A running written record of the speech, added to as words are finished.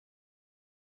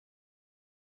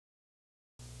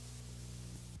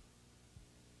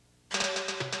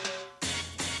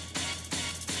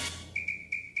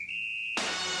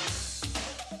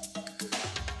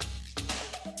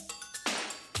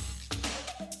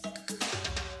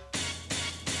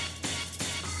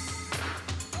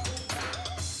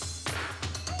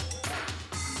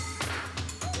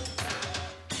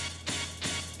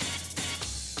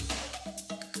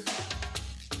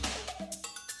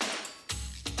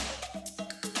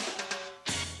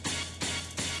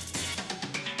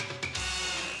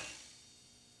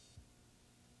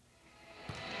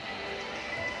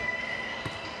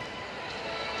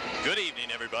Good evening,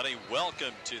 everybody.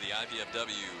 Welcome to the IPFW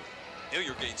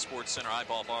Hilliard Gate Sports Center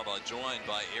Eyeball Barball, joined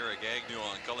by Eric Agnew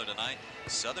on color tonight.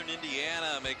 Southern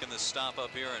Indiana making the stop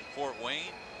up here in Fort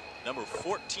Wayne. Number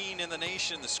 14 in the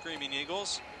nation, the Screaming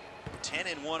Eagles.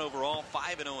 10-1 overall,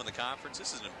 5-0 in the conference.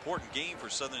 This is an important game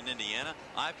for Southern Indiana.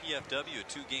 IPFW, a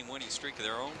two-game winning streak of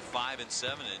their own, 5-7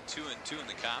 and 2-2 in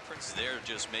the conference. They're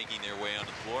just making their way on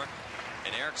the floor.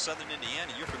 And Eric, Southern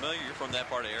Indiana, you're familiar, you're from that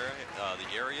part of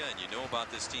the area, and you know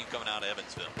about this team coming out of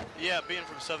Evansville. Yeah, being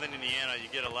from Southern Indiana, you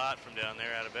get a lot from down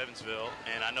there out of Evansville,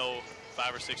 and I know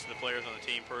 5 or 6 of the players on the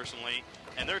team personally,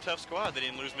 and they're a tough squad. They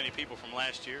didn't lose many people from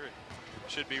last year.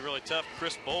 It should be really tough.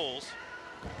 Chris Bowles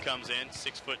comes in,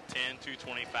 6'10",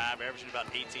 225, averaging about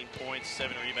 18 points,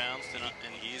 7 rebounds.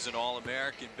 And he's an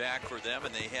All-American back for them,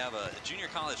 and they have a junior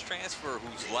college transfer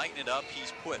who's lighting it up.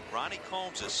 He's put Ronnie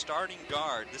Combs as starting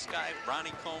guard. This guy,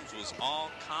 Ronnie Combs, was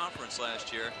all-conference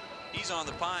last year. He's on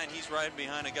the pine. He's riding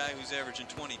behind a guy who's averaging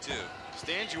 22.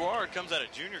 Stan Jouard comes out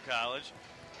of junior college,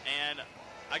 and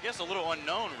I guess a little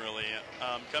unknown, really,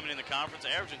 coming in the conference,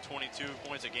 averaging 22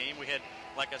 points a game. We had,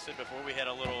 like I said before, we had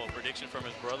a little prediction from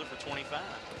his brother for 25.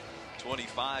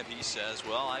 25, he says.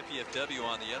 Well, IPFW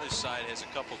on the other side has a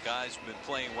couple guys who've been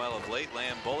playing well of late.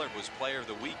 Lamb Bullard was player of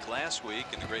the week last week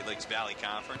in the Great Lakes Valley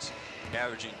Conference,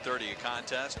 averaging 30 a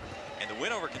contest. And the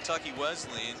win over Kentucky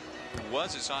Wesleyan, who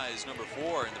was as high as number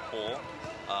 4 in the poll,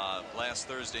 last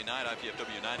Thursday night,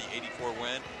 IPFW 90-84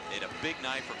 win. They had a big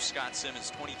night from Scott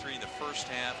Simmons, 23 in the first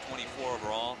half, 24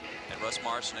 overall. And Russ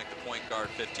Marcinek, the point guard,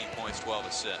 15 points, 12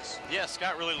 assists. Yeah,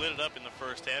 Scott really lit it up in the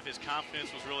first half. His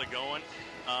confidence was really going.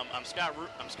 I'm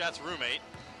Scott's roommate,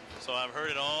 so I've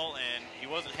heard it all, and he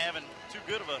wasn't having too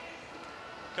good of a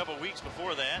couple weeks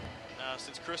before that,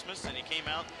 since Christmas, and he came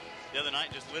out the other night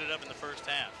and just lit it up in the first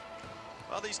half.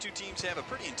 Well, these two teams have a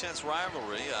pretty intense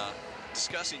rivalry.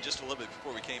 Discussing just a little bit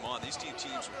before we came on, these two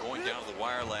teams were going down to the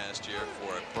wire last year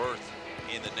for a berth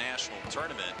in the national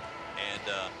tournament. And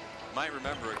you might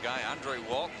remember a guy, Andre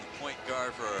Walton, the point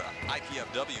guard for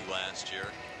IPFW last year,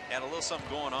 had a little something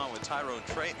going on with Tyrone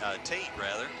Tate,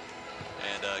 rather,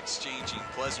 and exchanging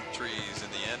pleasantries in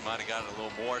the end. Might have gotten a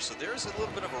little more. So there's a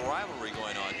little bit of a rivalry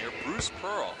going on here. Bruce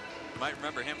Pearl, you might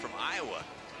remember him from Iowa,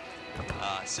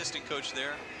 assistant coach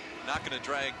there. Not going to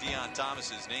drag Deion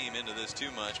Thomas's name into this too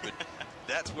much, but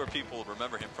that's where people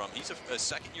remember him from. He's a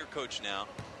second-year coach now.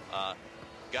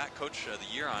 Got Coach of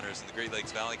the Year honors in the Great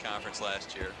Lakes Valley Conference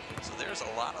last year. So there's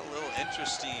a lot of little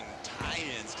interesting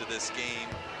tie-ins to this game.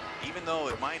 Even though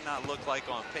it might not look like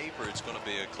on paper it's going to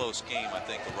be a close game, I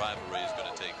think the rivalry is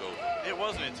going to take over. It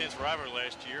was an intense rivalry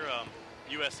last year.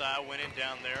 USI winning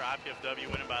down there,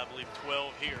 IPFW winning by, I believe,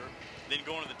 12 here. Then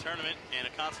going to the tournament and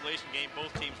a consolation game.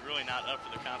 Both teams really not up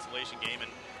for the consolation game,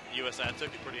 and USI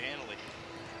took it pretty handily.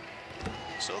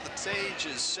 So the stage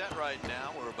is set right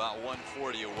now. We're about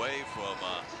 140 away from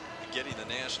getting the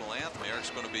national anthem. Eric's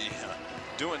going to be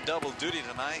doing double duty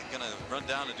tonight. Going to run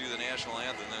down to do the national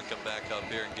anthem and then come back up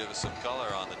here and give us some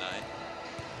color on the night.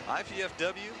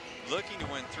 IPFW looking to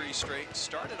win 3 straight.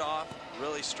 Started off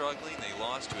really struggling. They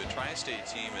lost to a tri-state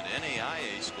team in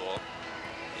NAIA school.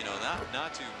 You know,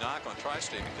 not to knock on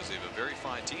Tri-State because they have a very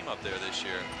fine team up there this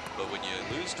year, but when you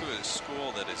lose to a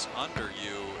school that is under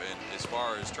you, and as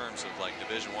far as terms of like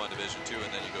Division I, Division II, and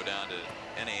then you go down to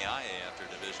NAIA after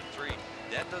Division III,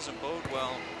 that doesn't bode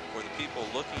well for the people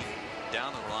looking down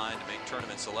the line to make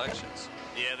tournament selections.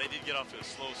 Yeah, they did get off to a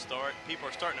slow start. People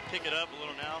are starting to pick it up a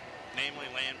little now, namely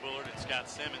Lamb Bullard and Scott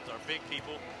Simmons, our big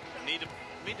people.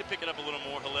 Need to pick it up a little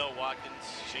more. Hillel Watkins,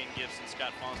 Shane Gibson,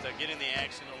 Scott Fonstad, get in the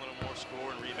action a little more,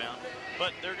 score and rebound.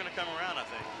 But they're going to come around, I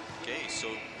think. Okay, so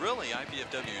really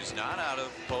IPFW is not out of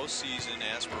postseason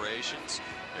aspirations.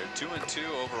 They're 2-2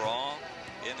 overall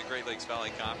in the Great Lakes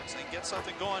Valley Conference. They get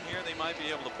something going here, they might be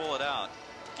able to pull it out,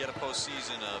 get a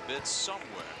postseason bid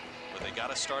somewhere. But they got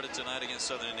to start it tonight against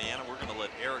Southern Indiana. We're going to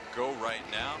let Eric go right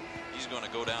now. He's going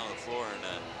to go down to the floor and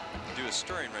do a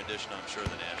stirring rendition, I'm sure, of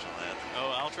the national anthem.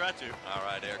 Oh, I'll try to. All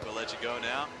right, Eric, we'll let you go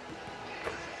now.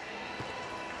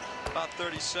 About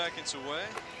 30 seconds away.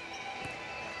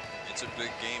 It's a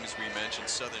big game, as we mentioned.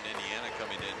 Southern Indiana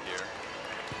coming in here.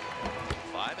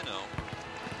 5-0.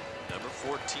 Number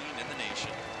 14 in the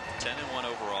nation. 10-1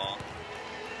 overall.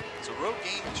 It's a road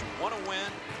game that you want to win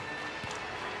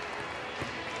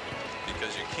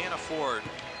because you can't afford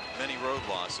many road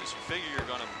losses. You figure you're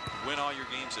going to win all your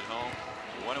games at home.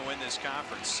 You want to win this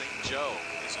conference. St. Joe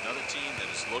is another team that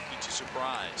is looking to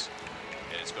surprise,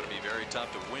 and it's going to be very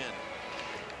tough to win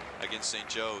against St.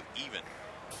 Joe, even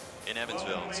in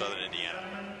Evansville, Southern Indiana.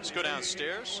 Let's go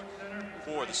downstairs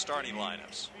for the starting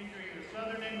lineups.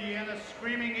 Southern Indiana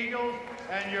Screaming Eagles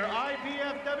and your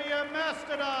IPFW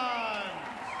Mastodons.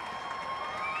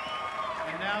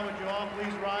 now would you all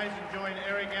please rise and join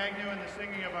Eric Agnew in the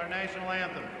singing of our national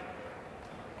anthem.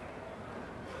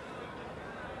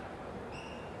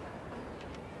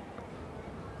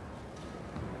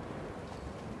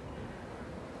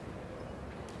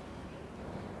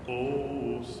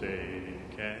 Oh, say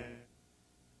can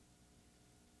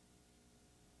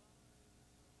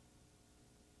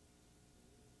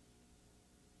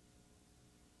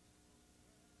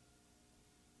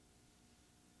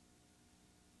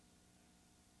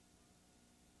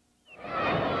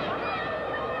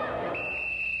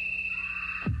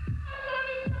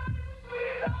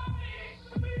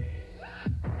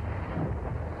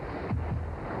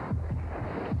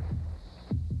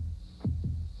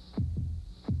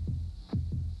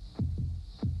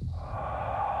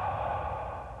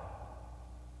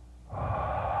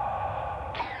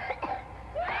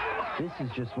This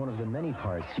is just one of the many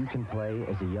parts you can play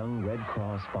as a young Red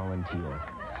Cross volunteer.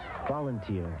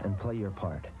 Volunteer and play your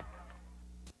part.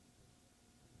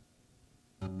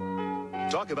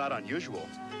 Talk about unusual.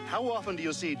 How often do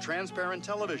you see transparent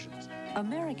televisions?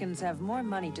 Americans have more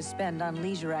money to spend on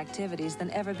leisure activities than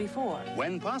ever before.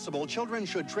 When possible, children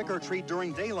should trick or treat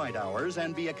during daylight hours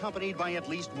and be accompanied by at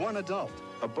least one adult.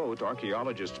 A boat,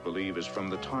 archaeologists believe, is from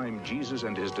the time Jesus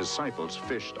and his disciples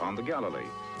fished on the Galilee.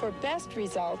 For best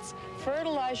results,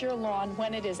 fertilize your lawn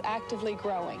when it is actively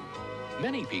growing.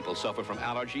 Many people suffer from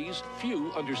allergies.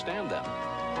 Few understand them.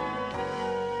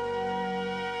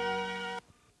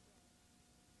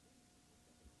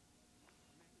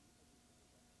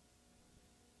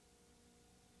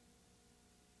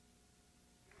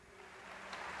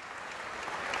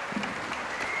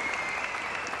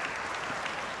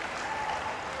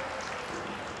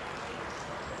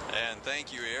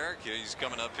 Thank you, Eric. He's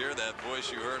coming up here. That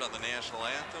voice you heard on the national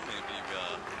anthem. He'll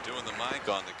be doing the mic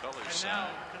on the color and side. Now,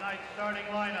 tonight's starting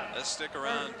lineup. Let's stick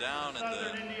around down at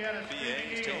the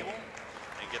PA's table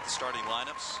and get the starting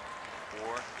lineups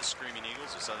for the Screaming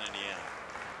Eagles of Southern Indiana.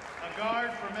 A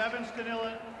guard from Evanston,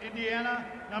 Indiana,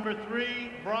 number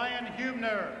 3, Brian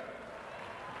Hubner.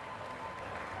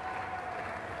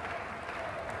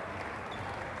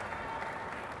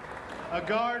 A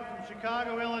guard from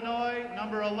Chicago, Illinois,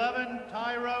 number 11,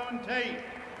 Tyrone Tate.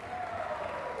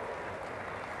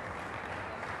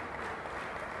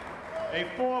 A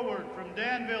forward from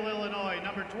Danville, Illinois,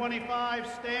 number 25,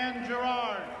 Stan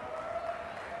Gerard.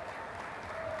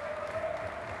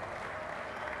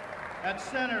 At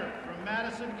center from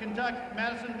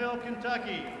Madisonville,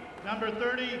 Kentucky, number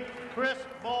 30, Chris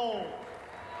Bowles.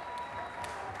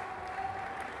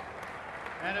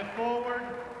 And at forward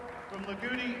from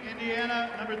Laguna, Indiana,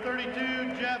 number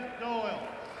 32, Jeff Doyle.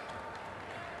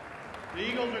 The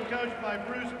Eagles are coached by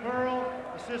Bruce Pearl,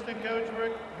 assistant coach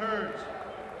Rick Hertz.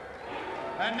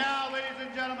 And now, ladies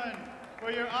and gentlemen,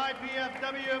 for your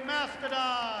IPFW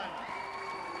Mastodons.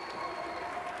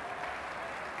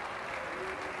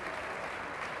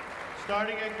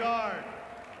 Starting at guard,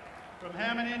 from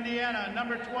Hammond, Indiana,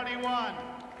 number 21,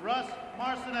 Russ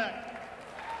Marcinek.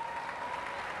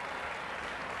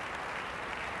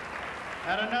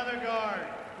 At another guard,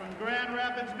 from Grand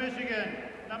Rapids, Michigan,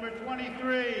 number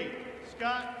 23,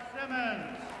 Scott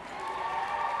Simmons.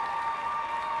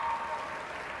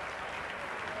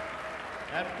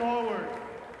 At forward,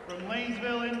 from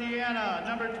Lanesville, Indiana,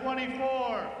 number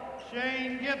 24,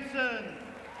 Shane Gibson.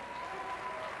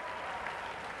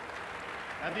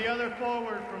 At the other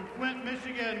forward, from Flint,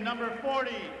 Michigan, number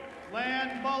 40,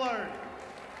 Lan Bullard.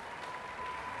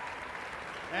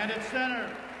 And at center,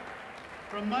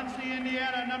 from Muncie,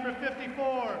 Indiana, number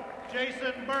 54,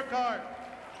 Jason Burkhart.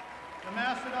 The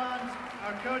Mastodons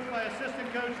are coached by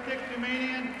assistant coach Dick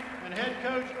Dumanian and head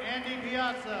coach Andy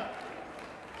Piazza.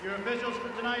 Your officials for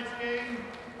tonight's game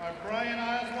are Brian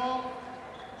Oswald,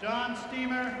 John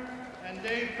Steamer, and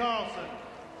Dave Carlson.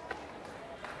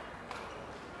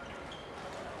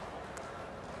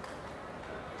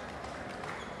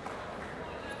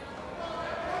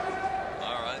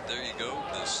 All right, there you go.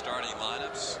 The starting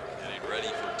lineups. Getting ready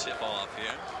for tip-off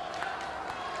here.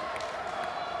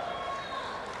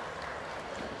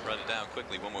 Run it down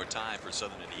quickly one more time for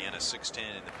Southern Indiana. 6'10"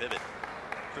 in the pivot.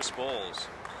 Chris Bowles,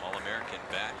 All-American,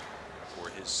 back for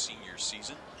his senior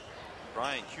season.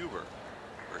 Brian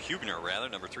Hubner rather,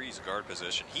 number 3 is a guard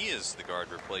position. He is the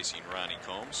guard replacing Ronnie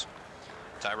Combs.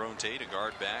 Tyrone Tate, a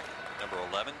guard back, number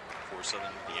 11 for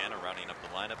Southern Indiana, rounding up the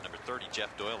lineup. Number 30,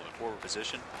 Jeff Doyle in the forward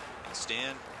position. And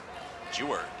Stan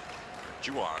Jeward.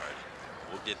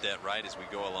 We'll get that right as we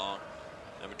go along.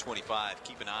 Number 25,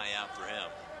 keep an eye out for him.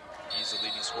 He's the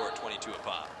leading scorer at 22 a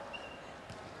pop.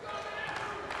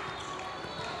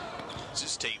 This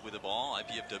is Tate with the ball.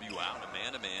 IPFW out, a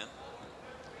man-to-man.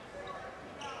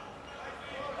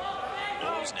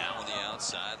 Bowles now on the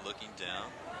outside, looking down.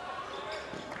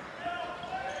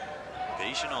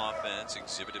 Patient offense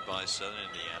exhibited by Southern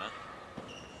Indiana.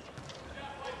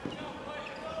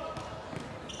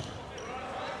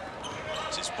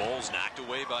 This is Bowles knocked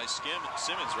away by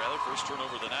Simmons, rather. First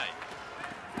turnover of the night.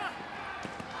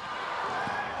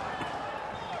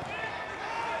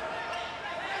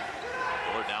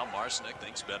 Bullard now. Marcinick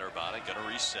thinks better about it. Gonna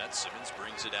reset. Simmons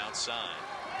brings it outside.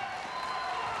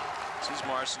 This is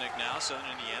Marcinick now. Southern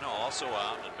Indiana also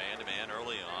out in man-to-man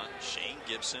early on. Shane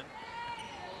Gibson.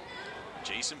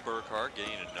 Jason Burkhart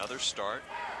getting another start.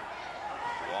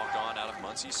 Walk on out of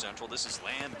Muncie Central. This is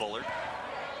Land Bullard.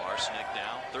 Marcinick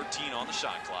now. 13 on the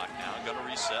shot clock now. Gonna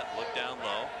reset. Look down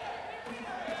low. It's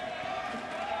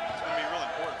going to be really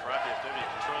important for IPFW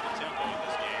to control the tempo in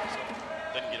this game so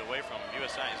it doesn't get away from them.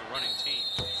 USI is a running team.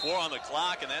 4 on the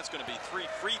clock, and that's going to be 3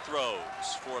 free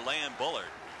throws for Land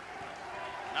Bullard.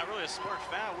 Not really a smart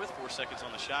foul with 4 seconds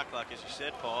on the shot clock, as you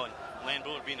said, Paul. And Land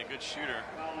Bullard being a good shooter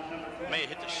may have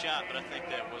hit the shot, but I think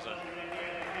that was a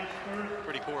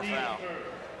pretty poor foul.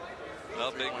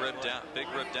 Well, big rip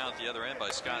down at the other end by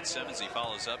Scott Simmons. He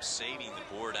follows up, saving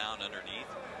the board out underneath.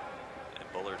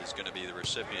 And Bullard is going to be the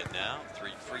recipient now.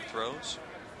 3 free throws.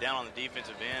 Down on the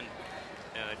defensive end,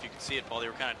 if you can see it, Paul, they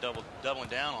were kind of doubling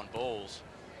down on Bowles.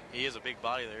 He is a big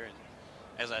body there. And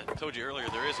as I told you earlier,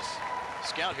 there is a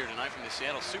scout here tonight from the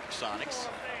Seattle Supersonics,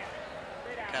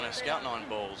 kind of scouting on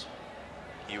Bowles.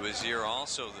 He was here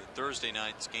also the Thursday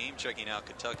night's game, checking out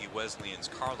Kentucky Wesleyan's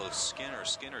Carlos Skinner.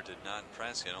 Skinner did not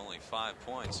impress, had only 5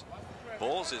 points.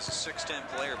 Bowles is a 6'10"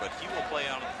 player, but he will play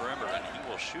out on the perimeter, and he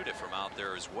will shoot it from out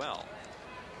there as well.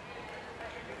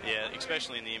 Yeah,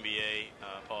 especially in the NBA,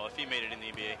 Paul. If he made it in the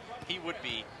NBA, he would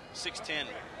be 6'10",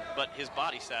 but his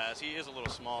body size, he is a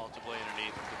little small to play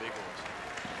underneath the big boys.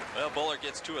 Well, Bullard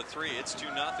gets 2 of 3. It's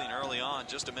 2-0 early on.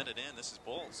 Just a minute in. This is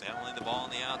Bowles handling the ball on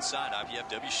the outside.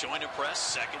 IPFW showing a press.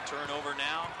 Second turnover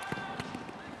now.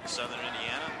 Southern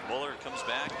Indiana. Bullard comes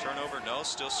back. Turnover, no.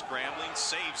 Still scrambling.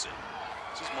 Saves it.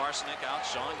 This is Marcinick out.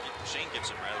 Shane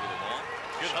Gibson rather with the ball.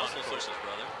 Good hustle, his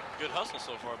brother. Good hustle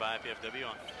so far by IPFW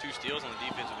on 2 steals on the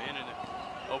defensive end in the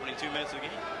opening 2 minutes of the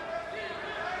game.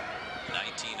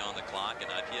 19 on the clock,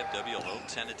 and IPFW a little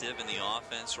tentative in the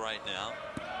offense right now.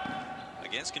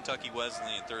 Against Kentucky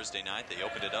Wesleyan Thursday night, they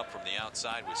opened it up from the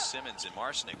outside with Simmons and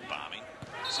Marcinick bombing.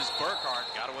 This is Burkhart,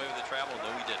 got away with the travel.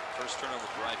 No, he didn't. First turnover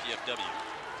for IPFW.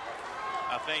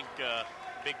 I think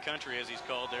Big Country, as he's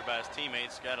called there by his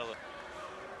teammates, had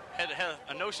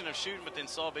a notion of shooting, but then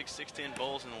saw big 6'10"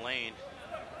 Bowles in the lane.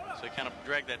 So he kind of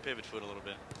dragged that pivot foot a little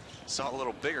bit. Saw a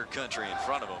little bigger Country in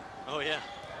front of him. Oh, yeah.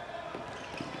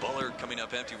 Bullard coming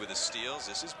up empty with his steals.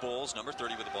 This is Bowles, number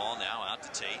 30 with the ball, now out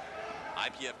to Tate.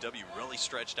 IPFW really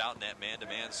stretched out in that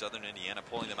man-to-man. Southern Indiana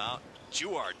pulling them out.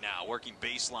 Jeward now working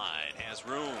baseline. Has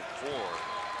room for.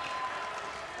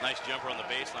 Nice jumper on the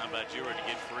baseline by Jeward to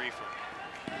get free from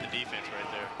the defense right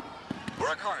there.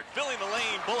 Burkhart filling the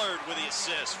lane. Bullard with the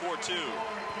assist. 4-2.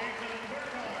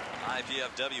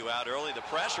 IPFW out early. The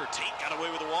pressure. Tate got away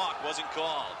with a walk. Wasn't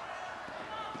called.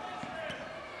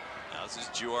 Now this is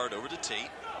Jeward over to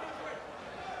Tate.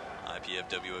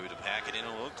 IPFW able to pack it in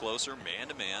a little closer.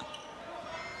 Man-to-man.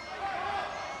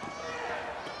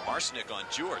 Marcinick on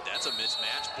Jeward. That's a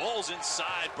mismatch. Bowles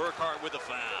inside. Burkhart with a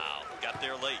foul. Got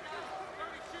there late.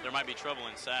 There might be trouble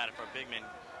inside if our big men,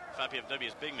 if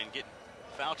IPFW's big men get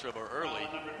foul trouble early.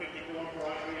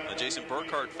 Jason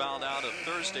Burkhart fouled out of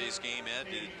Thursday's game,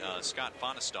 added Scott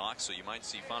Fonestock, so you might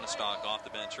see Fonestock off the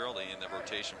bench early in the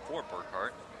rotation for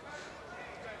Burkhart.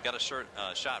 Got a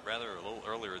shot rather a little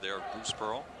earlier there, Bruce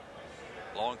Pearl,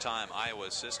 longtime Iowa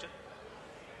assistant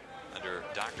under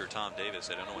Dr. Tom Davis.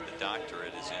 I don't know what the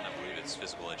doctorate is in. I believe it's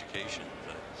physical education,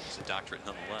 but it's a doctorate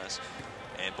nonetheless.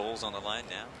 And Bowles on the line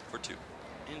now for 2.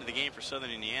 Into the game for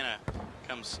Southern Indiana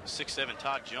comes 6'7"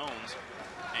 Todd Jones,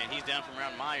 and he's down from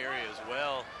around my area as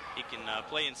well. He can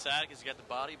play inside because he's got the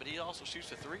body, but he also shoots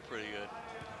the 3 pretty good.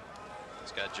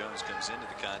 Scott Jones comes into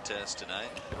the contest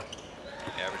tonight,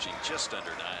 averaging just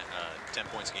under 10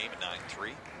 points a game at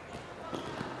 9-3.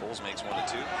 Bowles makes 1 of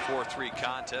 2. 4-3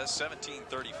 contest,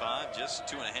 17:35, just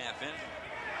 2.5 in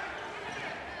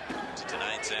to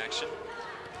tonight's action.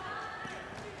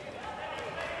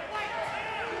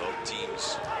 Both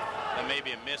teams. That may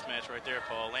be a mismatch right there,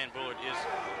 Paul. Land Bullard is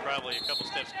probably a couple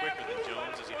steps quicker than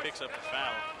Jones as he picks up the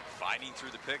foul. Fighting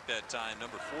through the pick that time.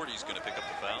 Number 40 is going to pick up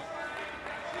the foul.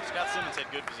 Scott Simmons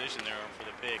had good position there for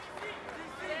the pick.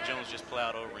 Jones just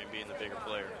plowed over him, being the bigger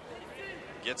player.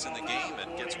 Gets in the game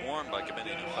and gets warm by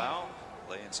committing a foul,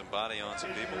 laying some body on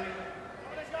some people.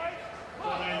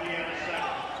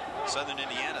 Southern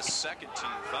Indiana's second team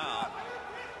foul.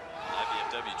 IPFW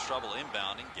IPFW trouble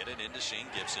inbounding. Get it into Shane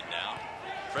Gibson now.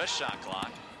 Fresh shot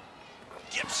clock.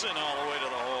 Gibson all the way to the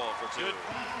hole for two.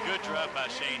 Good drive by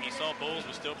Shane. He saw Bowles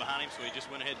was still behind him, so he just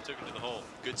went ahead and took it to the hole.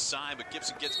 Good sign, but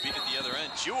Gibson gets beat at the other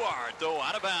end. Juard, though,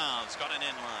 out of bounds. Got an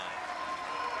end line.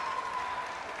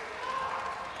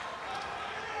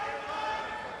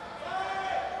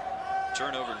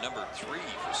 Turnover number 3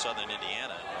 for Southern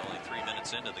Indiana. Only 3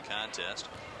 minutes into the contest.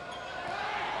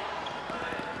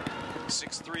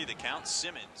 6-3 the count.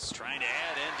 Simmons trying to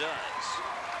add and does.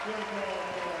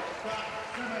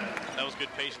 That was good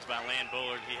patience by Lan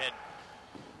Bullard. He had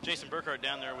Jason Burkhart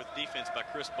down there with defense by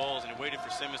Chris Bowles, and he waited for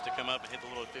Simmons to come up and hit the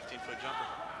little 15-foot jumper.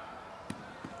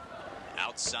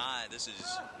 Outside, this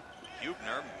is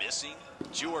Hubner missing.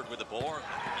 Jeward with the board.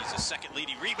 He's a second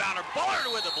leading rebounder.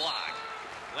 Bullard with the block.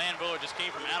 Lan Bullard just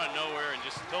came from out of nowhere and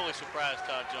just totally surprised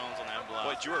Todd Jones on that block.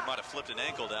 Boy, Jeward might have flipped an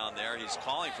ankle down there. He's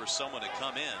calling for someone to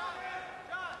come in.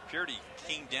 Purity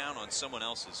came down on someone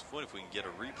else's foot. If we can get a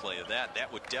replay of that,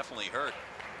 that would definitely hurt.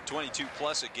 22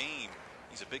 plus a game.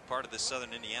 He's a big part of this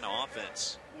Southern Indiana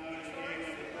offense.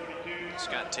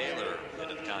 Scott Taylor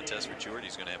into the contest for Jeward.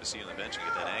 He's going to have a seat on the bench and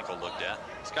get that ankle looked at.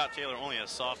 Scott Taylor only a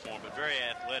sophomore, but very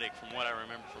athletic from what I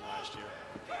remember from last year.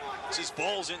 This is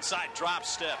Bowles inside drop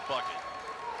step bucket.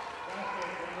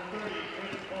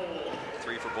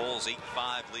 3 for Bowles,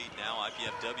 8-5 lead now.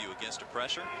 IPFW against the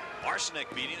pressure. Marcinek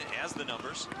beating it, has the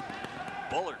numbers.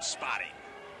 Bullard spotting.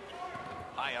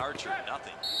 High Archer,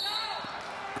 nothing.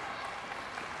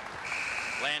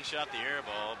 Land shot the air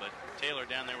ball, but Taylor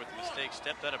down there with the mistake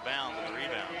stepped out of bounds on the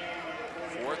rebound.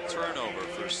 4th turnover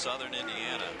for Southern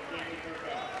Indiana.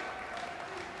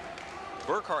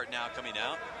 Burkhart now coming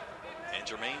out, and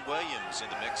Jermaine Williams in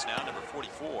the mix now, number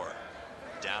 44.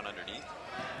 Down underneath,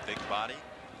 big body.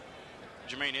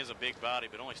 Jermaine is a big body,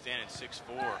 but only standing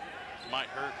 6'4". Might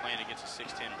hurt playing against a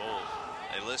 6'10" Bowles.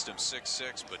 They list him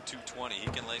 6'6", but 220. He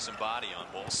can lay some body on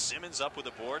Bowles. Simmons up with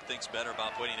the board, thinks better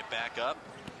about putting it back up.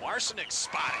 Marcinek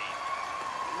spotting.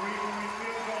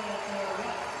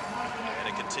 And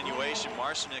a continuation.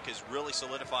 Marcinek has really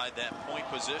solidified that point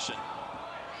position.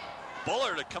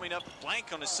 Bullard coming up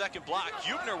blank on his second block.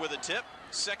 Hubner with a tip.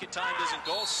 Second time doesn't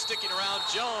go. Sticking around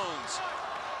Jones.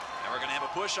 Now we're going to have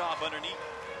a push off underneath.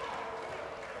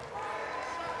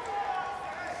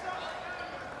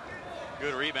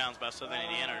 Good rebounds by Southern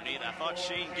Indiana underneath. I thought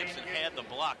Shane Gibson had the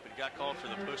block, but he got called for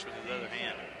the push with his other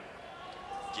hand.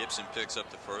 Gibson picks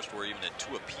up the first. We're even at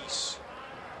 2 apiece.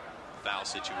 Foul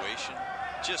situation.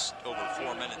 Just over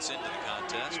 4 minutes into the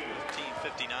contest.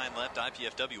 15:59 left.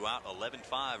 IPFW out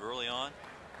 11-5 early on.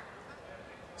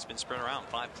 It's been spread around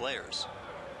 5 players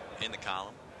in the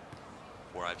column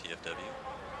for IPFW.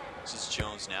 This is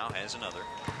Jones now, has another.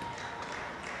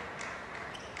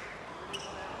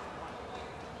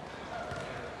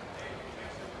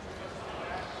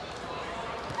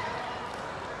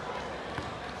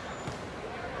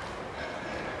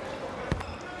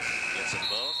 Gets them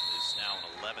both. Is now an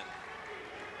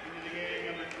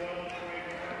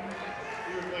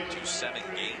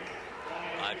 11-2-7 game.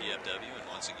 IPFW, and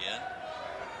once again,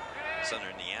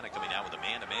 Southern Indiana coming out with a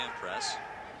man-to-man press.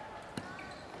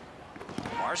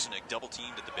 Marcinek double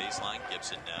teamed at the baseline.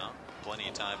 Gibson now. Plenty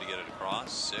of time to get it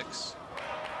across. 6.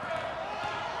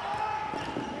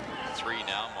 3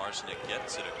 now. Marcinek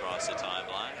gets it across the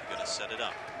timeline. Going to set it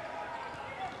up.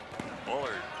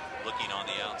 Bullard looking on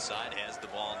the outside. Has the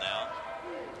ball now.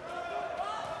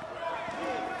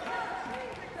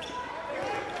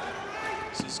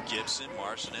 This is Gibson.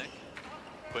 Marcinek.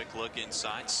 Quick look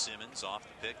inside. Simmons off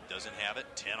the pick. Doesn't have it.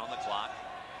 10 on the clock.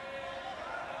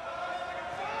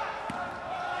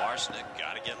 Marcinek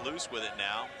got to get loose with it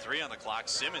now. 3 on the clock.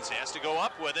 Simmons has to go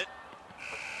up with it.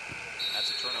 That's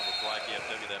a turnover for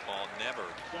IPFW. That ball never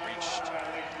reached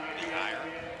the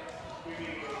iron.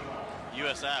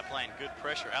 USI applying good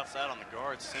pressure outside on the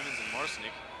guards, Simmons and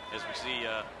Marcinek, as we see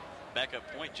backup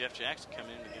point Jeff Jackson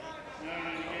coming in the game.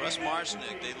 Russ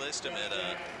Marcinek, they list him at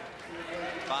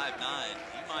 5'9".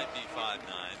 He might be 5'9",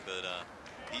 but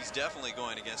he's definitely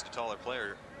going against a taller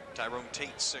player. Tyrone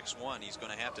Tate 6'1". He's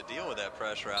going to have to deal with that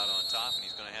pressure out on top, and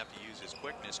he's going to have to use his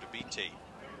quickness to beat Tate.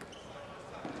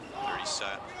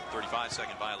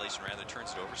 35-second violation, rather,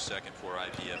 turns it over. Second for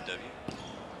IPFW.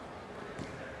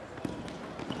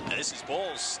 And this is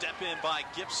Bowles. Step in by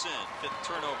Gibson. 5th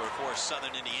turnover for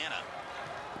Southern Indiana.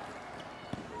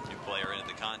 New player into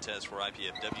the contest for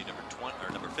IPFW,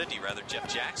 number 50, rather.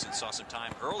 Jeff Jackson saw some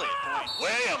time early at point.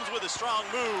 Williams with a strong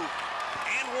move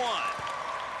and 1.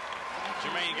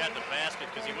 Jermaine got the basket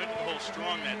because he went to the hole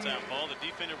strong that time. Ball, the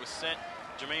defender was set.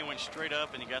 Jermaine went straight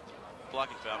up and he got the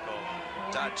blocking foul call.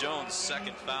 Todd Jones,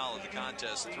 second foul of the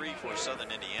contest. 3 for Southern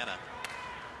Indiana.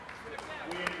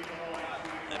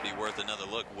 That'd be worth another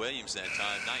look. Williams that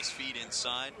time. Nice feed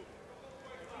inside.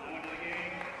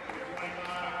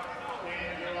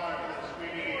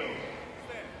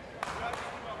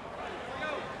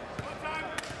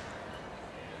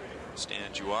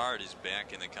 Stan Jouard is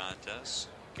back in the contest.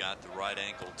 Got the right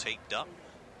ankle taped up.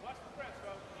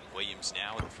 Williams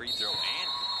now with the free throw and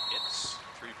hits.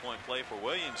 Three-point play for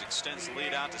Williams. Extends the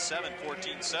lead out to 7.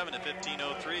 14-7 at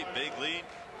 15:03. Big lead.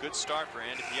 Good start for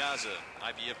Andy Piazza,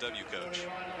 IBFW coach.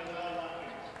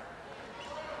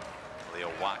 Leo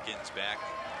Watkins back,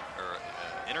 or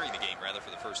entering the game rather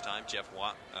for the first time. Jeff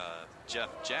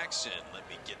Jackson, let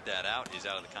me get that out, is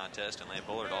out of the contest, and Lamb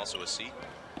Bullard also a seat.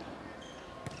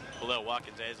 Leo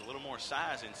Watkins adds a little more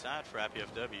size inside for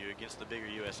IPFW against the bigger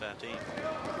USI team.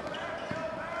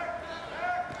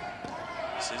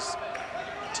 This is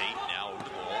Tate now over to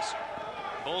Bowles.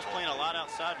 Bowles playing a lot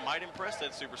outside might impress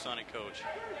that Supersonic coach.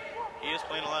 He is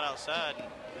playing a lot outside,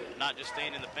 not just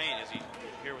staying in the paint as he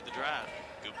here with the drive.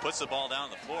 Who puts the ball down on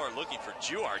the floor looking for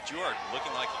Jouard. Jouard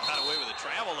looking like he got away with a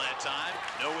travel that time.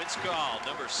 No, it's called.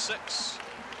 Number 6.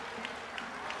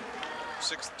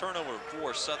 Sixth turnover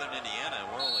for Southern Indiana, and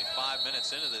we're only 5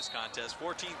 minutes into this contest.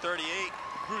 14:38.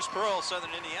 Bruce Pearl, Southern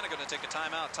Indiana, going to take a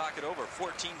timeout, talk it over.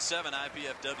 14-7,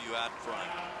 IPFW out in front.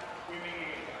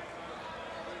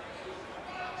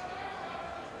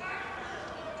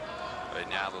 Right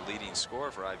now, the leading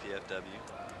scorer for IPFW.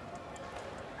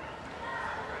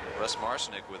 Russ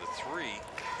Marcinek with a 3,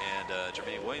 and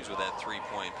Jermaine Williams with that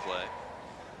 3-point play.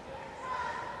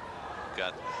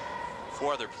 Got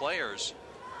 4 other players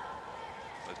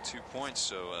with 2 points,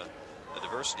 so a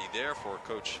diversity there for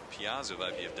Coach Piazza of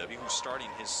IPFW, who's starting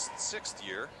his 6th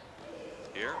year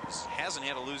here. Hasn't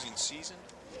had a losing season,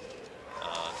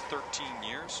 13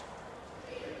 years.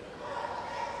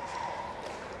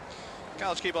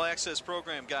 College Cable Access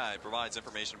Program Guide provides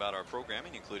information about our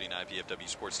programming, including IPFW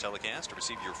Sports Telecast. To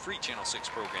receive your free Channel 6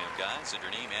 program guide, send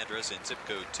your name, address, and zip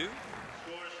code to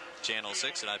Channel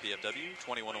 6 at IPFW,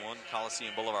 2101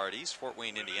 Coliseum Boulevard East, Fort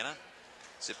Wayne, Indiana.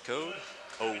 Zip code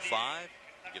 05.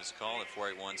 Give us a call at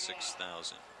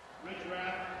 481-6000.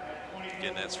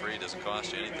 Again, that's free. It doesn't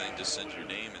cost you anything. Just send your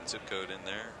name and zip code in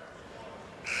there.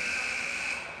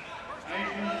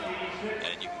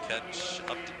 And you can catch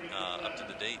up to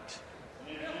the date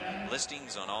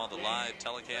listings on all the live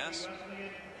telecasts.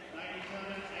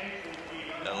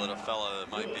 That little fella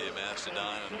might be a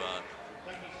Mastodon in about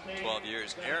 12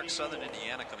 years. Eric, Southern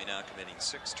Indiana, coming out committing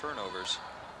 6 turnovers.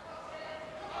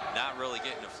 Not really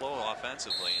getting the flow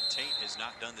offensively, and Tate has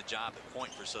not done the job at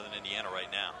point for Southern Indiana right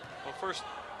now. Well, first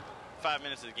 5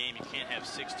 minutes of the game, you can't have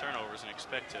 6 turnovers and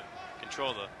expect to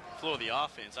control the flow of the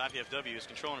offense. IPFW is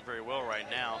controlling it very well right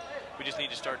now. We just need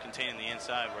to start containing the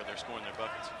inside where they're scoring their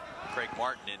buckets. Craig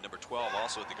Martin in number 12,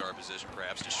 also at the guard position,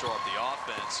 perhaps to shore up the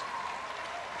offense.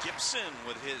 Gibson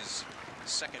with his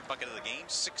 2nd bucket of the game,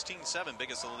 16-7,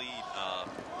 biggest lead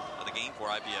of the game for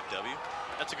IPFW.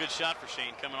 That's a good shot for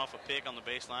Shane, coming off a pick on the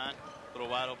baseline. Little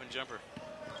wide open jumper.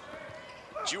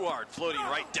 Jouard floating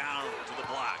right down to the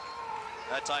block.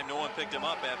 That time no one picked him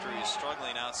up after he was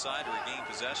struggling outside to regain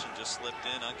possession. Just slipped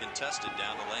in uncontested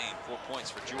down the lane. 4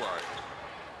 points for Jouard.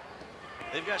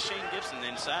 They've got Shane Gibson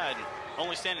inside.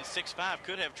 Only standing 6'5",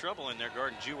 could have trouble in there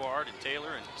guarding Jouard and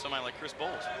Taylor and somebody like Chris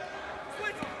Bowles.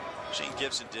 Shane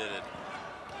Gibson did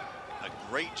a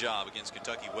great job against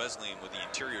Kentucky Wesleyan with the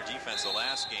interior defense the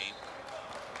last game.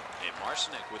 And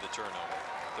Marcinek with a turnover.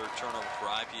 3rd turnover for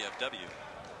IPFW.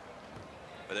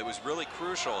 But it was really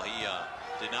crucial. He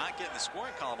did not get in the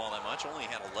scoring column all that much. Only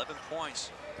had 11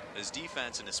 points. His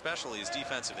defense, and especially his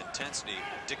defensive intensity,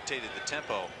 dictated the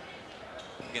tempo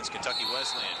against Kentucky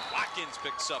Wesleyan. Watkins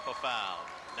picks up a foul.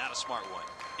 Not a smart one.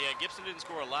 Yeah, Gibson didn't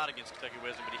score a lot against Kentucky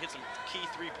Wesleyan, but he hit some key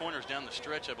 3-pointers down the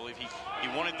stretch, I believe. He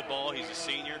wanted the ball. He's a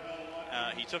senior.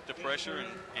 He took the pressure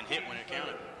and hit when it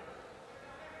counted.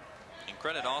 And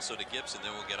credit also to Gibson.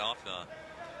 Then we'll get off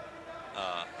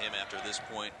him after this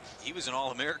point. He was an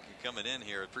All-American coming in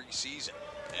here at preseason.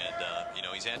 And, you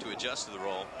know, he's had to adjust to the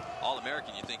role.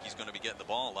 All-American, you think he's going to be getting the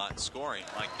ball a lot and scoring.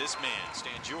 Like this man,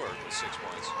 Stan Jouard, with 6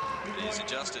 points. But he's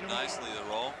adjusted nicely to the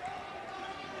role.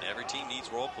 And every team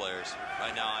needs role players.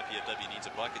 Right now, IPFW needs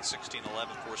a bucket. 16-11,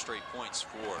 4 straight points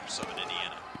for Southern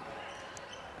Indiana.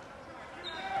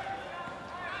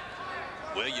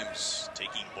 Williams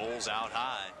taking Bowles out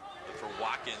high. Look for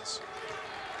Watkins.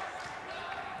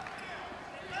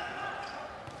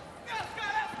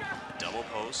 Double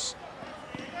post.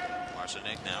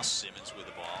 Marcinek now. Simmons with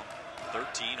the ball.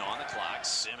 13 on the clock.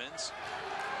 Simmons.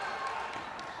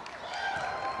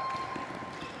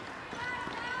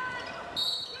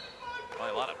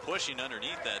 Probably a lot of pushing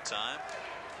underneath that time.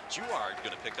 Jeward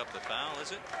going to pick up the foul,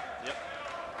 is it? Yep.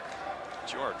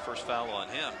 Jeward, first foul on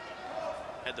him.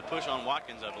 Had the push on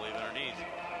Watkins, I believe, underneath.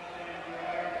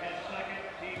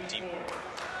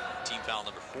 Team foul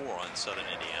number 4 on Southern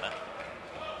Indiana.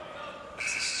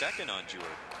 It's the second on Jeward.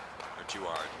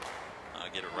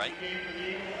 Get it right.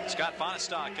 Scott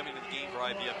Fonestock coming to the game for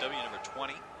IPFW, number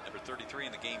 20. Number 33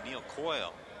 in the game, Neil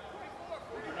Coyle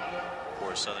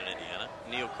for Southern Indiana.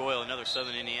 Neil Coyle, another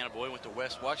Southern Indiana boy, went to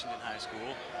West Washington High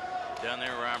School, down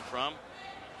there where I'm from.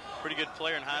 Pretty good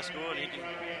player in high school, and he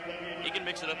can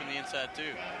mix it up in the inside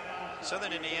too.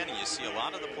 Southern Indiana, you see a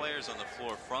lot of the players on the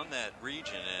floor from that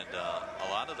region, and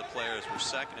a lot of the players were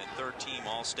second and third team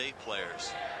All-State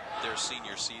players their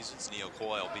senior seasons, Neil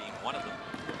Coyle being one of them.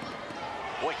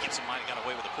 Boy, Gibson might have got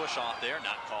away with a push off there,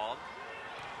 not called.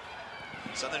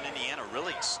 Southern Indiana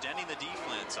really extending the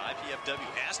defense. IPFW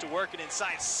has to work it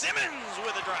inside. Simmons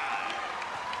with a drive.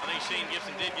 I think Shane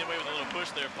Gibson did get away with a little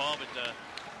push there, Paul, but a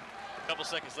couple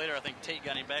seconds later, I think Tate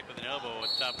got him back with an elbow at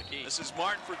the top of the key. This is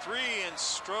Martin for 3, and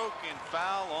stroke and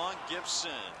foul on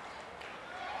Gibson.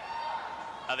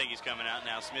 I think he's coming out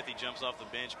now. Smithy jumps off the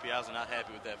bench. Piazza not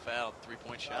happy with that foul.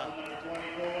 3-point shot.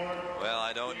 Well,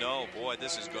 I don't know. Boy,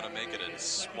 this is going to make it a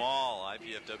small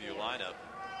IPFW lineup.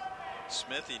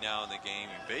 Smithy now in the game.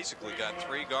 He basically got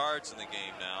 3 guards in the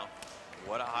game now.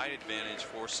 What a height advantage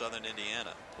for Southern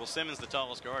Indiana. Well, Simmons the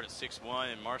tallest guard at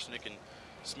 6'1", and Marcinick and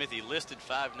Smithy listed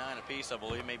 5'9" apiece, I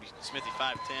believe. Maybe Smithy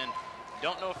 5'10".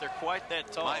 Don't know if they're quite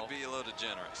that tall. Might be a little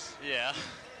generous. Yeah.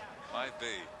 Might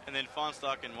be. And then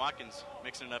Fonstock and Watkins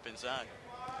mixing it up inside.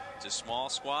 It's a small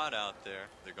squad out there.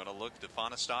 They're going to look to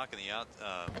Fonstock in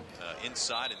the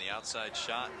inside and the outside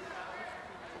shot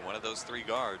from one of those 3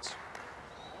 guards.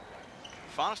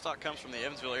 Fonstock comes from the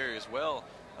Evansville area as well.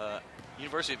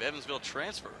 University of Evansville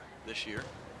transfer this year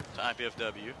to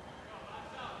IPFW.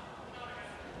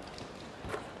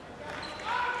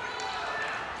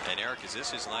 And Eric, is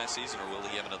this his last season, or will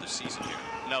he have another season here?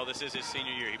 No, this is his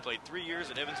senior year. He played 3 years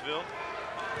at Evansville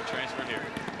and transferred here.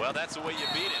 Well, that's the way you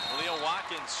beat it. Leo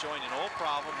Watkins showing an old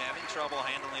problem, having trouble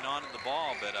handling on to the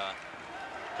ball, but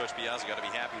Coach Piazza got to be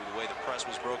happy with the way the press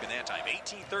was broken that time.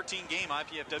 18-13 game,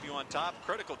 IPFW on top.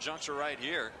 Critical juncture right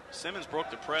here. Simmons broke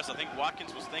the press. I think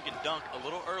Watkins was thinking dunk a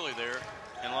little early there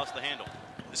and lost the handle.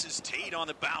 This is Tate on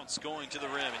the bounce going to the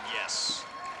rim, and yes.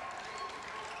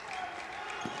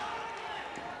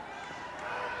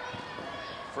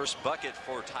 First bucket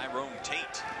for Tyrone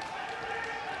Tate.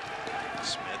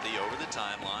 Smithy over the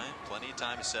timeline. Plenty of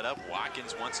time to set up.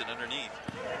 Watkins wants it underneath.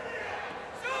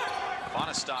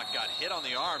 Fonestock got hit on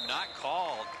the arm, not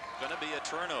called. Going to be a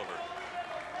turnover.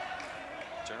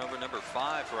 Turnover number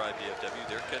 5 for IPFW.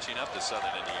 They're catching up to Southern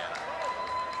Indiana.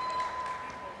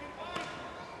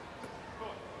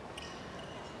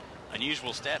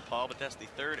 Unusual stat, Paul, but that's the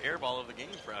 3rd air ball of the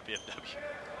game for IPFW.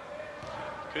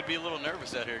 Could be a little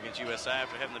nervous out here against USI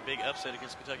after having the big upset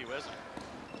against Kentucky Wesleyan.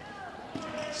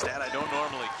 Stat I don't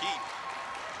normally keep.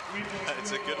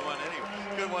 It's a good one anyway.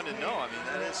 Good one to know. I mean,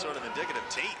 that is sort of indicative.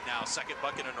 Tate now, 2nd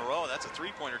bucket in a row. That's a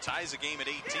 3-pointer. Ties the game at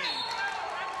 18.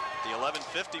 The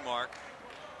 11:50 mark.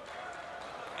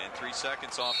 And 3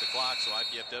 seconds off the clock, so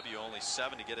IPFW only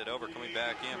 7 to get it over. Coming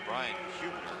back in, Brian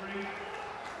Huebner.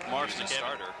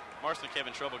 Marston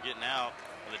having trouble getting out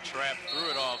of the trap. Threw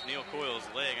it off Neil Coyle's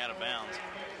leg out of bounds.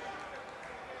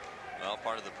 Well,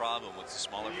 part of the problem with the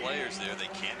smaller players there, they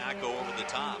cannot go over the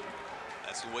top.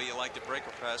 That's the way you like to break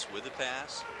a press, with the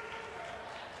pass.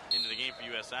 Into the game for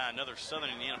USI. Another Southern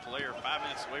Indiana player 5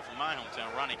 minutes away from my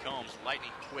hometown, Ronnie Combs,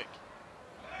 lightning quick.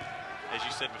 As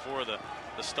you said before, the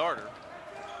starter,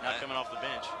 not coming off the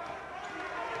bench.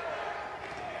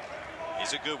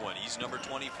 He's a good one. He's number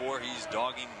 24. He's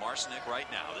dogging Marcinick right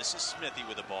now. This is Smithy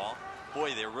with the ball.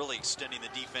 Boy, they're really extending the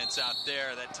defense out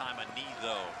there. That time a knee,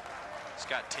 though.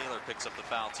 Scott Taylor picks up the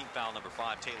foul. Team foul number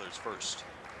 5. Taylor's first.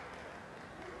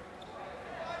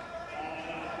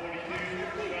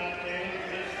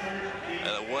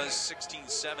 It was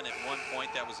 16-7 at one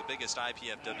point. That was the biggest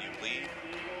IPFW lead.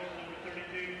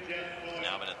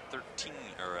 Now been a 13,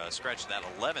 or scratch that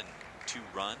 11-2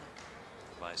 run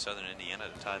by Southern Indiana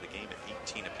to tie the game at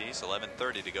 18 apiece.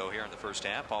 11:30 to go here in the first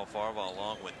half. Paul Farva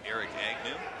along with Eric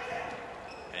Agnew.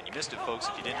 And you missed it, folks,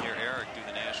 if you didn't hear Eric do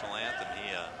the national anthem.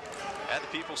 He had the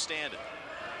people standing.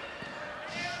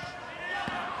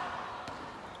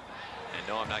 And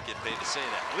no, I'm not getting paid to say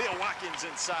that. Leo Watkins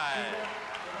inside.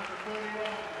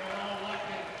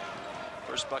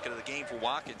 First bucket of the game for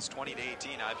Watkins,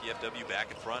 20-18. IPFW back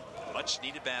in front. Much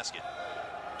needed basket.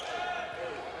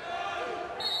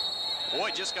 Boy,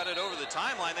 just got it over the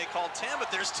timeline. They called 10, but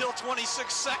there's still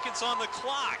 26 seconds on the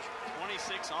clock.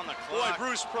 26 on the clock. Boy,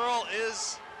 Bruce Pearl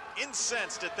is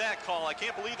incensed at that call. I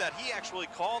can't believe that. He actually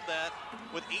called that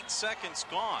with 8 seconds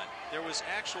gone. There was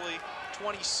actually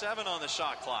 27 on the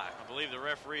shot clock. I believe the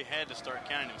referee had to start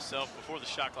counting himself before the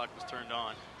shot clock was turned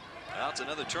on. Now it's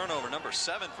another turnover, number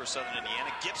 7 for Southern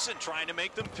Indiana. Gibson trying to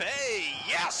make them pay.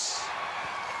 Yes!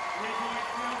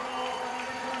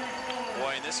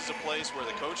 Boy, and this is a place where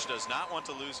the coach does not want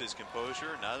to lose his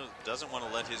composure, doesn't want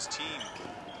to let his team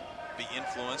be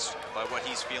influenced by what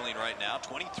he's feeling right now.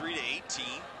 23-18.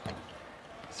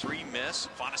 3 miss.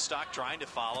 Fonestock trying to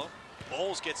follow.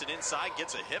 Bowles gets it inside,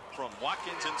 gets a hit from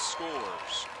Watkins and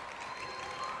scores.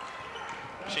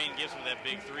 Shane Gibson with that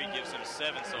big 3 gives him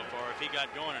 7 so far. If he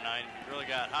got going tonight and really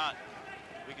got hot,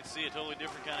 we could see a totally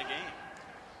different kind of game.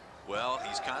 Well,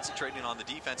 he's concentrating on the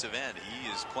defensive end. He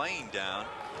is playing down,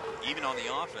 even on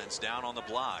the offense, down on the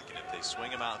block. And if they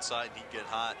swing him outside, he'd get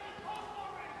hot.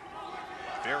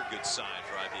 Very good sign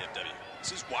for IPFW.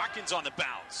 This is Watkins on the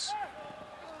bounce.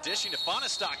 Dishing to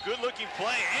Fonestock. Good-looking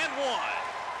play and 1.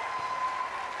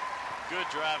 Good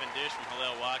drive and dish from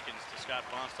Hillel Watkins to Scott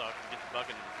Fonestock to get the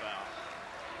bucket in the foul.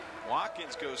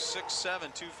 Watkins goes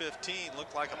 6'7", 215.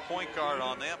 Looked like a point guard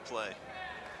on that play.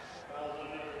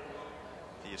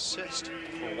 The assist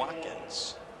for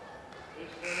Watkins.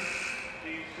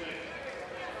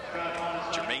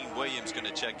 Jermaine Williams going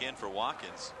to check in for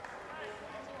Watkins.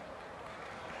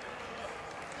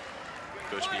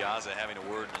 Coach Piazza having a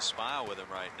word and a smile with him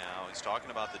right now. He's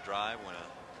talking about the drive when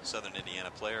a Southern Indiana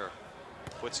player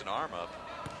puts an arm up.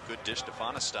 Good dish to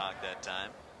Fonestock that time.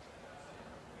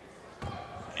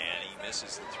 And he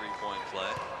misses the 3-point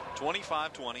play.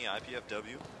 25-20,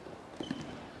 IPFW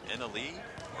in the lead.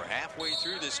 We're halfway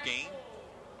through this game.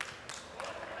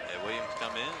 And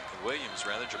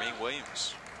Jermaine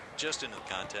Williams, just into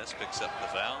the contest, picks up the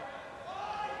foul.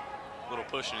 A little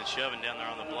pushing and shoving down there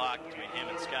on the block between him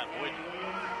and Scott Boyd.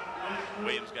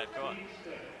 Williams got caught.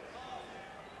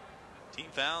 Team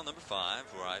foul number 5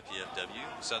 for IPFW.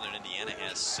 Southern Indiana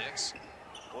has 6.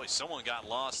 Boy, someone got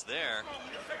lost there.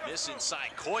 Miss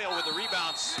inside. Coyle with the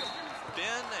rebound spin,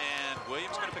 and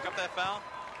Williams going to pick up that foul.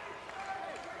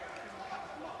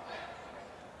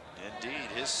 Indeed,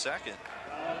 his second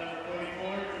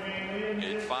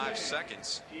in 5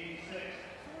 seconds.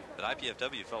 But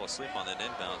IPFW fell asleep on that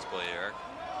inbounds play, Eric.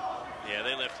 Yeah,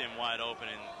 they left him wide open,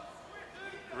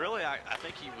 and really, I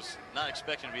think he was not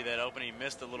expecting to be that open. He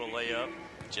missed a little layup.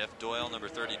 Jeff Doyle, number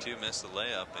 32, missed the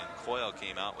layup, and Coyle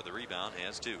came out with the rebound,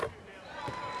 has 2.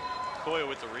 Coyle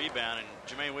with the rebound, and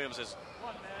Jermaine Williams has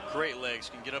great legs,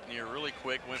 can get up in the air really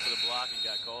quick, went for the block, and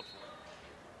got called for it.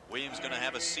 Williams going to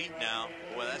have a seat now.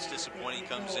 Boy, that's disappointing.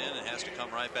 Comes in and has to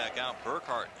come right back out.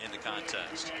 Burkhart in the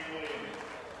contest.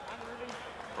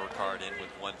 Burkhart in with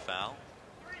 1 foul.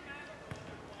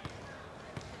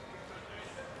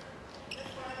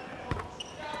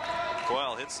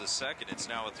 Coyle hits the second. It's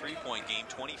now a 3-point game,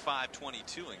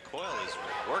 25-22, and Coyle is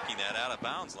working that out of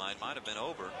bounds line. Might have been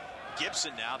over.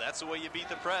 Gibson now. That's the way you beat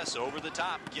the press. Over the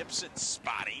top. Gibson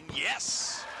spotting.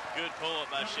 Yes. Good pull-up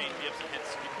by Shane Gibson.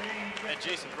 Had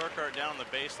Jason Burkhart down on the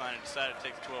baseline and decided to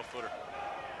take the 12-footer.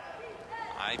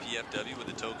 IPFW with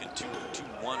a token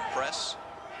 2-1 press.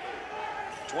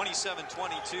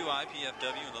 27-22,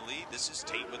 IPFW in the lead. This is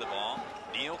Tate with the ball.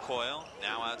 Neil Coyle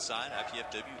now outside.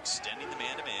 IPFW extending the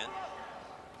man-to-man.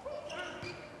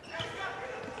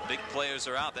 The big players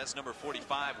are out. That's number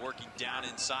 45 working down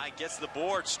inside. Gets the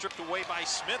board. Stripped away by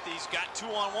Smith. He's got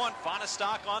 2-on-1.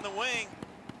 Fonestock on the wing.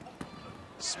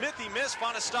 Smithy missed.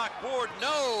 Fonestock board.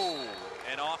 No.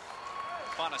 And off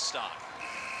Fonestock.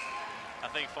 I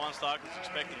think Fonestock was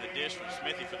expecting the dish from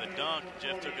Smithy for the dunk.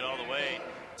 Jeff took it all the way.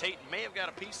 Tate may have got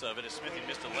a piece of it as Smithy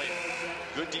missed a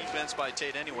layup. Good defense by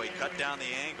Tate anyway. Cut down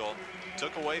the angle.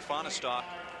 Took away Fonestock.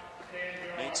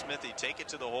 Made Smithy take it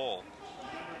to the hole.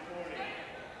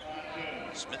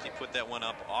 Smithy put that one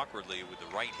up awkwardly with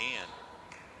the right hand.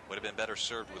 Would have been better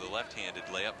served with a left-handed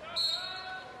layup.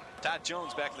 Todd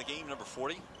Jones back in the game, number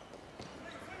 40.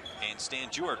 And Stan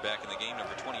Jewart back in the game,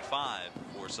 number 25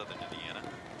 for Southern Indiana.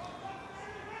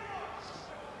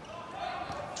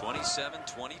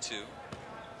 27-22.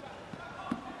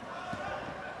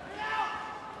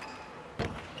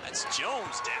 That's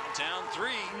Jones downtown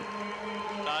 3.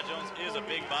 Todd Jones is a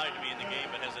big body to be in the game,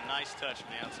 but has a nice touch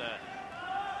from the outside.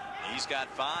 He's got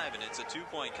 5, and it's a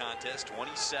 2-point contest,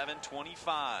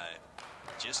 27-25.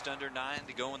 Just under 9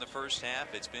 to go in the first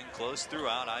half. It's been close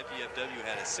throughout. IPFW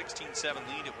had a 16-7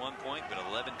 lead at one point, but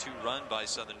 11-2 run by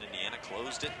Southern Indiana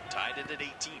closed it, tied it at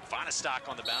 18. Fonestock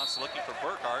on the bounce, looking for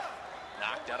Burkhart.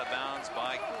 Knocked out of bounds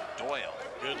by Doyle.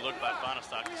 Good look by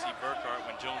Fonestock to see Burkhart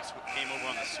when Jones came over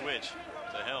on the switch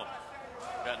to help.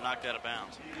 Got knocked out of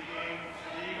bounds.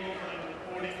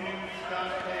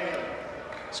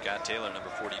 Scott Taylor, number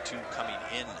 42, coming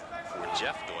in for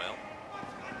Jeff Doyle.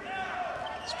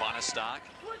 Spanestock.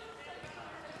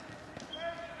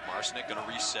 Marcinick going to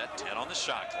reset, 10 on the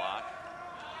shot clock.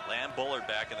 Lamb Bullard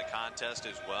back in the contest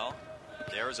as well.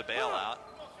 There is a bailout.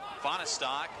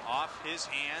 Spanestock off his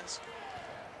hands.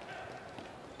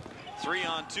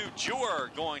 3-on-2. Jewar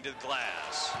going to the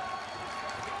glass.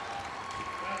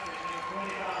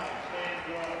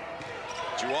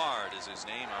 Gerard is his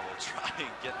name. I will try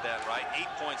and get that right. 8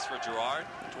 points for Gerard.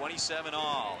 27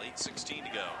 all. 8:16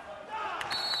 to go.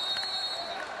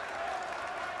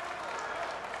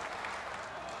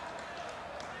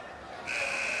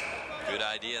 Good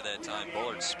idea that time.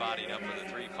 Bullard spotting up for the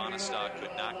three. Spanestock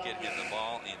could not get him the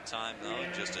ball in time, though.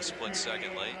 Just a split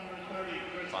second late.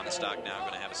 Spanestock now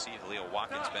going to have a seat. Leo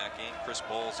Watkins back in. Chris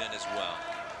Bowles in as well.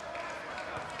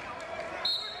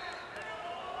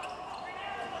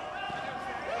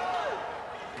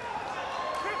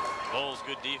 Bowles,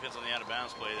 good defense on the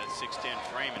out-of-bounds play. That 6'10"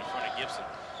 frame in front of Gibson.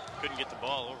 Couldn't get the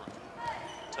ball over.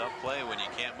 Tough play when you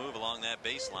can't move along that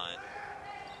baseline.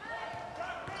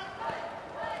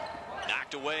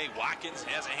 Knocked away. Watkins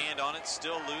has a hand on it.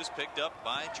 Still loose. Picked up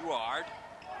by Gerard.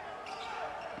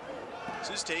 This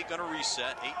is Tate going to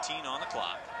reset. 18 on the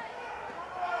clock.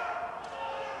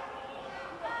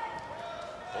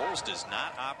 Bowles does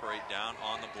not operate down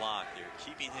on the block. They're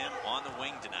keeping him on the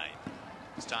wing tonight.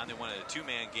 This time they wanted a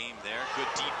two-man game there. Good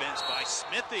defense by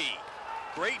Smithy.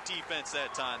 Great defense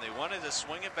that time. They wanted to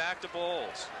swing it back to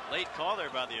Bowles. Late call there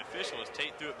by the official as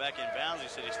Tate threw it back in bounds. He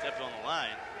said he stepped on the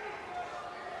line.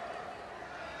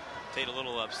 Tate a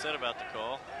little upset about the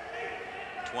call.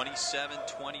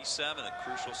 27-27, a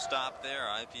crucial stop there.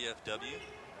 IPFW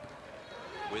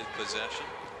with possession.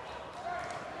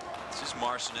 This is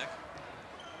Marcinick.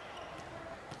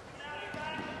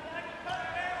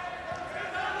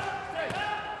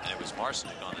 And it was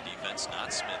Marcinick on the defense,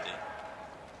 not Smithy.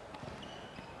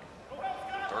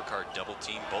 Burkhart double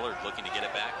team. Bullard looking to get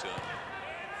it back to him.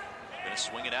 Going to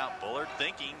swing it out. Bullard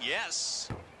thinking, yes.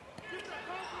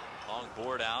 Long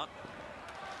board out.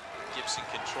 Gibson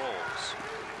controls.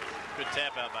 Good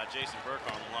tap out by Jason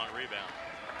Burkhart on the long rebound.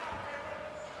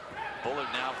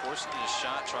 Bullard now forcing his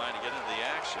shot, trying to get into the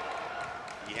action.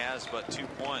 He has but 2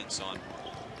 points on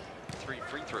 3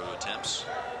 free throw attempts.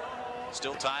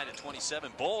 Still tied at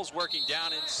 27. Bowles working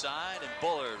down inside, and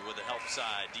Bullard with a help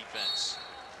side defense.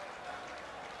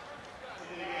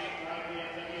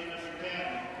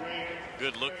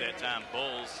 Good look that time.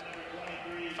 Bowles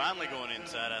finally going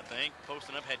inside, I think.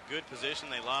 Posting up, had good position.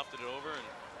 They lofted it over, and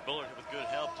Bullard with good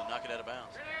help to knock it out of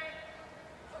bounds.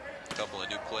 A couple of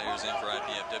new players in for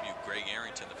IPFW. Greg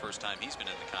Arrington, the first time he's been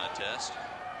in the contest.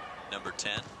 Number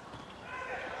 10.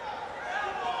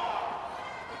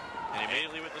 And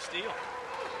immediately with the steal.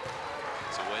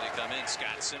 It's a way to come in.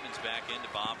 Scott Simmons back in to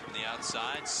bomb from the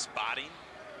outside. Spotting.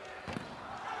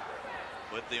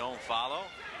 With the own follow.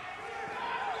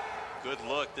 Good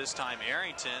look this time.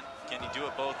 Arrington, can he do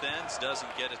it both ends? Doesn't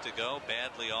get it to go.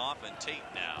 Badly off, and Tate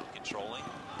now controlling.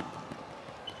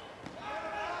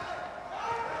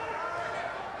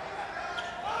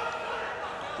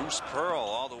 Bruce Pearl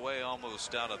all the way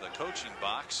almost out of the coaching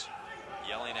box,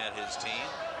 yelling at his team.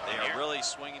 They are really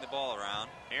swinging the ball around.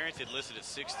 Arrington listed at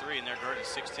 6'3", and they're guarding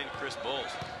 6'10" Chris Bowles.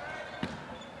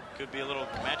 Could be a little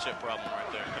matchup problem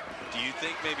right there. Do you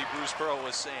think maybe Bruce Pearl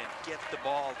was saying, get the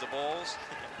ball to Bowles?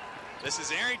 This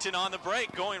is Arrington on the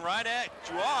break, going right at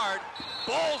Gerard.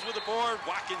 Bowles with the board,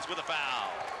 Watkins with a foul.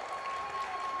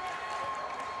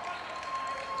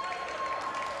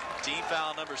 Team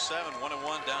foul number 7,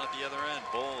 1-1 down at the other end.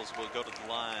 Bowles will go to the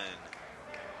line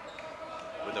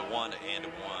with a 1 and a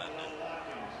 1.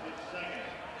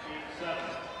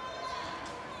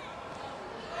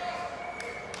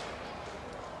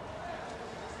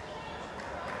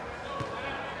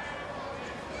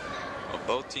 Well,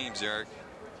 both teams, Eric,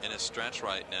 in a stretch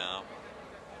right now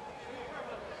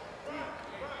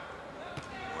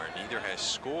where neither has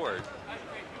scored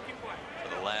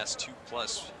for the last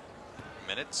 2+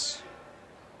 minutes.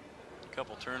 A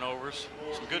couple turnovers,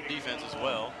 some good defense as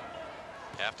well.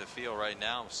 Have to feel right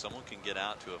now if someone can get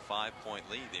out to a 5-point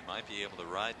lead, they might be able to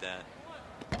ride that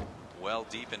well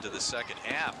deep into the second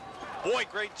half. Boy,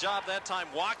 great job that time.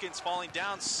 Watkins falling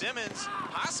down. Simmons,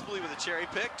 possibly with a cherry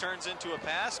pick, turns into a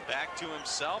pass back to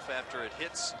himself after it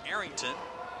hits Arrington.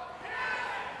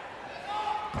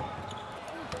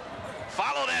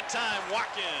 Follow that time,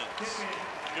 Watkins.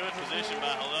 Good position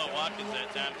by Hillel Watkins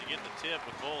that time to get the tip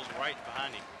with Bowles right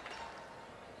behind him.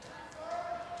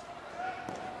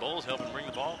 Bowles helping bring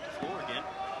the ball to the floor again.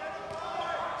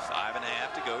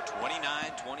 5.5 to go,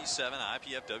 29-27,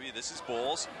 IPFW. This is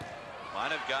Bowles.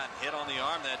 Might have gotten hit on the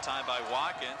arm that time by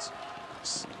Watkins.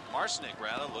 Marcinick,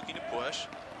 rather, looking to push.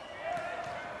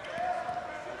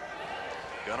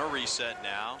 Gonna reset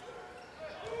now.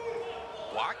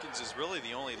 Watkins is really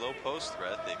the only low post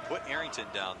threat. They put Arrington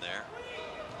down there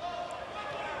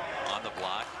on the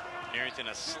block. Arrington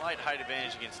a slight height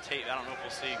advantage against Tate. I don't know if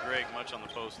we'll see Greg much on the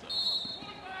post though.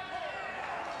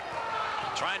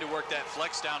 Trying to work that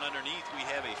flex down underneath. We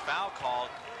have a foul called.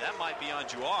 That might be on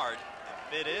Jouard.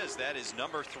 If it is, that is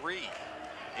number 3.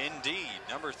 Indeed,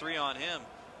 number 3 on him.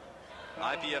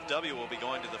 IPFW will be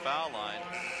going to the foul line.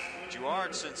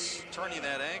 Jouard, since turning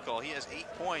that ankle, he has 8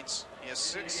 points. He has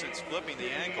 6 since flipping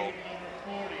the ankle.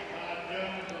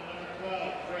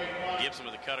 Gibson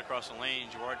with a cut across the lane.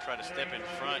 Jouard tried to step in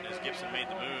front as Gibson made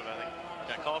the move. I think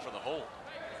got called for the hold.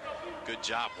 Good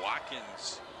job,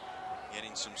 Watkins.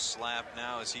 Getting some slap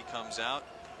now as he comes out.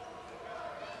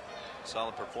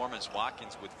 Solid performance.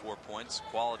 Watkins with 4 points.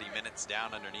 Quality minutes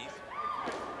down underneath.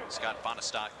 Scott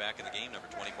Bonastock back in the game, number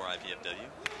 24 IPFW.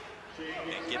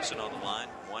 And Gibson on the line,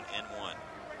 1-1.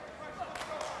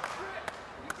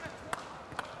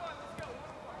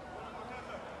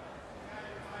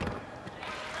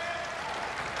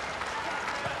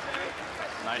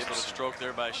 Nice little stroke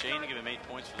there by Shane to give him 8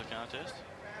 points for the contest.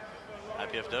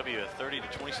 IPFW a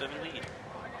 30-27 lead.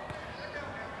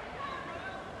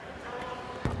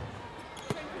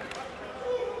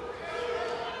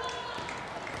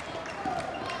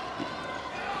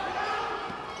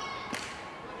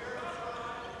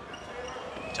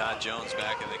 Todd Jones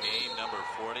back in the game, number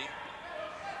 40.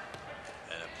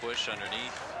 And a push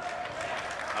underneath.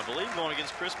 I believe going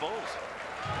against Chris Bowles.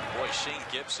 Boy, Shane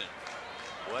Gibson,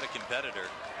 what a competitor.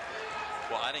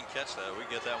 Well, I didn't catch that. We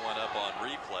get that one up on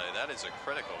replay. That is a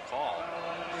critical call.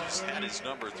 That is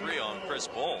number 3 on Chris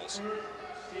Bowles.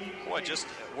 Boy, just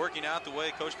working out the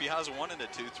way Coach Piazza wanted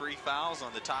it to. 3 fouls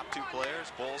on the top 2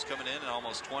 players. Bowles coming in at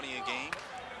almost 20 a game.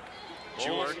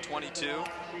 Jouard, 22.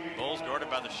 Bowles guarded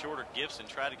by the shorter Gibson.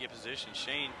 Tried to get position.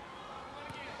 Shane,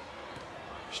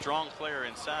 strong player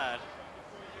inside,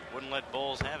 wouldn't let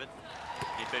Bowles have it.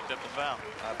 He picked up the foul.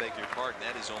 I beg your pardon.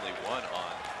 That is only 1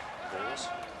 on Bowles.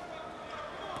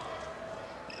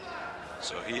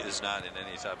 So he is not in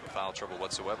any type of foul trouble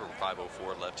whatsoever.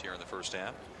 5:04 left here in the first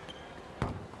half.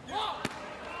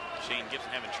 Shane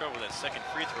Gibson having trouble with that second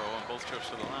free throw on both trips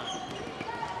to the line.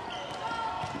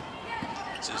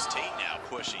 This is Tate now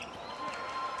pushing.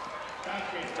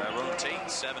 Tyrone Tate,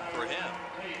 7 for him.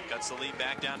 Cuts the lead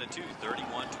back down to 2,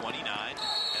 31-29.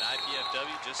 And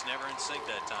IPFW just never in sync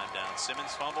that time down.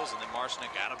 Simmons fumbles and then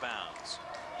Marcinick out of bounds.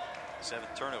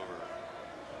 7th turnover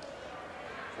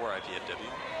for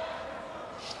IPFW.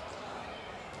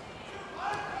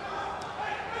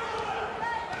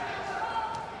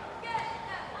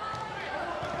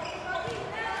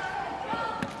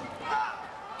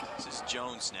 This is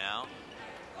Jones now.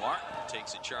 Martin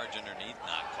takes a charge underneath,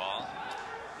 not called.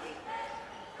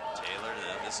 Taylor to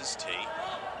them. This is Tate.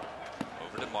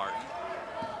 Over to Martin.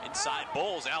 Inside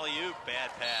Bowles, alley-oop, bad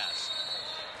pass.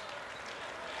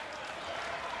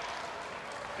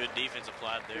 Good defense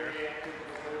applied there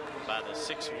by the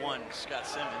 6'1" Scott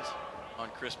Simmons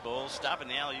on Chris Bowles, stopping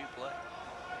the alley-oop play.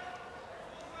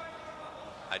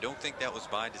 I don't think that was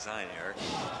by design, Eric.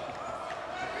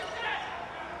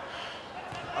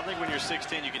 I think when you're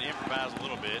 6'10", you can improvise a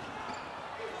little bit.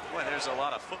 Boy, there's a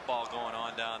lot of football going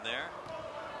on down there.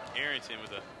 Arrington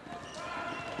with a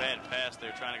bad pass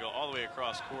there, trying to go all the way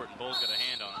across court, and Bowles got a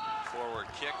hand on it. Forward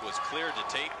kick was cleared to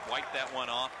Tate. Wiped that one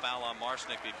off. Foul on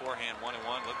Marcinick beforehand.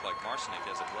 1-1. Looked like Marcinick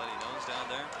has a bloody nose down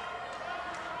there.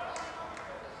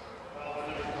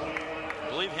 I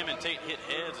believe him and Tate hit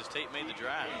heads as Tate made the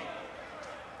drive.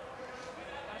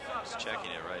 Just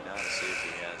checking it right now to see if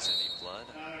he has any blood.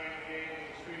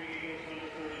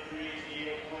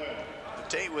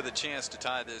 Tate with a chance to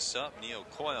tie this up. Neil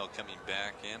Coyle coming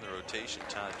back in the rotation.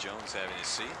 Todd Jones having a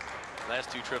seat.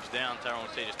 Last 2 trips down, Tyrone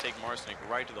Tate just take Marcinick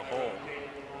right to the hole.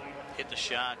 Hit the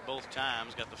shot both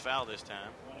times. Got the foul this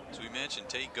time. As we mentioned,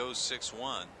 Tate goes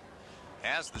 6'1".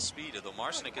 Has the speed, although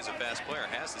Marcinick is a fast player,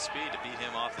 has the speed to beat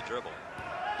him off the dribble.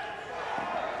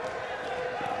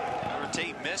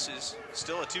 Tate misses.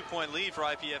 Still a 2-point lead for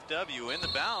IPFW. In the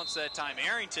bounce that time,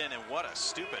 Arrington, and what a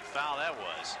stupid foul that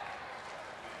was.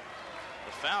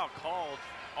 The foul called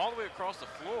all the way across the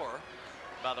floor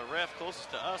by the ref closest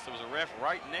to us. There was a ref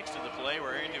right next to the play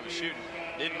where Arrington was shooting.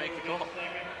 Didn't make the call.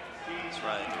 That's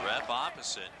right. The ref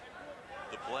opposite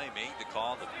the play made the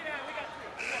call. The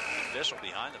official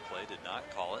behind the play did not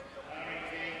call it.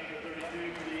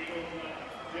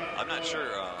 I'm not sure,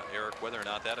 Eric, whether or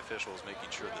not that official is making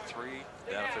sure the 3.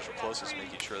 That official closest is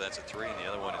making sure that's a 3, and the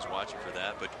other one is watching for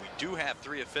that. But we do have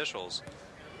 3 officials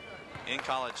in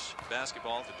college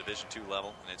basketball at the Division II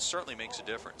level, and it certainly makes a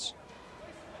difference.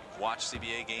 Watch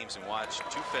CBA games and watch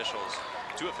two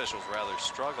officials rather,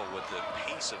 struggle with the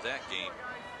pace of that game.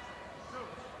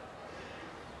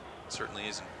 It certainly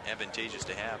isn't advantageous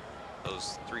to have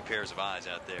those 3 pairs of eyes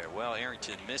out there. Well,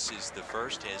 Arrington misses the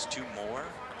first, has 2 more,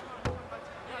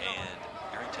 and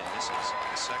Arrington misses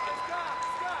the second.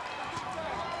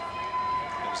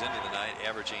 Goes into the night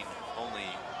averaging only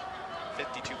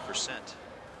 52%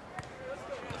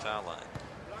 from the foul line.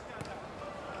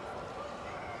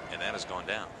 And that has gone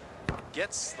down.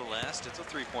 Gets the last. It's a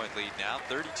 3-point lead now,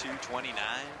 32-29.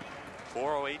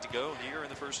 4:08 to go here in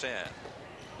the first half.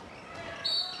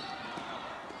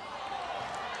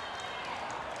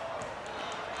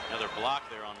 Another block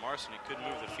there on Marson. He couldn't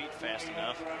move the feet fast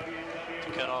enough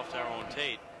to cut off Tyrone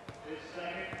Tate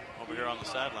over here on the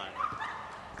sideline.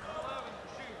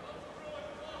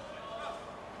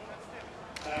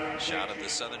 Shot of the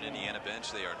Southern Indiana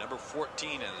bench. They are number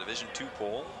 14 in the Division II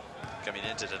poll. Coming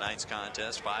into tonight's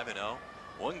contest, 5-0.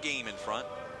 1 game in front.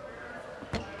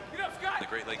 The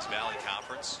Great Lakes Valley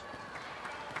Conference.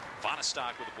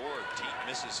 Vonnestock with the board. Tate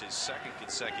misses his second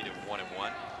consecutive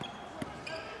 1-1.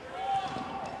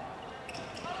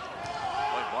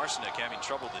 Marcinek having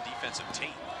trouble with the defensive Tate.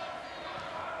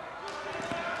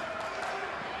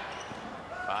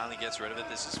 Finally gets rid of it.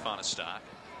 This is Vonnestock.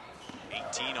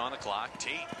 18 on the clock.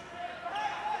 Tate.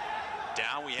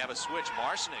 Down we have a switch.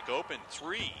 Marcinek open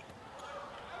 3.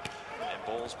 And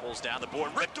Bowles pulls down the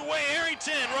board. Ripped away.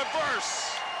 Arrington.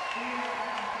 Reverse.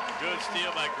 Good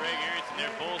steal by Greg Arrington there.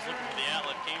 Bowles looking for the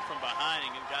outlet. Came from behind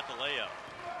and got the layup.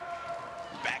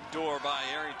 Backdoor by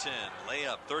Arrington.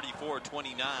 Layup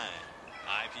 34-29.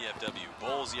 IPFW.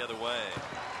 Bowles the other way.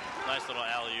 Nice little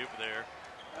alley-oop there.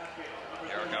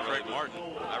 Eric,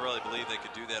 I really believe they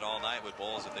could do that all night with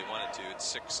Bowles if they wanted to. It's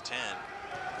 6-10.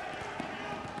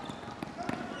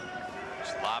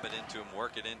 Just lob it into him,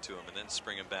 work it into him, and then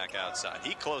spring him back outside.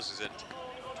 He closes it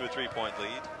to a 3-point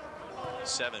lead.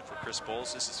 7 for Chris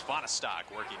Bowles. This is Vonnestock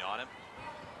working on him.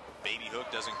 Baby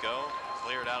hook doesn't go.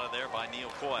 Cleared out of there by Neil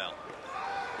Coyle.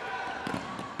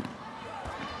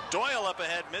 Doyle up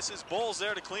ahead, misses. Bowles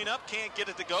there to clean up, can't get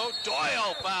it to go.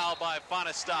 Doyle fouled by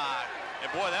Vonnestock.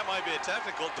 And boy, that might be a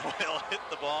technical. Doyle hit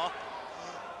the ball.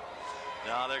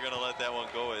 No, they're going to let that one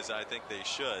go, as I think they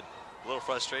should. A little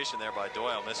frustration there by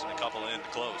Doyle, missing a couple in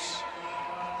close.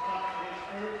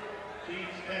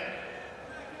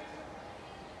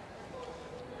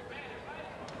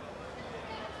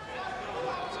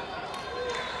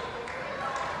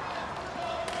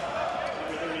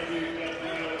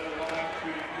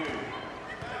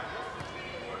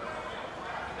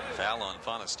 Foul on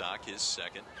Vonnestock, his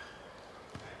second.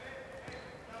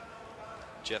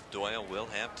 Jeff Doyle will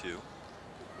have 2.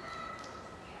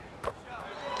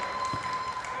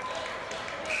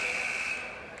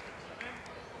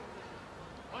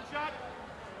 One shot.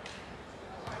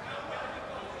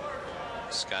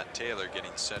 Scott Taylor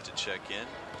getting set to check in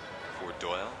for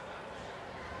Doyle.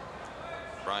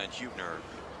 Brian Hubner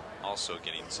also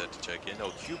getting set to check in. Oh,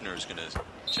 Hubner's going to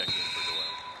check in for Doyle.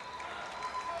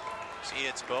 See,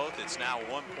 it's both. It's now a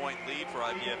 1-point lead for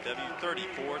IPFW,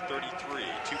 34-33.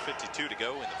 2:52 to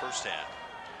go in the first half.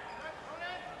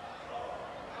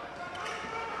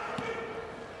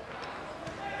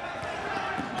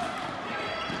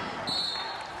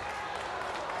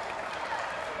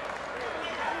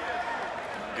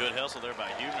 Good hustle there by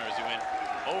Hubner as he went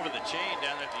over the chain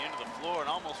down there at the end of the floor and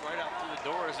almost right out through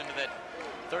the doors into that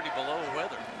 30 below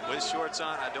weather. With shorts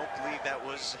on, I don't believe that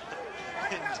was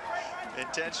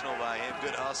intentional by him.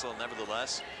 Good hustle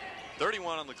nevertheless.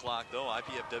 31 on the clock though.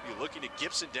 IPFW looking at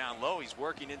Gibson down low. He's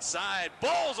working inside.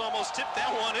 Bowles almost tipped that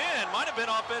one in. Might have been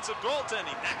offensive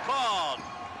goaltending. Not called.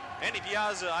 Andy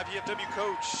Piazza, IPFW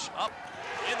coach, up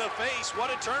in the face. What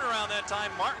a turnaround that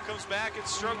time. Martin comes back and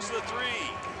strokes the 3.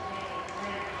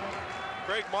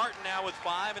 Craig Martin now with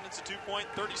 5, and it's a 2-point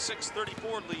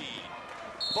 36-34 lead.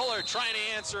 Bullard trying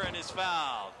to answer and is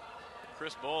fouled.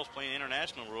 Chris Bowles playing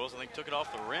international rules. I think took it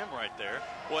off the rim right there.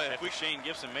 Boy, if Shane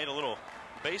Gibson made a little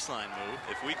baseline move.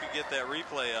 If we could get that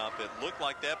replay up, it looked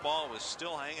like that ball was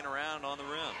still hanging around on the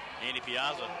rim. Andy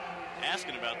Piazza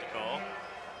asking about the call.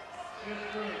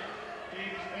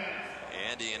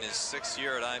 Andy in his 6th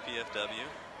year at IPFW.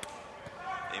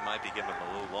 They might be giving him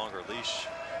a little longer leash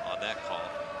on that call.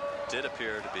 Did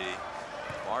appear to be,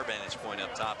 from our vantage point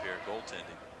up top here,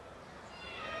 goaltending.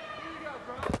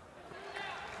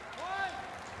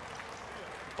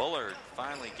 Bullard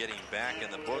finally getting back in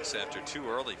the books after 2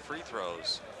 early free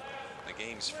throws. the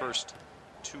game's first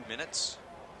 2 minutes.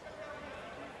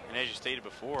 And as you stated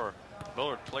before,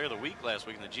 Bullard Player of the Week last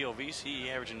week in the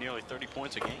GLVC, averaging nearly 30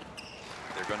 points a game.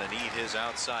 They're going to need his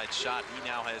outside shot. He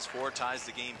now has 4, ties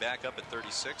the game back up at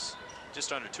 36.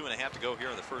 Just under 2.5 to go here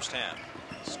in the first half.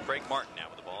 This is Craig Martin now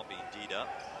with the ball being D'd up.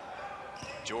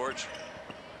 George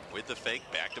with the fake,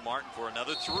 back to Martin for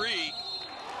another 3.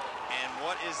 And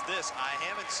what is this? I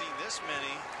haven't seen this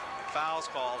many fouls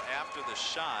called after the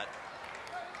shot.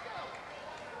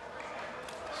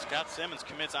 Scott Simmons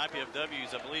commits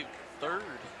IPFW's, I believe, 3rd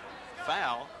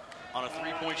foul on a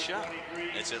 3-point shot.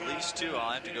 It's at least 2.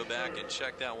 I'll have to go back and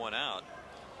check that one out.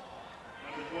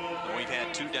 And we've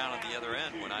had 2 down at the other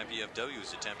end when IPFW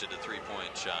has attempted a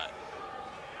 3-point shot.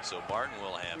 So Martin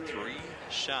will have 3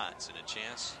 shots and a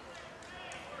chance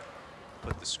to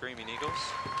put the Screaming Eagles.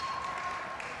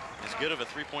 As good of a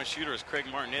 3-point shooter as Craig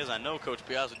Martin is, I know Coach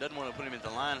Piazza doesn't want to put him at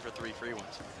the line for 3 free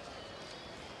ones.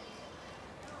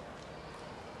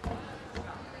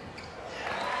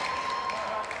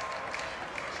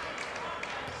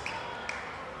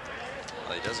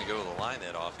 Well, he doesn't go to the line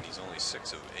that often. He's only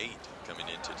 6 of 8 coming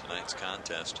into tonight's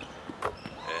contest.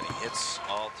 And he hits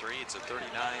all 3. It's a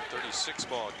 39-36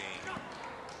 ball game.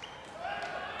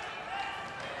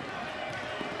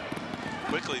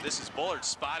 Quickly, this is Bullard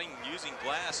spotting, using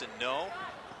glass, and no.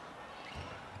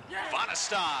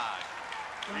 Vonnestock.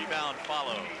 Rebound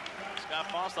follow. Scott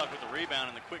Vonnestock with the rebound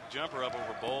and the quick jumper up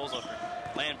over Bowles after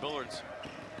Lan Bullard's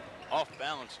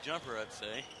off-balance jumper, I'd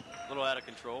say. A little out of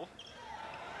control.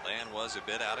 Lan was a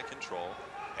bit out of control.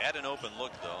 Had an open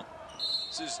look, though.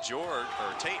 This is George,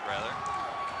 or Tate, rather.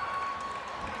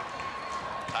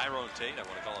 Tyrone Tate. I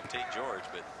want to call him Tate George,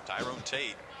 but Tyrone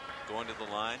Tate going to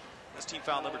the line. That's team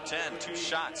foul number 10. 2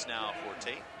 shots now for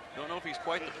Tate. Don't know if he's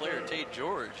quite the player, Tate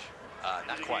George.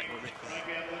 Not quite.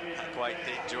 Not quite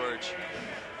Tate George,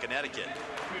 Connecticut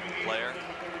player.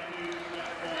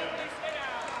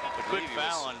 The quick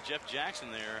foul on Jeff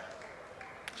Jackson there.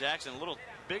 Jackson a little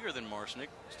bigger than Marshnick,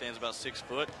 stands about 6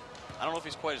 foot. I don't know if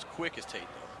he's quite as quick as Tate,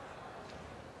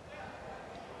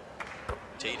 though.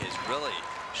 Tate has really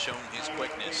shown his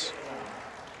quickness.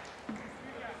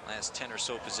 Last 10 or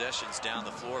so possessions down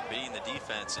the floor, beating the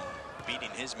defense and beating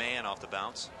his man off the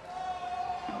bounce.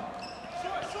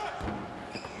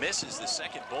 Misses the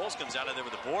second. Bowles comes out of there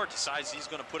with the board, decides he's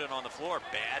going to put it on the floor.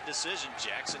 Bad decision.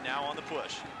 Jackson now on the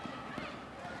push.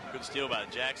 Good steal by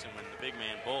Jackson when the big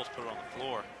man Bowles put it on the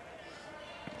floor.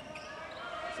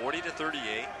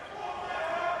 40-38.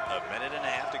 A minute and a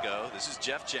half to go. This is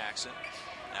Jeff Jackson.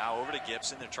 Now over to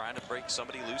Gibson. They're trying to break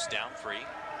somebody loose down free.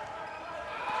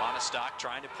 Vonnestock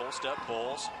trying to post up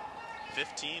Bowles.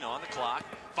 15 on the clock.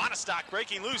 Vonnestock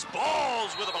breaking loose.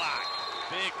 Bowles with a block.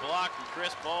 Big block from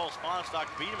Chris Bowles. Vonnestock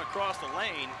beat him across the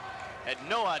lane. Had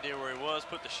no idea where he was.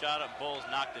 Put the shot up. Bowles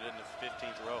knocked it into the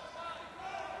 15th row.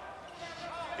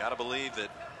 Got to believe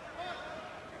that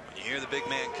when you hear the big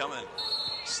man coming,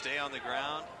 stay on the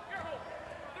ground,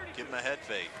 give him a head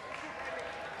fake.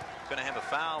 Going to have a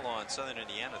foul on Southern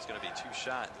Indiana. It's going to be 2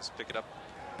 shots. Let's pick it up.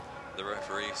 The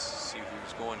referee, see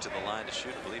who's going to the line to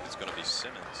shoot. I believe it's going to be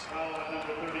Simmons.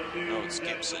 No, it's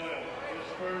Gibson.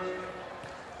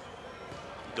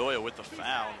 Doyle with the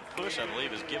foul. Push, I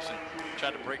believe, as Gibson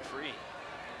tried to break free.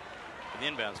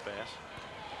 An inbounds pass.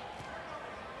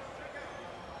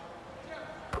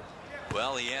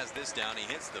 Well, he has this down. He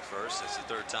hits the first. That's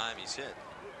the 3rd time he's hit.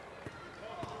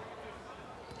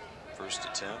 First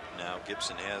attempt. Now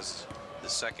Gibson has the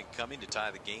second coming to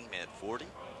tie the game at 40.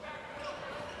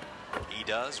 He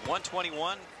does.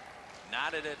 121.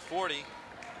 Knotted at 40.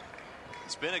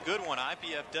 It's been a good one.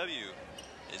 IPFW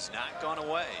has not gone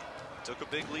away. Took a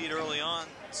big lead early on,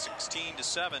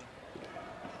 16-7.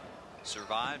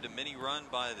 Survived a mini run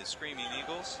by the Screaming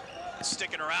Eagles.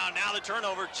 Sticking around now, the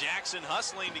turnover. Jackson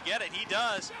hustling to get it. He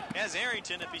does. Has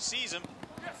Arrington if he sees him.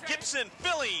 Gibson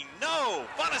filling. No.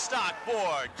 Vonnestock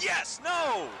board. Yes.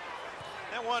 No.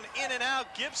 That one in and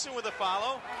out. Gibson with a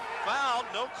follow. Fouled.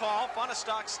 No call.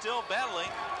 Vonnestock still battling.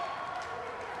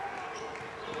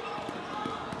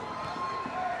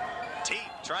 Tate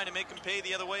trying to make him pay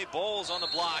the other way. Bowles on the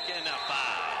block and a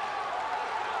foul.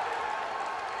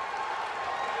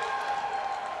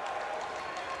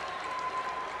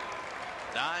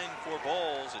 Nine for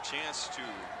Bowles, a chance to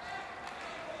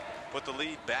put the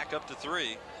lead back up to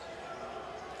 3.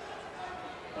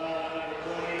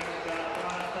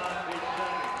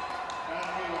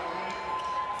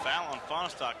 Foul on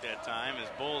Vonnestock that time as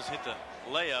Bowles hit the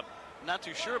layup. Not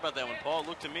too sure about that one, Paul. It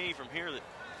looked to me from here that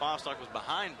Vonnestock was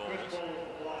behind Bowles.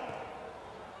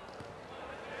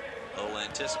 A little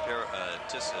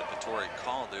anticipatory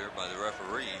call there by the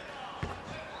referee.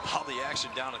 all the action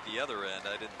down at the other end.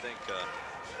 I didn't think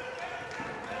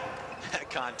that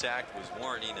contact was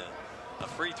warranting a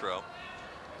free throw.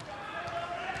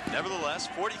 Nevertheless,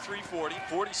 43-40,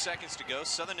 40 seconds to go.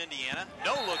 Southern Indiana,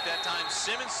 no look that time.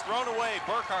 Simmons thrown away.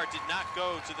 Burkhart did not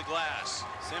go to the glass.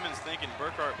 Simmons thinking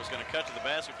Burkhart was going to cut to the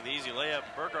basket for the easy layup.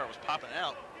 Burkhart was popping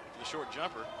out for the short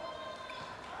jumper.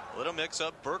 A little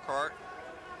mix-up. Burkhart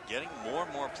getting more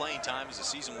and more playing time as the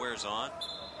season wears on.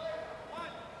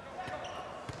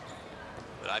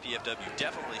 But IPFW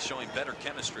definitely showing better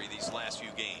chemistry these last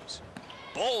few games.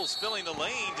 Bowles filling the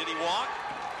lane. Did he walk?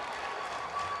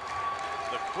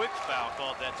 The quick foul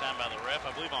called that time by the ref,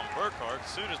 I believe, on Burkhart, as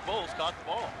soon as Bowles caught the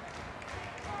ball.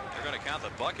 They're going to count the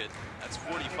bucket. That's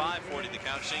 45-40 the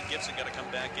count. Shane Gibson got to come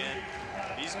back in.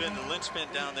 He's been the linchpin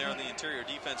down there on the interior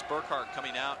defense. Burkhart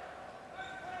coming out.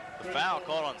 The foul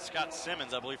called on Scott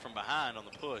Simmons, I believe, from behind on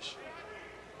the push.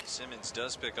 Simmons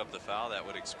does pick up the foul. That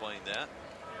would explain that.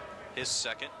 His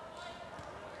second.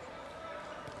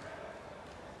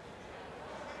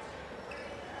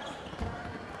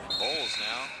 Bowles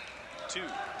now. 2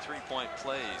 3-point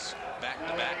plays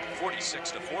back-to-back,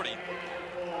 46-40.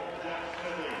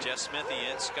 Jeff Smithy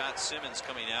and Scott Simmons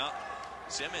coming out.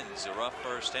 Simmons, a rough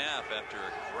first half after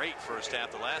a great first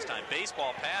half the last time.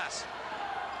 Baseball pass.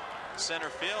 Center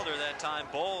fielder that time.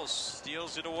 Bowles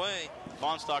steals it away.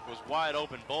 Fonstock was wide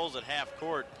open. Bowles at half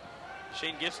court.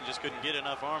 Shane Gibson just couldn't get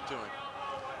enough arm to him.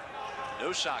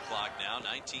 No shot clock now.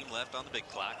 19 left on the big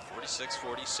clock.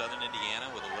 46-40 Southern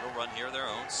Indiana with a little run here of their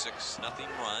own. 6-0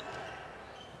 run.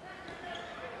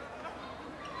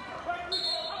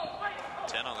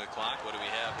 10 on the clock. What do we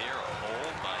have here? A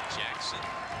hold by Jackson.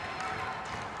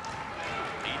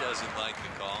 He doesn't like the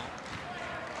call.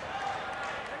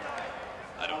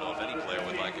 I don't know if any player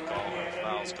would like a call when a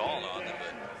foul's called on them,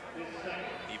 but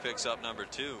he picks up number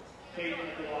 2.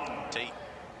 Tate,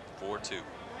 4-2.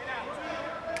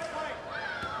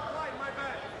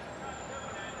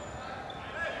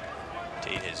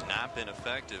 Tate has not been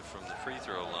effective from the free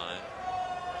throw line.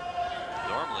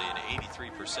 Normally an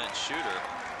 83% shooter.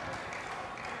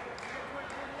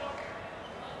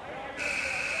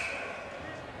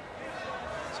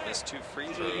 He's missed 2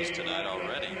 free throws tonight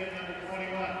already.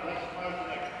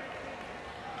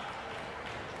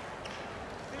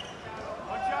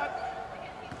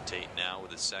 Tate now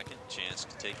with a second chance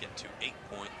to take it to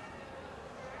 8-point.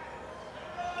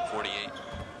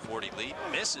 48-40 lead.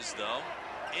 Misses though.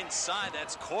 Inside,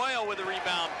 that's Coyle with a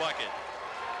rebound bucket.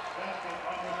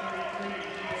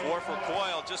 4 for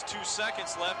Coyle, just 2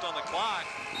 seconds left on the clock.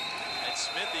 And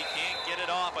Smithy can't get it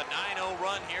off. A 9-0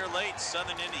 run here late.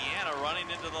 Southern Indiana running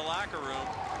into the locker room.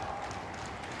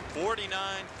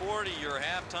 49-40, your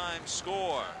halftime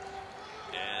score.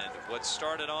 And what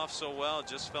started off so well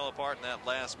just fell apart in that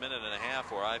last minute and a half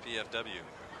for IPFW.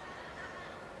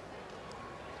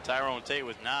 Tyrone Tate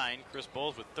with 9. Chris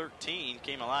Bowles with 13.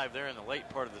 Came alive there in the late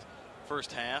part of the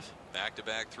first half.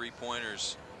 Back-to-back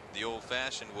 3-pointers the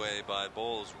old-fashioned way by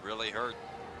Bowles really hurt.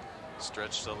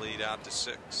 Stretched the lead out to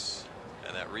 6.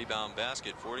 And that rebound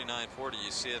basket, 49-40.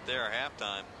 You see it there,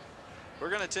 halftime. We're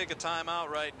going to take a timeout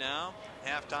right now.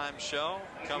 Halftime show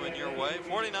coming your way.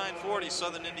 49-40,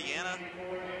 Southern Indiana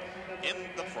in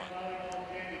the front.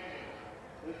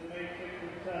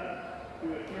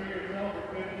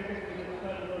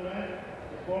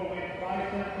 Before we get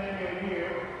 5 cents a year,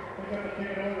 pick up a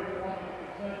ticket over to one of the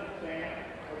concession stand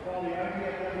or call the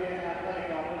IPFW Athletic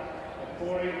Office at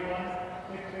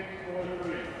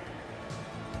 481-6643.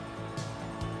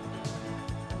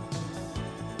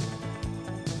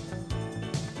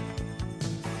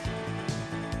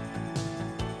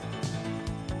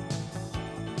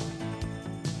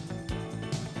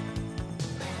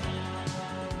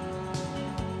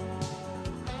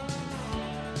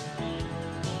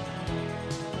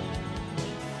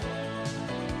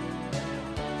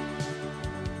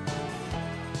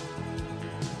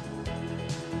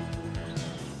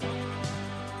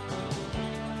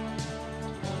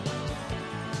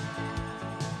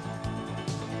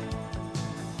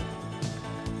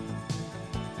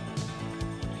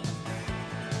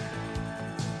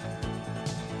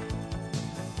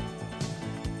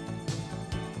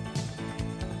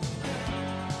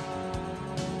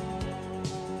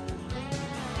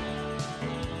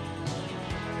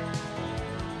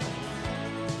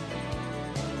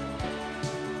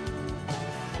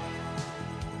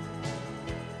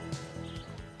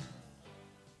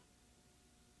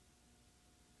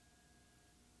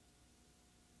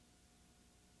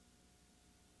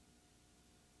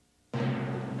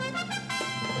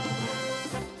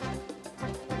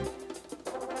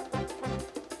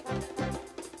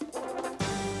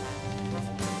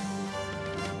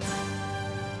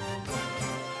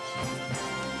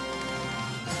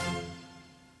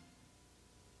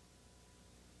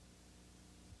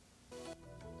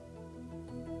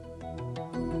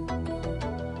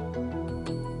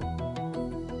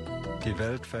 Die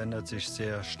Welt verändert sich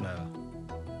sehr schnell.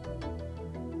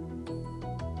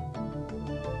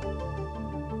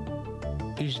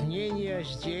 Изменения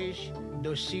здесь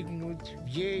достигнут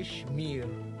весь мир.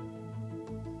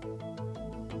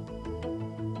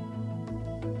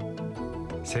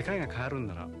 世界が変わるん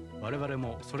なら我々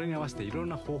もそれに合わせていろん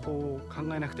な方法を考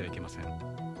えなくてはいけませ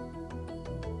ん。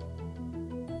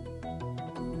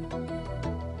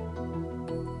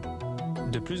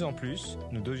De plus en plus,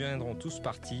 nous deviendrons tous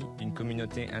partie d'une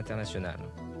communauté internationale.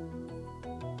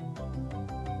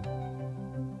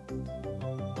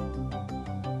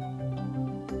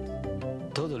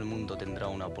 Todo el mundo tendrá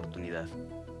una oportunidad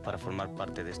para formar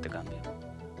parte de este cambio.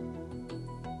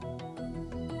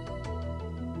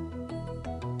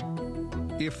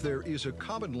 If there is a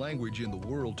common language in the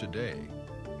world today,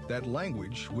 that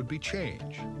language would be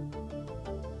change.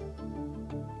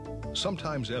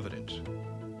 Sometimes evident,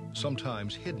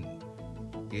 sometimes hidden,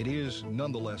 it is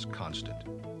nonetheless constant.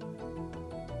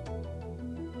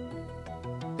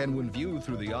 And when viewed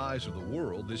through the eyes of the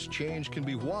world, this change can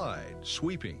be wide,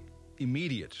 sweeping,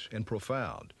 immediate, and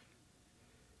profound.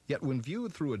 Yet when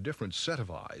viewed through a different set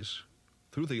of eyes,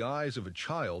 through the eyes of a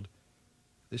child,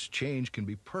 this change can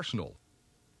be personal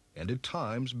and at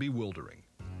times bewildering.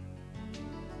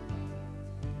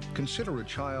 Consider a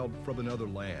child from another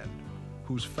land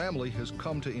whose family has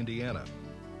come to Indiana,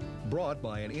 brought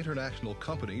by an international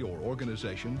company or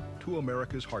organization to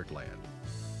America's heartland.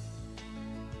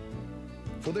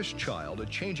 For this child, a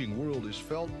changing world is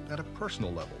felt at a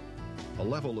personal level, a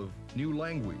level of new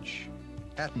language,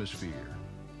 atmosphere,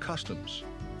 customs,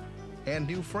 and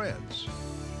new friends.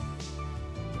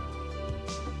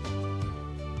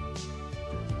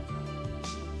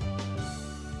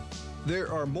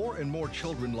 There are more and more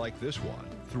children like this one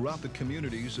throughout the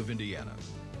communities of Indiana.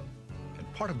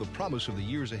 And part of the promise of the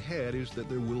years ahead is that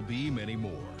there will be many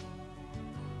more.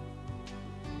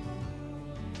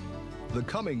 The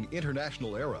coming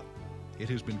international era, it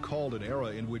has been called an era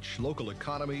in which local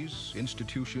economies,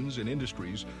 institutions, and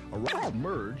industries around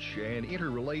merge and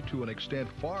interrelate to an extent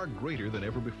far greater than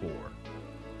ever before.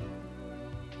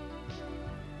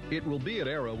 It will be an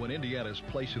era when Indiana's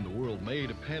place in the world may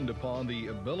depend upon the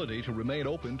ability to remain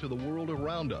open to the world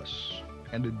around us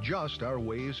and adjust our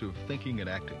ways of thinking and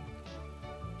acting.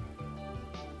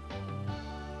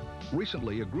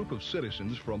 Recently, a group of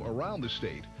citizens from around the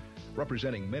state,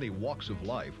 representing many walks of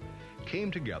life,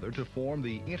 came together to form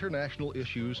the International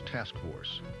Issues Task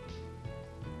Force.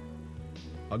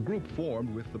 A group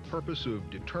formed with the purpose of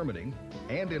determining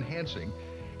and enhancing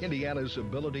Indiana's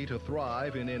ability to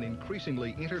thrive in an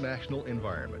increasingly international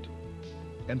environment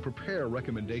and prepare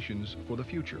recommendations for the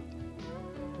future.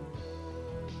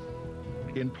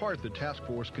 In part, the task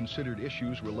force considered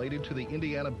issues related to the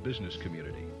Indiana business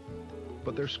community,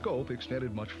 but their scope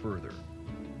extended much further.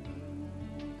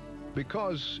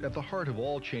 Because at the heart of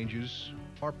all changes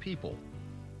are people.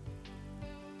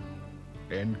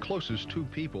 And closest to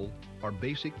people are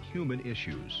basic human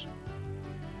issues.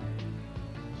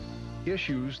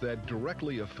 Issues that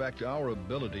directly affect our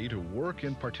ability to work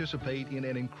and participate in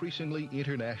an increasingly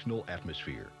international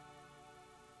atmosphere.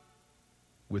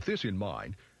 With this in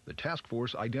mind, the task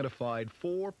force identified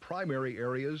 4 primary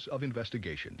areas of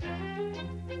investigation.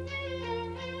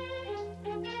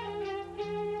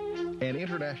 An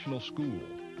international school,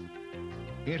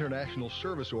 international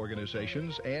service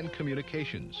organizations and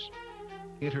communications,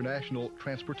 international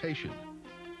transportation,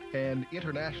 and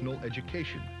international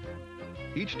education.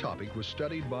 Each topic was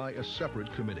studied by a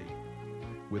separate committee,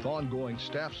 with ongoing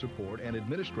staff support and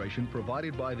administration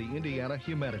provided by the Indiana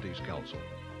Humanities Council.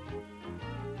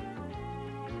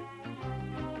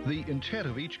 The intent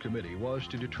of each committee was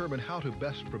to determine how to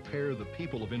best prepare the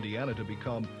people of Indiana to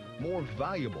become more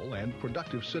valuable and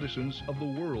productive citizens of the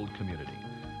world community.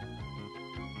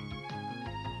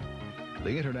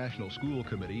 The International School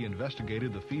Committee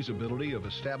investigated the feasibility of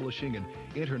establishing an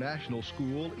international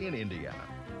school in Indiana.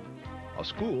 A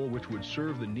school which would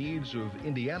serve the needs of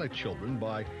Indiana children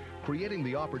by creating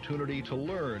the opportunity to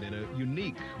learn in a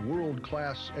unique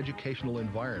world-class educational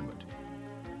environment.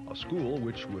 A school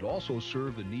which would also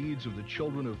serve the needs of the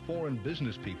children of foreign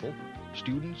business people,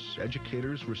 students,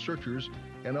 educators, researchers,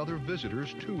 and other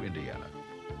visitors to Indiana.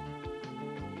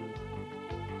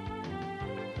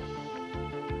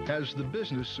 As the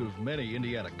business of many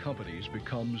Indiana companies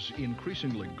becomes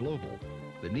increasingly global,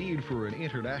 the need for an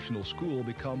international school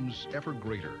becomes ever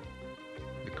greater,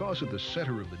 because at the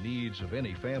center of the needs of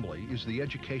any family is the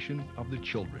education of the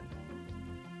children.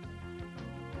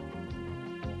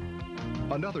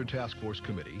 Another task force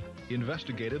committee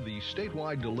investigated the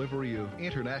statewide delivery of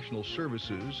international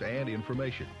services and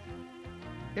information.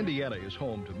 Indiana is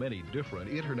home to many different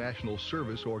international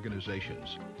service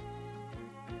organizations.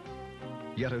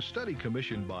 Yet a study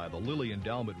commissioned by the Lilly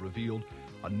Endowment revealed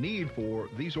a need for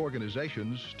these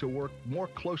organizations to work more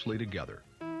closely together.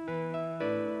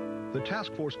 The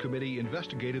Task Force Committee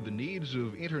investigated the needs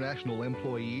of international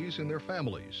employees and their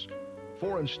families,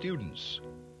 foreign students,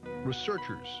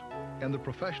 researchers, and the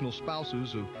professional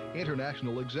spouses of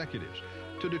international executives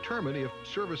to determine if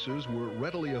services were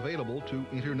readily available to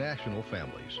international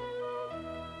families.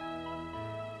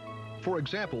 For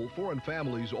example, foreign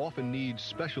families often need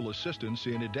special assistance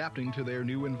in adapting to their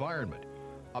new environment,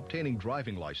 obtaining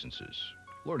driving licenses,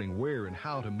 learning where and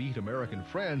how to meet American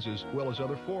friends as well as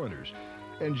other foreigners,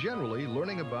 and generally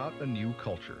learning about a new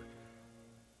culture.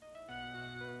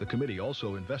 The committee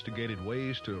also investigated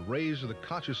ways to raise the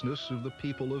consciousness of the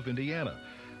people of Indiana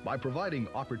by providing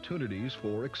opportunities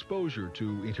for exposure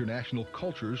to international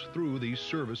cultures through these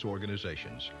service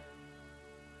organizations.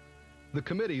 The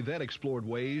committee then explored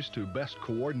ways to best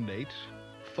coordinate,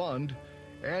 fund,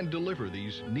 and deliver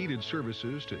these needed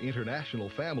services to international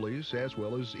families as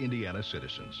well as Indiana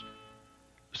citizens.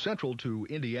 Central to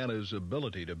Indiana's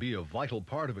ability to be a vital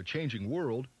part of a changing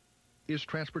world is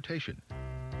transportation.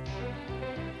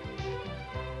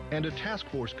 And a task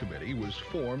force committee was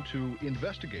formed to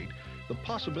investigate the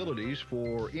possibilities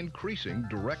for increasing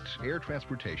direct air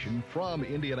transportation from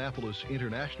Indianapolis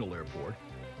International Airport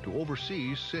to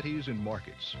overseas cities and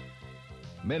markets.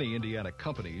 Many Indiana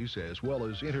companies, as well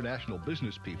as international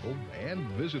business people and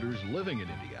visitors living in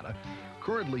Indiana,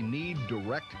 currently need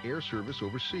direct air service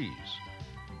overseas.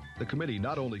 The committee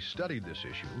not only studied this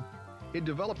issue, it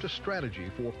developed a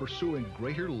strategy for pursuing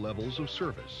greater levels of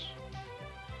service.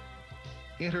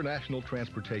 International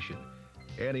transportation,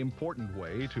 an important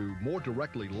way to more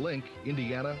directly link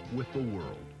Indiana with the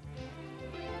world.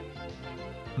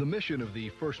 The mission of the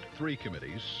first three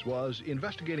committees was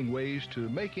investigating ways to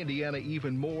make Indiana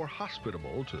even more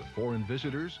hospitable to foreign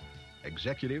visitors,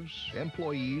 executives,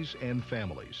 employees, and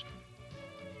families.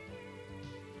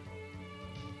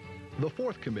 The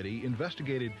fourth committee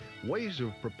investigated ways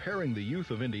of preparing the youth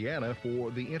of Indiana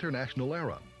for the international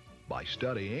era by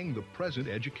studying the present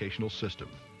educational system.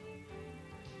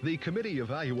 The committee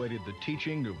evaluated the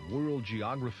teaching of world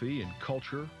geography and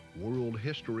culture, world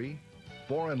history,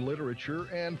 foreign literature,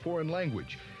 and foreign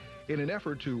language in an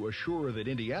effort to assure that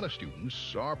Indiana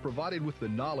students are provided with the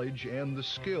knowledge and the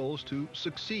skills to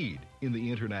succeed in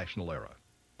the international era.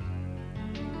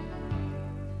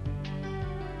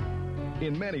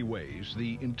 In many ways,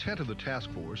 the intent of the task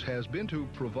force has been to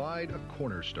provide a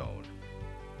cornerstone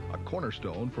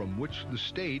from which the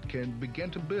state can begin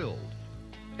to build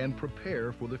and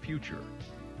prepare for the future.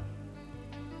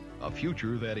 A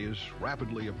future that is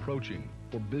rapidly approaching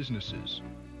for businesses,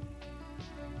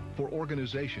 for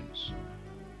organizations,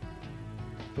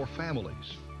 for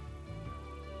families,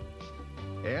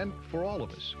 and for all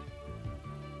of us.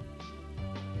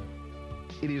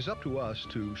 It is up to us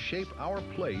to shape our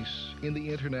place in the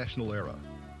international era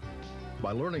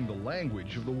by learning the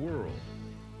language of the world,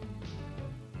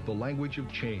 the language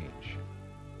of change.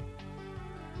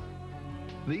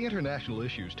 The International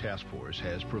Issues Task Force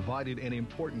has provided an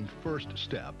important first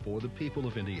step for the people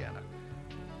of Indiana,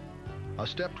 a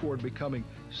step toward becoming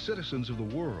citizens of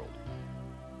the world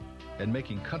and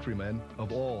making countrymen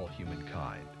of all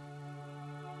humankind.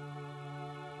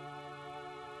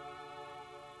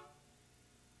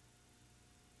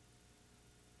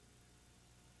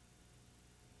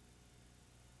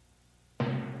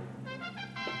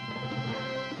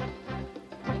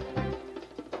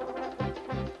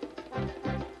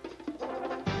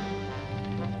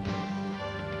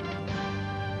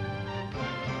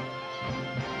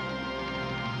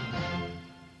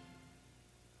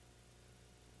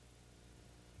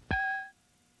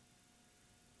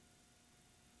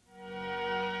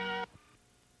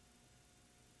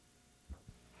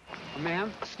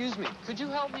 Ma'am, excuse me. Could you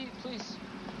help me, please?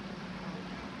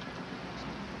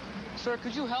 Sir,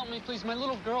 could you help me, please? My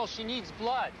little girl, she needs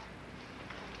blood.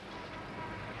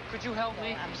 Could you help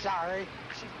me? I'm sorry.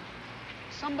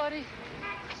 Somebody,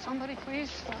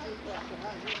 please?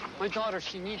 My daughter,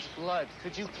 she needs blood.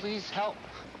 Could you please help?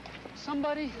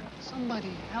 Somebody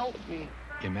help me.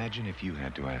 Imagine if you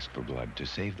had to ask for blood to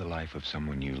save the life of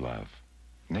someone you love.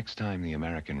 Next time the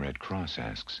American Red Cross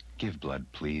asks, "Give blood,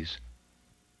 please."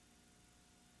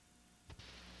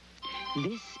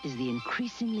 This is the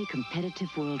increasingly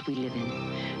competitive world we live in,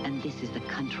 and this is the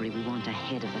country we want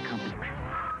ahead of the company.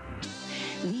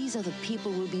 These are the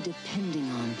people we'll be depending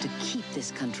on to keep this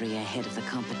country ahead of the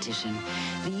competition.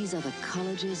 These are the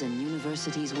colleges and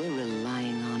universities we're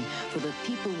relying on for the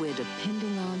people we're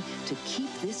depending on to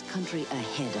keep this country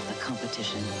ahead of the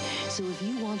competition. So if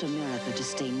you want America to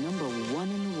stay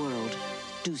 #1 in the world,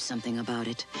 do something about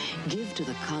it. Give to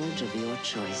the college of your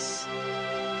choice.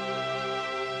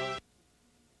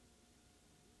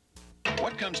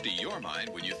 What comes to your mind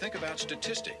when you think about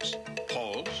statistics?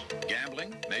 Polls,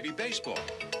 gambling, maybe baseball.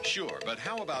 Sure, but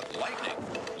how about lightning,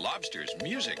 lobsters,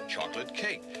 music, chocolate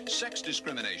cake, sex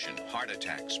discrimination, heart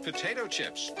attacks, potato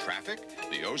chips, traffic,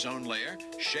 the ozone layer,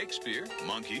 Shakespeare,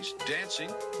 monkeys,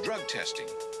 dancing, drug testing?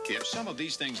 If some of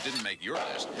these things didn't make your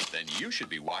list, then you should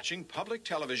be watching Public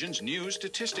Television's new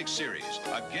statistics series,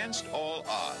 Against All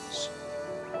Odds.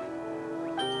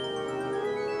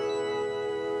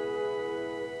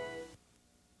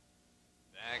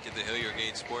 Back at the Hilliard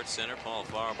Gate Sports Center, Paul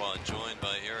Firebaugh joined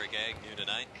by Eric Agnew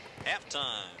tonight.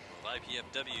 Halftime of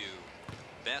IPFW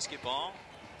basketball.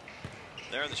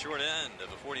 They're in the short end of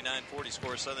a 49-40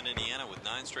 score. Southern Indiana with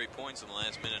 9 straight points in the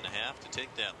last minute and a half to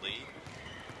take that lead.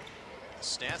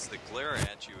 Stats that glare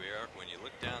at you, Eric, when you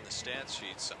look down the stats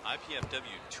sheets.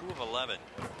 IPFW 2 of 11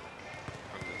 from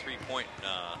the three-point,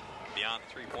 beyond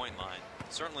the three-point line.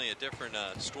 Certainly a different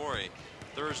story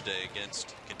Thursday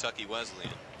against Kentucky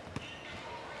Wesleyan.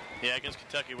 Yeah, against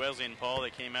Kentucky Wesleyan, Paul,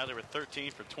 they came out there with 13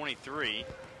 for 23.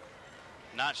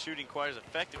 Not shooting quite as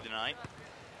effective tonight.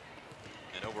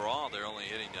 And overall, they're only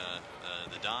hitting,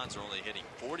 the Dons are only hitting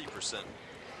 40%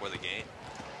 for the game.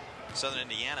 Southern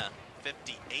Indiana,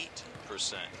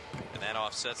 58%. And that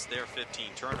offsets their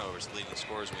 15 turnovers. Leading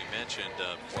scorers we mentioned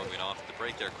before we went off the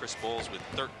break there. Chris Bowles with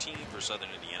 13 for Southern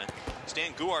Indiana.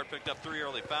 Stan Guard picked up 3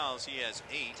 early fouls. He has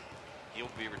 8. He'll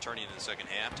be returning in the second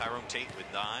half. Tyrone Tate with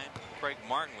 9. Craig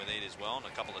Martin with 8 as well, and a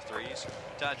couple of threes.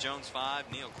 Todd Jones 5.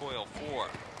 Neil Coyle 4.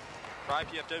 For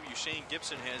IPFW, Shane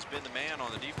Gibson has been the man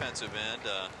on the defensive end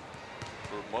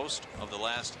for most of the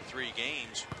last 3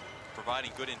 games,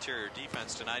 providing good interior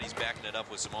defense. Tonight he's backing it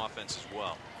up with some offense as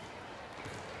well.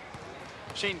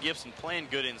 Shane Gibson playing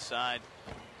good inside.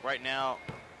 Right now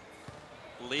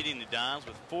leading the Dons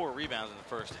with 4 rebounds in the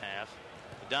first half.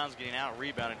 The Dons getting out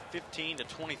rebounded 15 to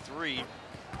 23.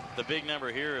 The big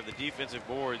number here of the defensive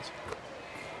boards.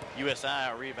 USI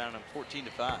out rebounded them 14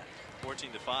 to 5.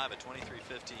 14 to 5, a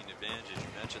 23-15 advantage, as you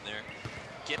mentioned there.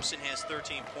 Gibson has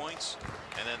 13 points,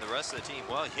 and then the rest of the team,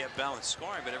 well, you have balanced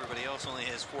scoring, but everybody else only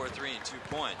has 4, 3, and 2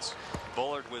 points.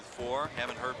 Bullard with 4,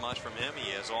 haven't heard much from him.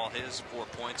 He has all his 4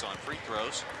 points on free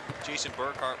throws. Jason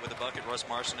Burkhart with a bucket. Russ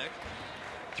Marcinek,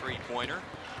 3-pointer.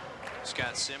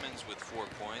 Scott Simmons with 4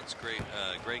 points.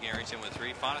 Greg Arrington with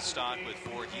 3. Fauna Stock with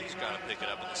 4. He's got to pick it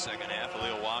up in the second half.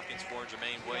 Khalil Watkins 4.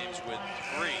 Jermaine Williams with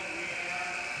 3.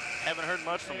 Haven't heard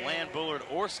much from Lan Bullard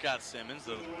or Scott Simmons,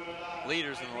 the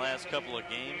leaders in the last couple of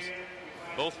games.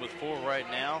 Both with 4 right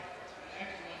now.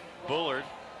 Bullard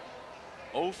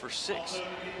 0 for 6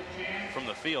 from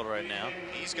the field right now.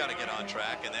 He's got to get on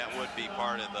track, and that would be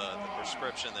part of the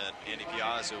prescription that Andy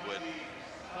Piazza would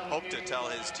hope to tell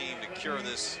his team to cure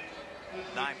this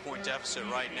 9-point deficit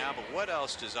right now. But what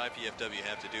else does IPFW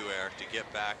have to do, Eric, to get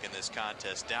back in this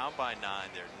contest? Down by 9,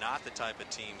 they're not the type of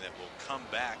team that will come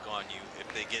back on you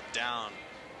if they get down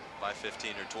by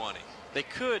 15 or 20. They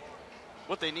could.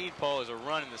 What they need, Paul, is a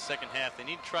run in the second half. They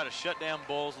need to try to shut down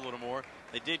Bowles a little more.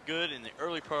 They did good in the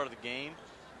early part of the game,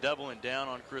 doubling down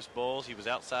on Chris Bowles. He was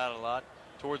outside a lot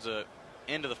towards the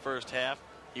end of the first half.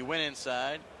 He went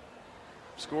inside,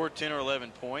 scored 10 or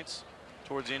 11 points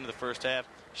towards the end of the first half.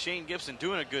 Shane Gibson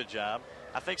doing a good job.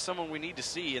 I think someone we need to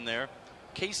see in there,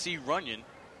 Casey Runyon,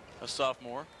 a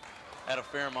sophomore out of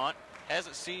Fairmont,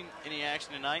 hasn't seen any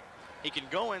action tonight. He can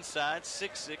go inside,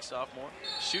 6'6" sophomore,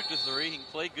 shoot the 3, he can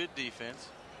play good defense.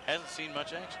 Hasn't seen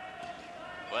much action.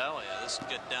 Well, yeah, let's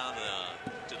get down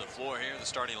to the floor here. The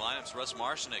starting lineups. Russ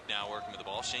Marcinek now working with the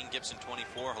ball. Shane Gibson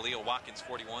 24, Khalil Watkins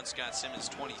 41, Scott Simmons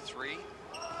 23.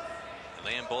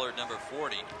 Lan Bullard, number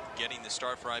 40, getting the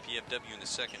start for IPFW in the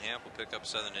second half. Will pick up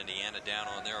Southern Indiana down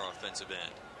on their offensive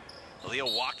end.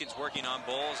 Khalil Watkins working on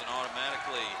Bowles and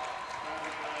automatically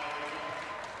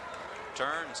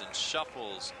turns and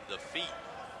shuffles the feet.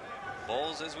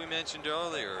 Bowles, as we mentioned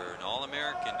earlier, an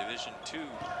All-American Division II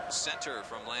center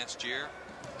from last year,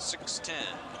 6'10".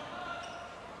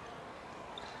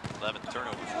 11th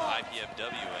turnover for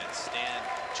IPFW, and Stan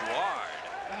Jouard.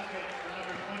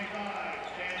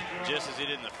 Just as he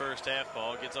did in the first half,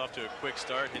 Paul gets off to a quick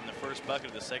start, hitting the first bucket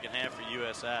of the second half for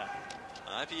USI.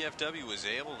 IPFW was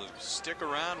able to stick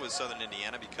around with Southern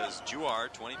Indiana because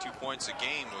Jouard, 22 points a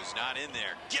game, was not in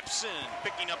there. Gibson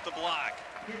picking up the block.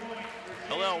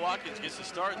 Khalil Watkins gets the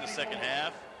start in the second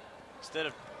half. instead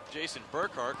of Jason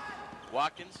Burkhart,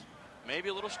 Watkins, maybe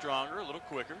a little stronger, a little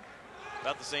quicker,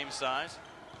 about the same size.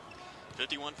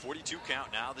 51-42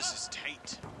 count now. This is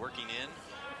Tate working in.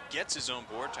 Gets his own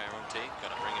board. Tyrone Tate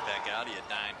going to bring it back out. He had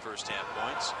 9 first-half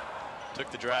points. Took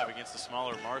the drive against the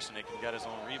smaller Marcinick and got his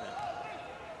own rebound.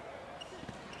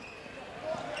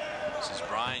 This is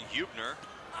Brian Hubner.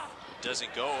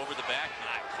 Doesn't go over the back.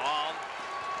 Not called.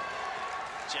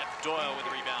 Jeff Doyle with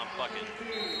the rebound bucket.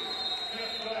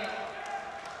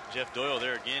 Jeff Doyle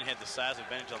there again had the size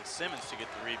advantage on Simmons to get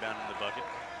the rebound in the bucket.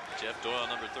 Jeff Doyle,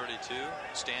 number 32.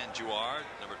 Stan Jouard,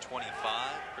 number 25.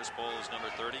 Chris Bowles, number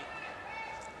 30.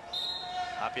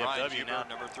 IPFW now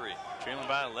number 3. Trailing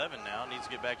by 11 now. Needs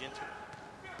to get back into it.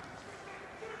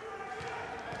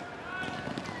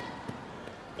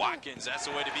 Watkins, that's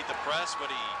the way to beat the press, but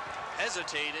he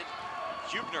hesitated.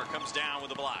 Hubner comes down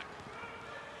with a block.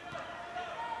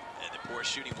 And the poor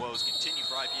shooting woes continue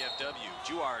for IPFW.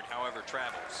 Jouard, however,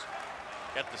 travels.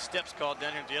 Got the steps called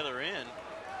down here at the other end.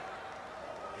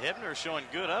 Hebner showing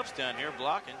good ups down here,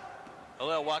 blocking.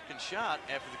 Hillel Watkins shot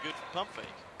after the good pump fake.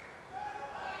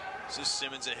 This is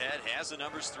Simmons ahead, has the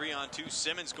numbers 3-on-2.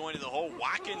 Simmons going to the hole.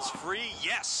 Watkins free,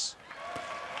 yes.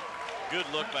 Good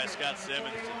look by Scott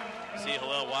Simmons to see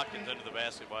Hillel Watkins under the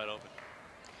basket wide open.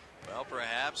 Well,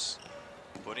 perhaps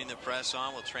putting the press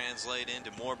on will translate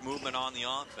into more movement on the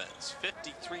offense.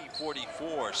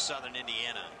 53-44, Southern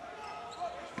Indiana.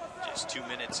 Just 2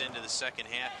 minutes into the second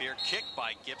half here. Kick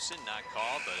by Gibson, not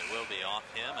called, but it will be off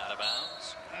him, out of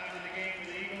bounds.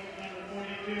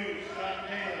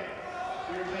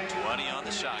 20 on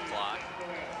the shot clock.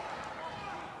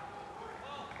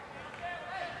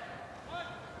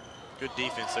 Good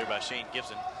defense there by Shane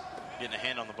Gibson, getting a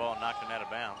hand on the ball and knocking it out of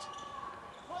bounds.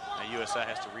 Now USI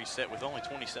has to reset with only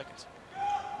 20 seconds.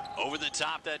 Over the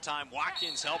top that time,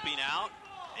 Watkins helping out.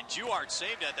 And Jouard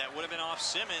saved at that. Would have been off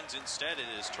Simmons. Instead, it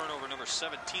is turnover number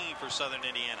 17 for Southern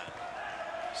Indiana.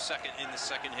 Second in the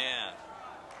second half.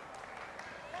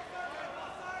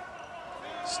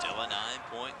 Still a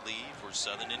 9-point lead for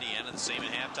Southern Indiana. The same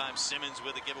at halftime. Simmons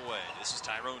with a giveaway. This is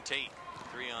Tyrone Tate.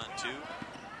 3-on-2.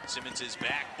 Simmons is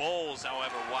back. Bowles,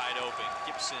 however, wide open.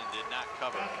 Gibson did not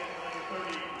cover.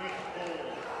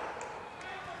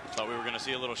 Thought we were going to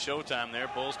see a little showtime there.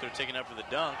 Bowles could have taken up for the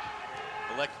dunk.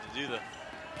 Elected to do the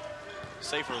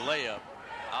safer layup.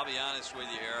 I'll be honest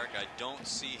with you, Eric. I don't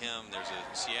see him. There's a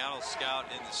Seattle scout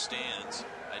in the stands.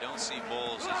 I don't see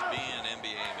Bowles as being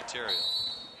NBA material.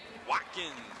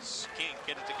 Watkins can't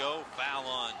get it to go. Foul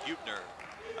on Hubner.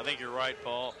 I think you're right,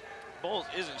 Paul. Bowles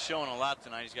isn't showing a lot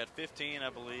tonight. He's got 15, I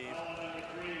believe.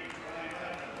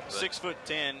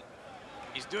 6'10".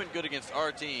 He's doing good against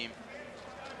our team,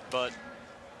 but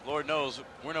Lord knows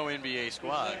we're no NBA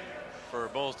squad for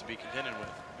Bowles to be contending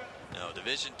with. No,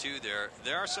 Division II,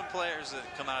 there are some players that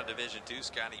come out of Division II.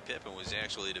 Scottie Pippen was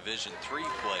actually a Division III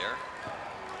player,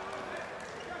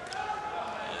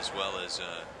 as well as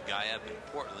a guy up in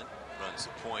Portland, runs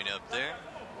the point up there.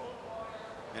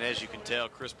 And as you can tell,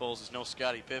 Chris Bowles is no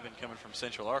Scottie Pippen coming from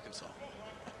Central Arkansas.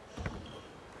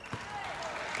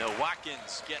 No,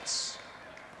 Watkins gets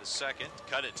the second,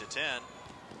 cut it to 10.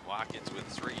 Watkins with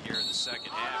 3 here in the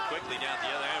second half. Quickly down the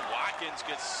other end, Watkins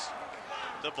gets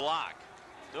the block.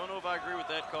 Don't know if I agree with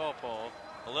that call, Paul.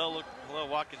 Hillel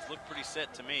Watkins looked pretty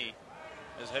set to me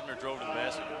as Hebner drove to the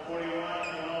basket.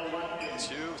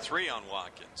 2-3 on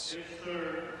Watkins.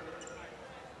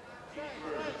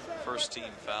 First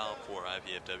team foul for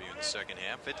IPFW in the second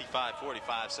half. 55-45,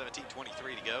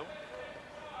 17-23 to go.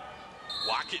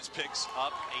 Watkins picks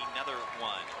up another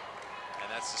one. And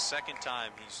that's the second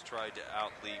time he's tried to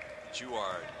out-leap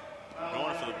Jouard.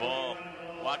 Going for the ball.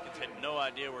 Watkins had no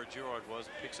idea where Jouard was.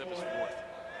 Picks up his 4th.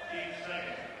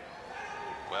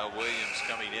 Well, Williams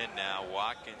coming in now.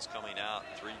 Watkins coming out.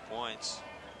 3 points.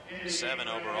 7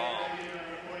 overall.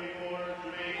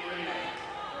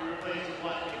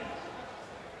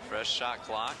 Fresh shot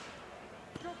clock.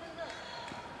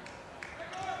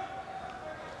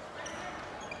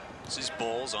 This is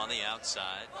Bowles on the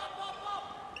outside.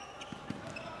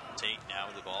 Tate now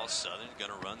with the ball. Southern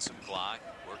going to run some clock,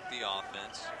 work the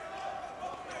offense.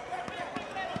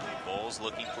 Bowles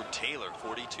looking for Taylor,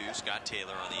 42. Scott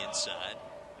Taylor on the inside.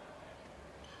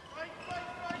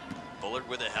 Bullard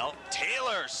with a help.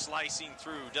 Taylor slicing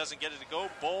through, doesn't get it to go.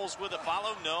 Bowles with a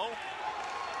follow, no.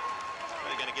 What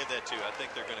are they going to give that to? I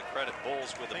think they're going to credit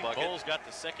Bowles with a bucket. Bowles got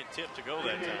the second tip to go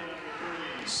that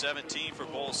time. 17 for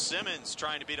Bowles. Simmons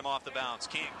trying to beat him off the bounce,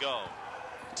 can't go.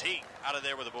 Tate out of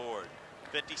there with a board.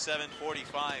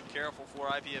 57-45. Careful for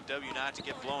IPFW not to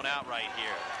get blown out right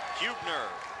here. Hubner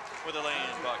with a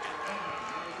lay-in bucket.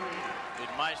 it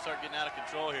might start getting out of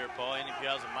control here, Paul. Andy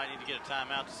Piazza might need to get a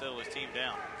timeout to settle his team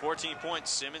down. 14 points.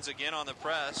 Simmons again on the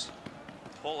press.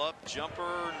 Pull up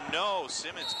jumper. No,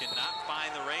 Simmons cannot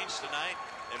find the range tonight.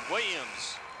 And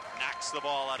Williams knocks the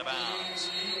ball out of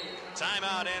bounds.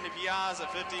 Timeout, Andy Piazza,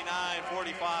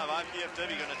 59-45.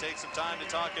 IPFW going to take some time to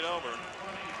talk it over.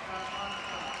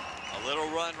 A little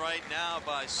run right now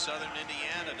by Southern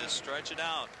Indiana to stretch it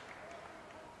out.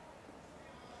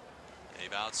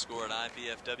 They've outscored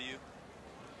IPFW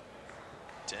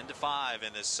 10-5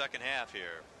 in this second half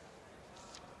here.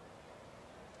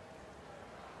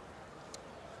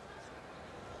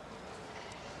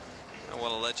 I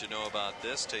want to let you know about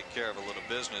this. Take care of a little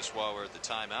business while we're at the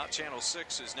timeout. Channel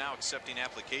 6 is now accepting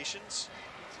applications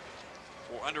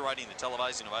for underwriting the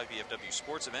televising of IPFW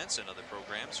sports events and other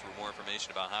programs. For more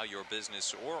information about how your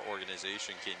business or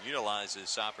organization can utilize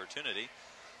this opportunity,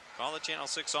 call the Channel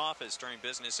 6 office during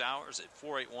business hours at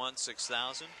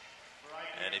 481-6000.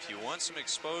 And if you want some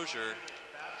exposure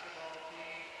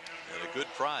at a good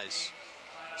price,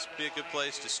 this would be a good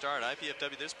place to start.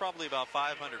 IPFW, there's probably about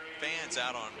 500 fans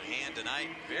out on hand tonight.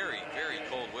 Very, very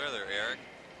cold weather, Eric.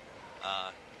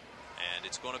 And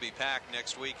it's going to be packed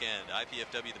next weekend.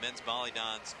 IPFW, the men's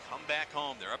Mastodons, come back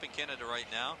home. They're up in Canada right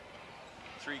now.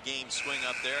 3-game swing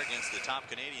up there against the top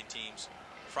Canadian teams.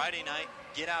 Friday night,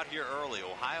 get out here early.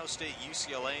 Ohio State,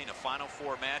 UCLA in a Final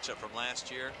Four matchup from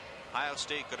last year. Ohio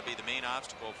State going to be the main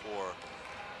obstacle for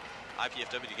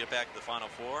IPFW to get back to the Final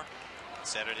Four.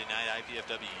 Saturday night,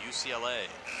 IPFW, UCLA.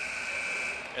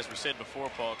 As we said before,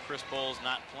 Paul, Chris Bowles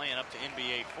not playing up to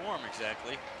NBA form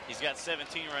exactly. He's got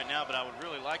 17 right now, but I would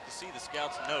really like to see the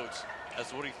scout's notes as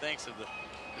to what he thinks of the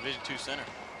Division II center.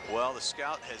 Well, the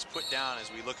scout has put down,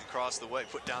 as we look across the way,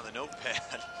 put down the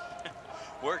notepad,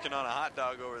 working on a hot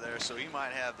dog over there, so he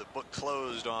might have the book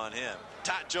closed on him.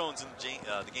 Todd Jones in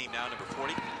the game now, number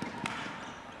 40.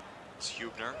 It's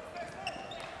Hubner.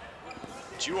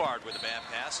 Juard with a bad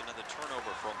pass, another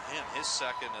turnover from him, his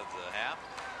second of the half.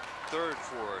 Third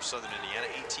for Southern Indiana,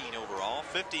 18 overall,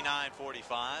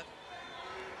 59-45.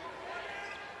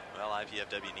 Well,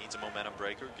 IPFW needs a momentum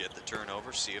breaker, get the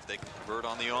turnover, see if they can convert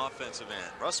on the offensive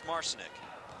end. Russ Marcinek.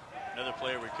 Another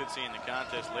player we could see in the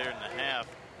contest later in the half,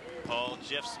 Paul,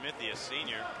 Jeff Smithy, a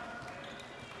senior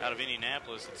out of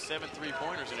Indianapolis. It's 7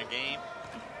 3-pointers in a game.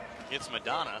 It's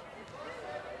Madonna.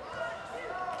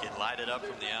 Can light it up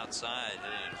from the outside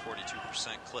at a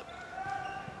 42% clip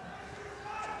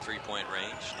from 3-point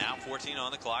range. Now 14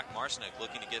 on the clock. Marcinek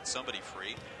looking to get somebody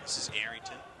free. This is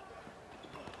Arrington.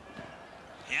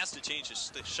 He has to change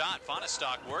his shot.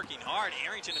 Fonestock working hard.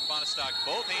 Arrington and Fonestock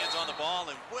both hands on the ball,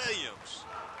 and Williams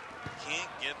can't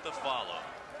get the follow.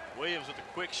 Williams with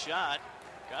a quick shot,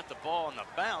 got the ball on the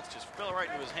bounce, just fell right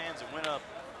into his hands and went up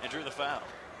and drew the foul.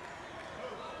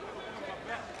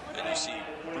 And you see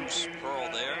Bruce Pearl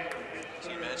there, as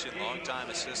you mentioned, longtime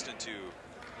assistant to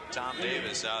Tom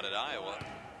Davis out at Iowa.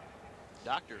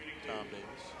 Dr. Tom Davis.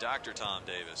 Dr. Tom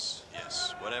Davis,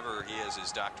 yes. Whatever he has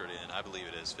his doctorate in, I believe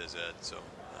it is phys ed, so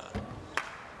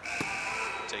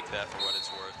take that for what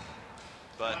it's worth.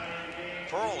 But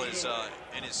Pearl is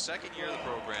in his second year of the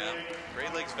program,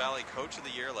 Great Lakes Valley Coach of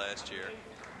the Year last year.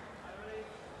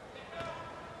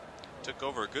 Took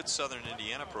over a good Southern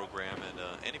Indiana program, and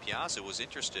Andy Piazza was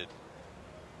interested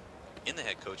in the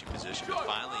head coaching position, but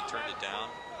finally turned it down,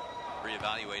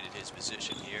 reevaluated his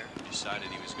position here, decided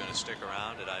he was going to stick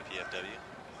around at IPFW.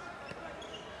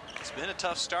 It's been a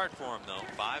tough start for him, though.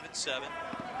 5-7.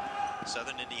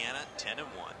 Southern Indiana 10-1.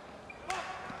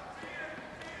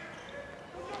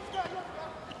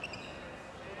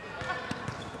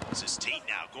 This is Tate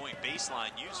now going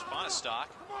baseline use. Fonestock.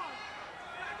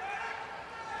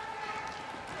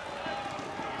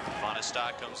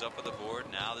 Fonestock comes up with the board.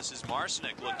 Now this is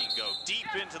Marcinek looking to go deep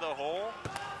into the hole.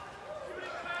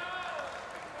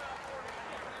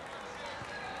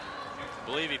 I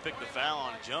believe he picked the foul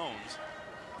on Jones.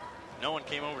 No one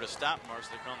came over to stop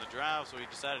Marcinek on the drive, so he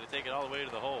decided to take it all the way to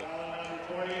the hole.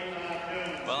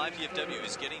 Well, IPFW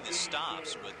is getting the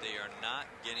stops, but they are not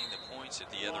getting the points at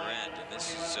the other end. And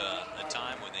this is a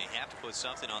time when they have to put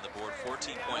something on the board.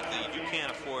 14-point lead. You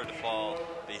can't afford to fall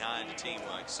behind a team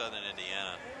like Southern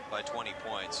Indiana by 20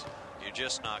 points. You're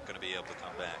just not going to be able to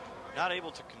come back. Not able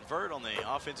to convert on the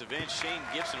offensive end. Shane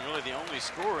Gibson really the only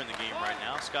scorer in the game right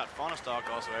now. Scott Fonestock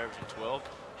also averaging 12.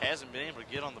 Hasn't been able to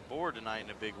get on the board tonight in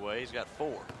a big way. He's got 4.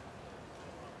 Well,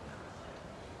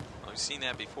 we've seen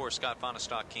that before. Scott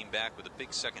Fonestock came back with a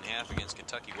big second half against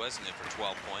Kentucky Wesleyan for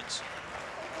 12 points.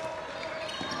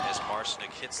 As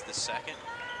Marcinek hits the second,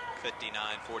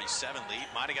 59-47 lead.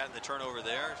 Might have gotten the turnover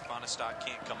there. Fonestock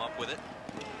can't come up with it.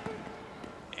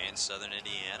 And Southern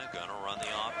Indiana going to run the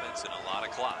offense and a lot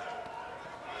of clock.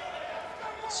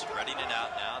 Spreading it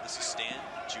out now. This is Stan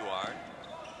Juard.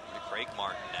 To Craig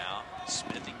Martin now.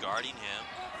 Smithy guarding him.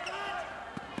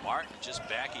 Martin just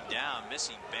backing down,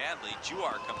 missing badly.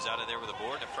 Juard comes out of there with a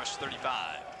board and a fresh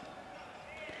 35.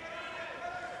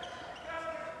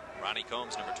 Ronnie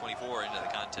Combs, number 24, into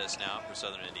the contest now for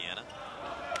Southern Indiana.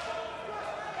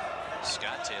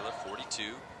 Scott Taylor,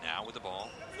 42, now with the ball.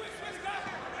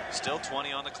 Still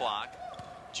 20 on the clock.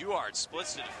 Juard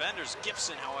splits the defenders.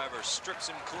 Gibson, however, strips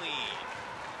him clean.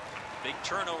 Big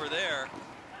turnover there.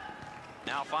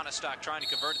 Now Fonestock trying to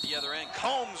convert at the other end.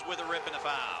 Combs with a rip and a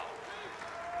foul.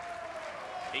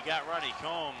 He got Ronnie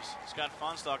Combs. Scott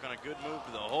Fonestock on a good move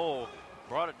to the hole.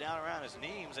 Brought it down around his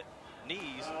knees.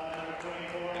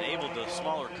 Enabled the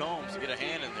smaller Combs to get a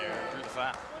hand in there through the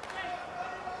foul.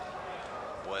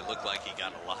 Boy, it looked like he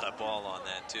got a lot of ball on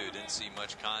that too. Didn't see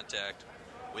much contact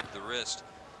with the wrist.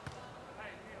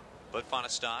 But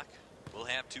Fonestock will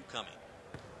have two coming.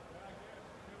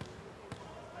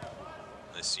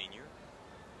 The senior.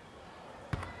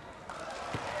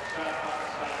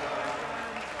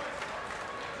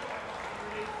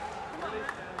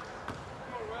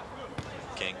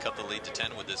 Can cut the lead to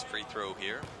 10 with this free throw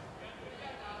here.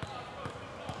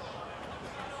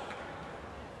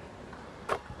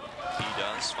 He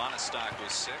does. Fonestock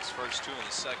with 6, first 2 in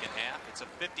the second half. It's a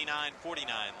 59-49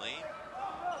 lead.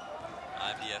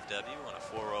 IPFW on a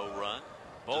 4-0 run.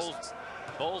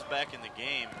 Bowles back in the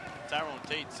game. Tyrone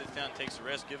Tate sits down, takes the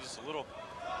rest, gives us a little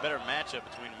better matchup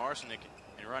between Marcinick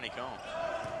and Ronnie Combs.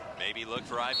 Maybe look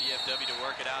for IPFW to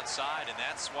work it outside, and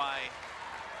that's why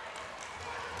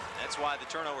the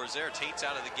turnover is there. Tate's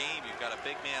out of the game. You've got a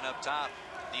big man up top.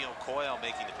 Neil Coyle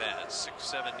making the pass.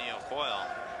 6'7" Neil Coyle.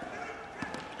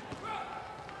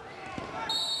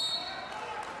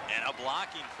 And a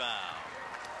blocking foul.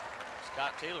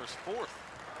 Scott Taylor's 4th.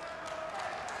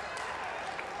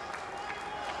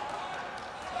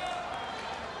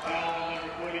 Foul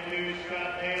number 42,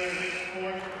 Scott Taylor, his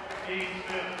 4th, team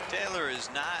 5th. Taylor is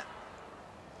not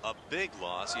a big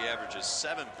loss. He averages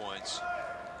 7 points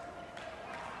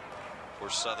for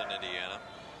Southern Indiana.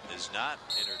 Has not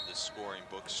entered the scoring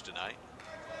books tonight.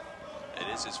 It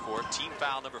is his 4th. Team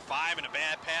foul number 5, and a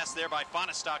bad pass there by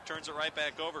Fonestock. Turns it right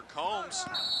back over. Combs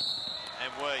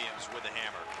and Williams with the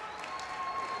hammer.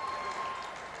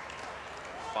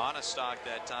 Fonestock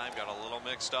that time got a little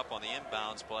mixed up on the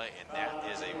inbounds play, and that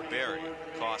is a very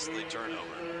costly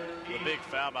turnover. The big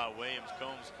foul by Williams.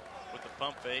 Combs with the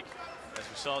pump fake, as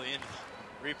we saw the end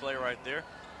replay right there.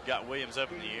 Got Williams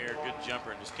up in the air, good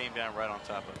jumper, and just came down right on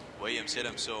top of it. Williams hit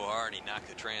him so hard he knocked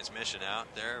the transmission out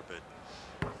there, but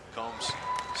Combs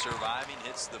surviving,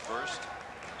 hits the first.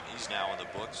 He's now in the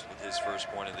books with his first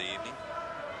point of the evening.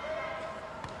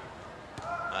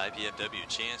 IPFW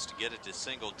chance to get it to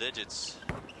single digits.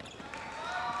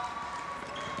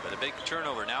 But a big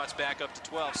turnover. Now it's back up to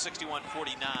 12,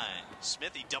 61-49.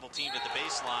 Smithy double teamed at the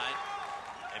baseline.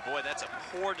 And boy, that's a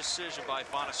poor decision by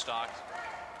Fonestock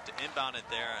to inbound it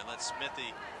there and let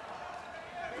Smithy,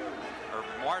 or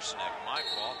Marcinick, my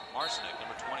fault. Marcinick,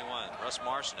 number 21, Russ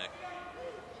Marcinick.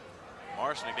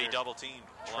 Marcinick be double teamed.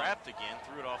 Trapped again,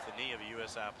 threw it off the knee of a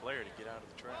USI player to get out of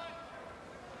the trap.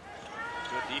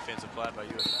 Good defense applied by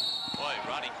USI. Boy,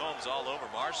 Ronnie Combs all over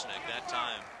Marcinick that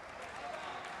time.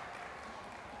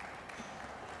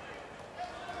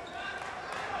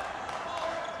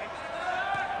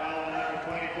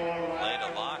 Laid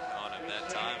a lock on him that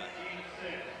time.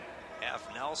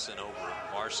 Half Nelson over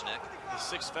Marcinick. The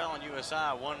 6th foul on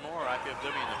USI, one more.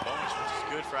 IPFW in the bonus, which is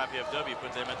good for IPFW.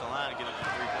 Put them at the line and get them to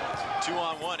 3 points.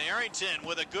 2-on-1. Arrington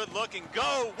with a good look and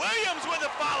go. Williams with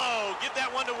a follow. Give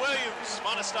that one to Williams.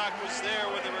 Fonestock was there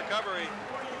with the recovery.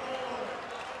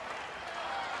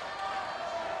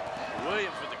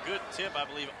 Williams with a good tip, I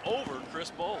believe, over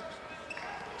Chris Bowles.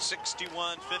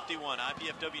 61-51.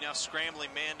 IPFW now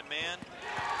scrambling man-to-man.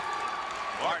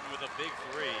 Martin with a big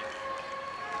 3.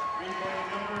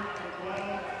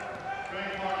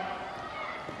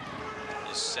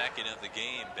 His 2nd of the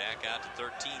game, back out to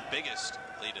 13. Biggest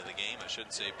lead of the game. I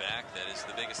shouldn't say back. That is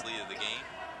the biggest lead of the game.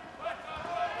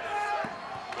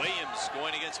 Williams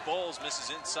going against Bowles. Misses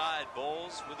inside.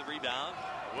 Bowles with the rebound.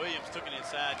 Williams took it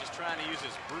inside, just trying to use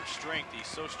his brute strength. He's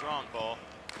so strong, Paul.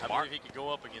 I believe he could go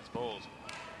up against Bowles.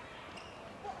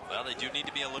 Well, they do need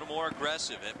to be a little more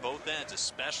aggressive at both ends,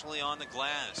 especially on the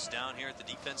glass down here at the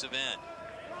defensive end.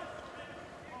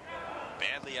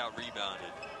 Badly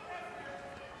out-rebounded.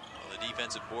 Well, the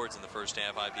defensive boards in the first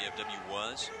half, IPFW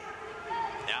was.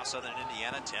 Now Southern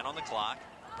Indiana, 10 on the clock.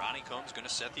 Ronnie Combs going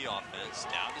to set the offense,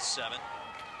 down to 7.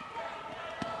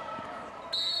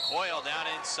 Coyle down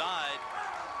inside.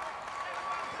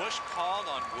 Push called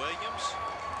on Williams.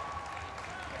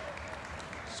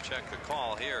 check the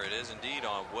call here. It is indeed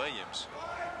on Williams.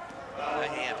 A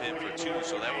half hit for 2,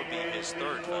 so that would be his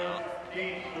 3rd foul.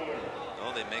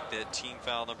 Oh, they make that team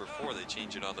foul number 4. They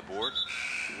change it on the board.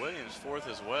 Williams 4th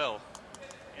as well.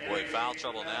 Boy, foul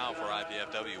trouble now for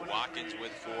IPFW. Watkins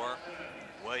with 4.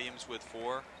 Williams with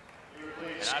 4.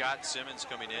 And Scott Simmons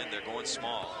coming in. They're going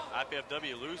small.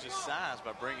 IPFW loses size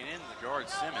by bringing in the guard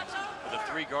Simmons with a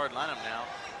 3-guard lineup now.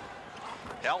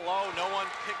 Hello, no one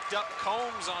picked up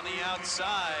Combs on the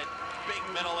outside. Big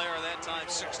mental error that time.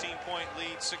 16-point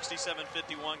lead,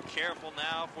 67-51. Careful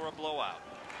now for a blowout.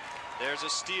 There's a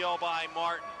steal by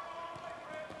Martin.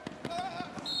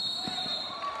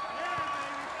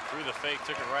 Through the fake,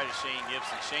 took it right at Shane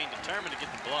Gibson. Shane determined to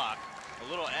get the block. A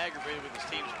little aggravated with his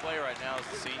team's play right now as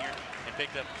the senior, and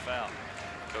picked up the foul.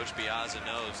 Coach Piazza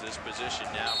knows this position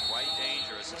now quite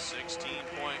dangerous. A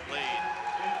 16-point lead.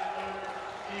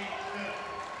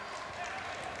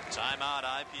 Timeout,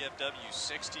 IPFW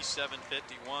 67-51.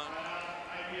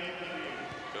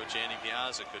 Coach Andy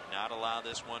Piazza could not allow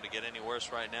this one to get any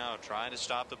worse right now, trying to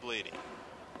stop the bleeding.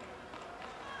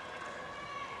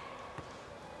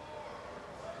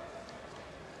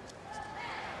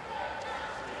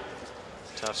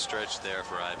 Tough stretch there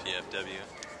for IPFW.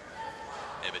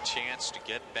 They have a chance to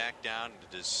get back down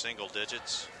into single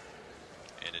digits,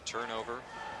 and a turnover,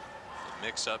 a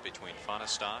mix-up between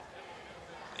Fonestock,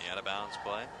 the out-of-bounds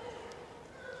play,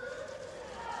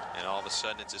 and all of a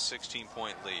sudden it's a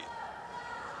 16-point lead.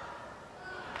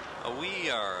 We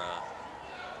are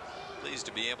pleased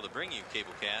to be able to bring you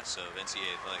cablecasts of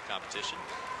NCAA athletic competition.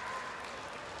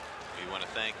 We want to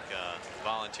thank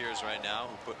volunteers right now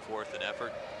who put forth an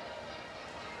effort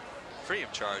free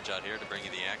of charge out here to bring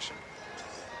you the action.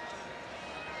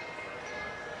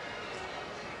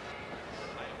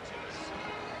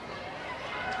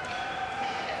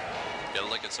 Got to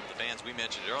look at some of the fans we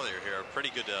mentioned earlier here. Pretty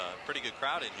good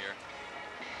crowd in here.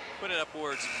 Put it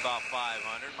upwards of about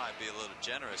 500. Might be a little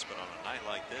generous, but on a night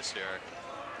like this here,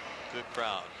 good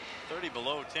crowd. 30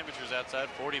 below, temperatures outside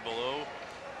 40 below,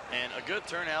 and a good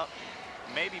turnout,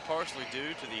 maybe partially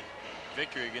due to the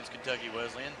victory against Kentucky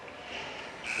Wesleyan.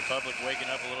 The public waking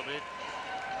up a little bit,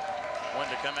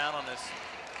 wanting to come out on this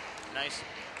nice,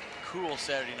 cool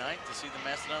Saturday night to see the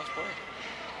Mastodons play.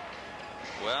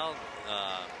 Well,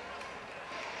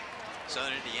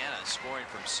 Southern Indiana scoring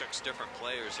from 6 different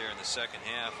players here in the second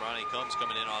half. Ronnie Combs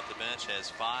coming in off the bench has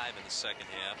 5 in the second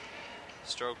half.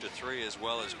 Stroked a 3, as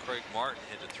well as Craig Martin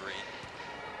hit a 3.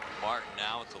 Martin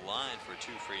now at the line for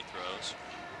 2 free throws.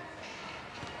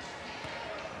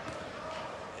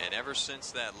 And ever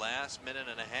since that last minute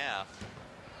and a half,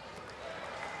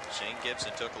 Shane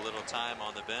Gibson took a little time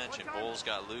on the bench, and Bowles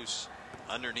got loose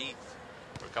underneath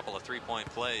for a couple of 3-point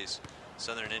plays.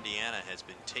 Southern Indiana has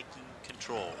been taking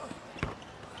control.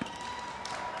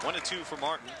 1-2 for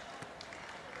Martin.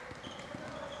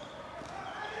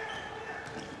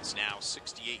 It's now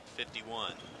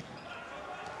 68-51.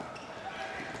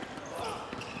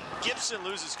 Gibson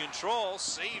loses control,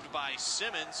 saved by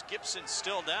Simmons. Gibson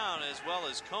still down, as well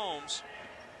as Combs.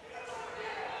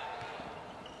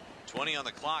 20 on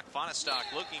the clock. Fonestock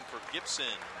looking for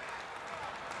Gibson.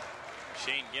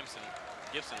 Shane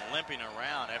Gibson limping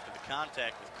around after the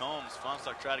contact with Combs.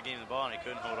 Fonestock tried to gain the ball and he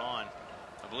couldn't hold on.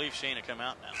 I believe Shane had come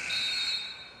out now.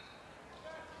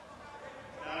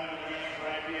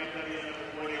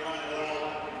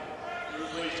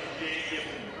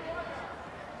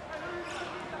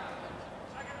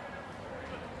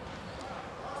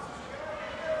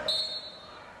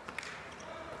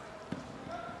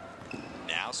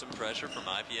 Now some pressure from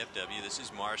IPFW. This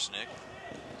is Marsnick.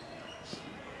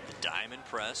 The diamond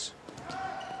press.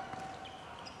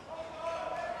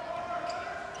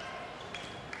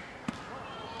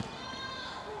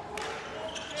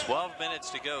 "12 minutes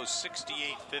to go,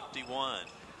 68-51.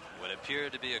 What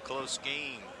appeared to be a close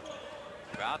game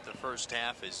throughout the first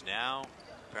half is now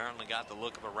apparently got the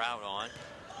look of a rout on.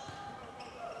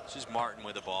 This is Martin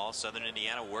with the ball. Southern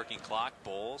Indiana working clock.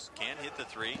 Bowles can't hit the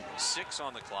 3. 6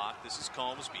 on the clock. This is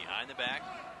Combs behind the back.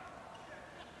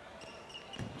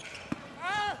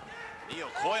 Neil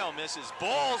Coyle misses.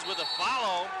 Bowles with a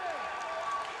follow.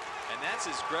 And that's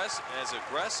as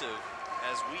aggressive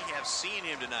as we have seen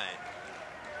him tonight.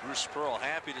 Bruce Pearl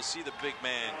happy to see the big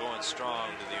man going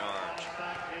strong to the orange.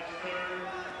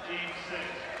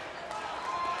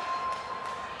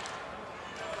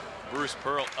 Bruce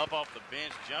Pearl up off the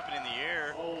bench, jumping in the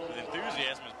air with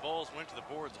enthusiasm as Bowles went to the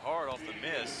boards hard off the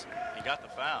miss and got the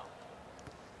foul.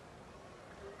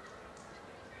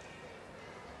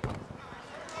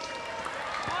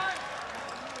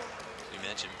 We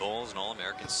mentioned Bowles, an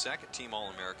All-American, second-team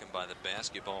All-American by the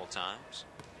Basketball Times.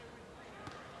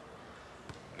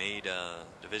 made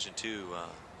Division II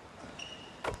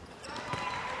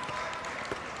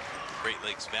Great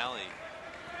Lakes Valley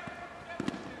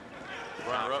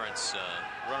Conference.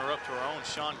 Runner-up to our own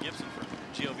Sean Gibson for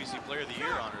GLVC Player of the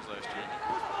Year honors last year.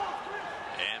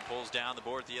 And pulls down the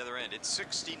board at the other end. It's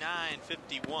 69-51.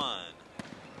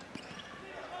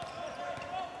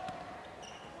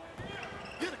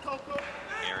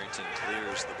 Arrington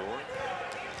clears the board.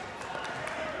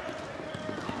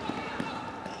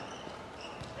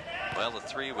 Well, the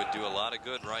three would do a lot of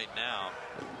good right now.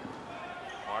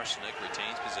 Marshnick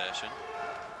retains possession.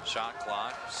 Shot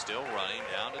clock still running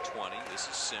down to 20. This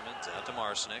is Simmons out to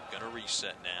Marshnick. Going to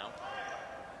reset now.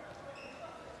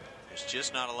 There's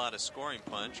just not a lot of scoring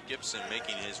punch. Gibson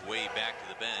making his way back to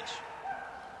the bench.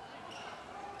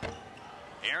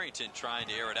 Arrington trying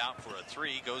to air it out for a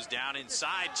three. Goes down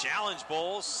inside. Challenge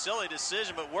Bowles. Silly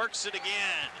decision, but works it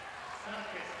again.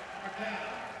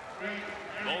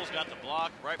 Bowles got the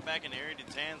block right back in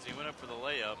Arrington's hands. He went up for the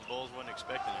layup. Bowles wasn't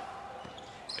expecting it.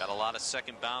 Got a lot of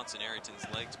second bounce in Arrington's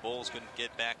legs. Bowles couldn't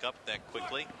get back up that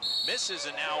quickly. Misses,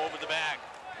 and now over the back.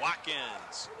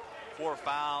 Watkins. 4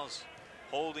 fouls.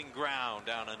 Holding ground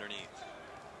down underneath.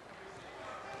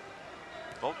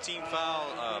 Both teams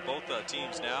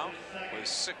now with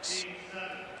 6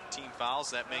 team fouls.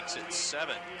 That makes it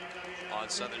 7 on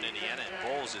Southern Indiana. And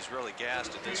Bowles is really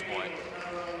gassed at this point.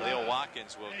 Leo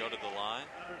Watkins will go to the line.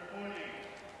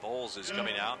 Bowles is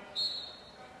coming out.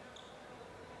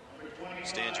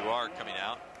 Stan Jouard coming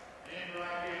out.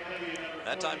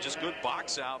 That time just good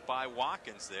box out by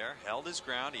Watkins there. Held his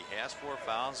ground. He has 4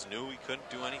 fouls. Knew he couldn't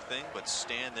do anything but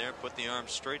stand there, put the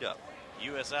arms straight up.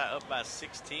 USI up by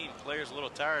 16. Players a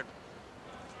little tired.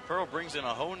 Pearl brings in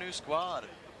a whole new squad,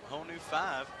 a whole new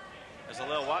 5 as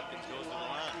Leo Watkins goes to the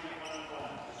line.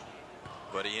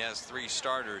 But he has 3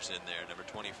 starters in there. Number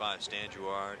 25, Stan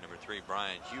Jouard. Number 3,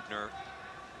 Brian Hubner.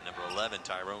 Number 11,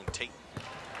 Tyrone Tate.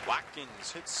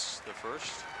 Watkins hits the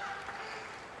first.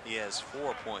 He has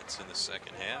 4 points in the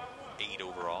second half, 8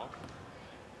 overall.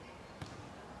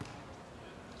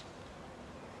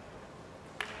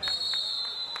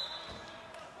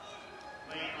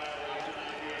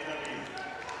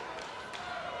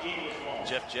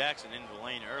 Jeff Jackson into the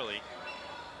lane early.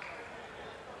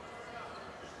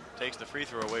 Takes the free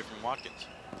throw away from Watkins.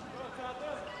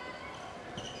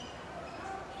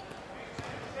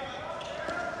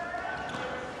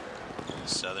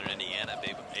 Southern Indiana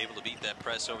able to beat that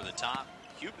press over the top.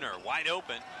 Hubner wide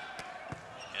open.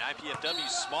 And IPFW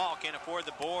small, can't afford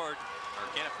the board,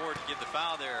 or can't afford to get the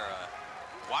foul there.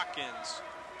 Watkins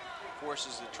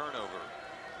forces the turnover.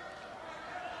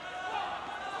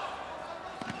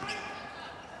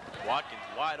 Watkins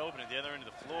wide open at the other end of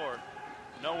the floor.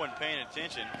 No one paying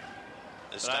attention.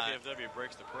 This time IPFW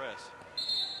breaks the press.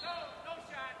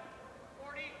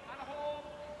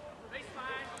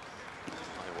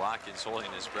 Watkins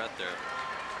holding his breath there.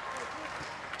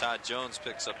 Todd Jones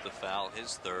picks up the foul,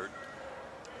 his 3rd.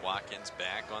 Watkins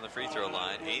back on the free throw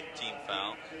line, 8th team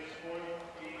foul.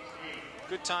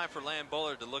 Good time for Land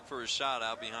Bullard to look for his shot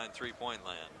out behind 3-point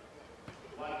land.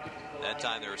 That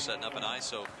time they were setting up an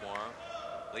ISO for him,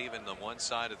 leaving the one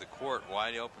side of the court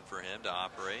wide open for him to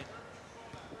operate.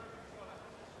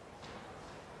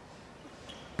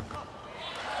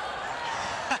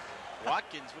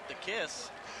 Watkins with the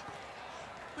kiss.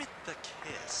 With the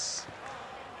kiss.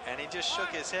 And he just shook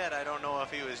his head. I don't know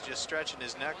if he was just stretching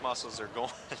his neck muscles or going.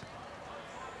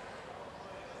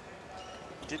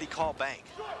 Did he call bank?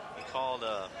 He called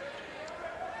I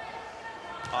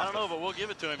don't know, but we'll give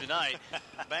it to him tonight.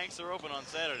 Banks are open on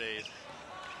Saturdays.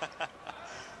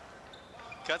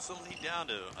 Cuts the lead down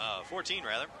to 14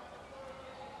 rather.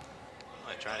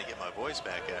 I'm trying to get my voice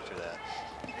back after that.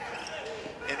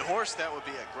 In horse, that would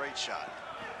be a great shot.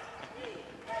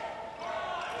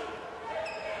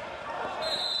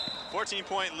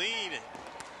 14-point lead.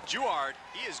 Jouard,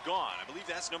 he is gone. I believe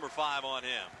that's number 5 on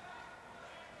him.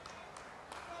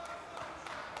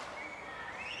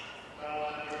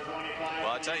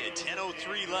 Well, I'll tell you,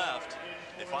 10:03 left.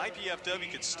 If IPFW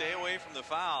could stay away from the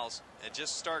fouls and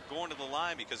just start going to the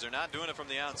line, because they're not doing it from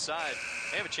the outside,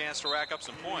 they have a chance to rack up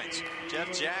some points.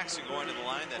 Jeff Jackson going to the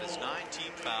line. That is 9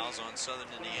 team fouls on Southern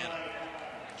Indiana.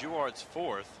 Jouard's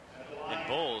 4th, and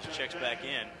Bowles checks back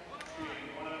in.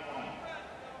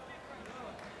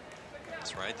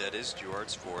 That's right, that is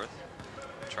Jouard's 4th.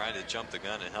 Trying to jump the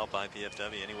gun and help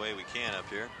IPFW any way we can up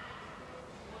here.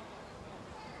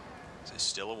 It's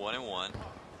still a 1-and-1.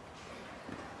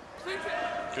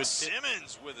 Good.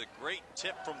 Simmons with a great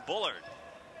tip from Bullard.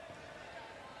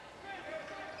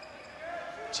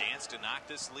 Chance to knock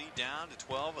this lead down to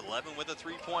 12, 11 with a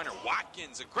 3-pointer.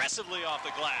 Watkins aggressively off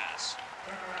the glass.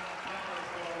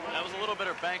 That was a little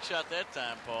better bank shot that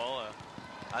time, Paul.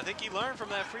 I think he learned from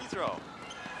that free throw.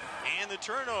 And the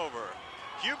turnover.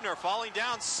 Hubner falling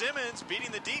down. Simmons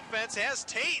beating the defense. Has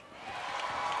Tate.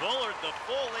 Bullard, the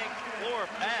full-length floor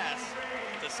pass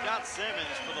to Scott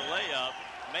Simmons for the layup.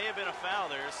 May have been a foul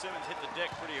there. Simmons hit the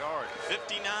deck pretty hard.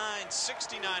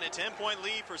 59-69, a 10-point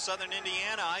lead for Southern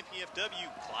Indiana. IPFW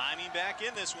climbing back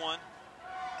in this one.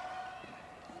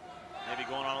 Maybe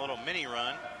going on a little mini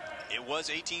run. It was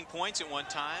 18 points at one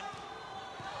time.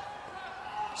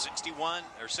 61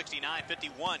 or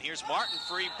 69-51. Here's Martin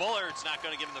free. Bullard's not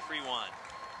going to give him the free one.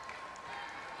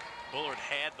 Bullard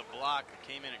had the block, but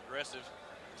came in aggressive,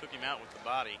 took him out with the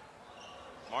body.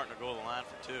 Martin will go to the line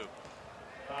for two.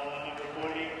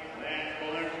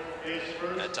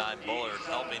 That time Bullard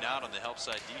helping out on the help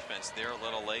side defense. They're a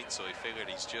little late, so he figured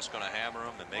he's just going to hammer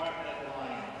him and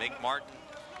make Martin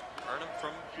earn him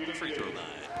from the free throw line.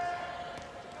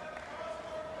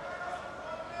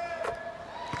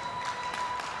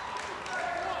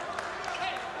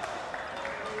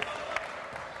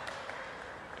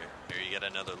 Here you get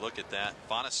another look at that.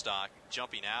 Fonestock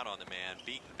jumping out on the man,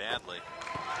 beaten badly.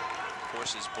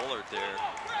 Forces Bullard there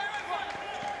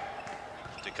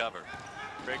to cover.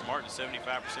 Craig Martin, 75%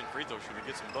 free throw shooter,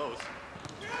 gets them both.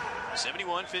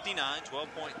 71-59,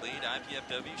 12-point lead.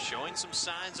 IPFW showing some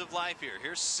signs of life here.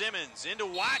 Here's Simmons into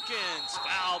Watkins,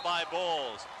 fouled by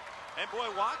Bowles. And boy,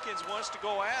 Watkins wants to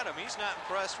go at him. He's not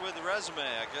impressed with the resume,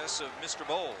 I guess, of Mr.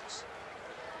 Bowles.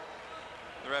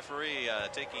 The referee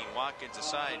taking Watkins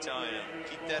aside, telling him,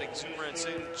 keep that exuberance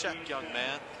in check, young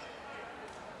man.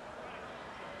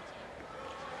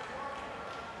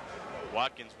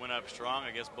 Watkins went up strong.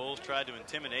 I guess Bowles tried to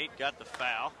intimidate, got the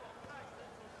foul.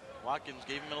 Watkins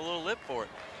gave him a little lip for it.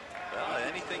 Well,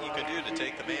 anything you can do to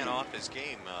take the man off his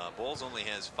game. Bowles only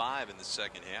has 5 in the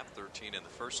second half, 13 in the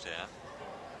first half.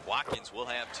 Watkins will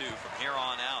have 2 from here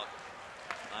on out.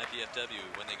 IPFW,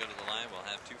 when they go to the line, will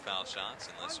have 2 foul shots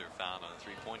unless they're fouled on a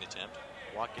 3-point attempt.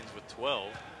 Watkins with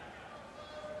 12.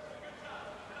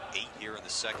 8 here in the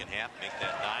second half, make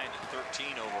that 9 and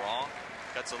 13 overall.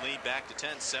 Cuts the lead back to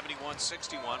 10,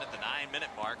 71-61 at the 9-minute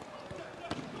mark.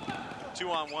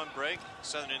 2-on-1 break.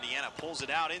 Southern Indiana pulls it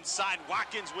out inside.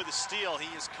 Watkins with a steal. He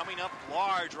is coming up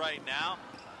large right now.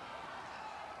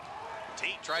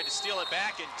 Tate tried to steal it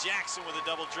back, and Jackson with a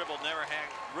double dribble never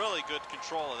had really good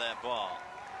control of that ball.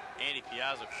 Andy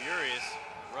Piazza furious.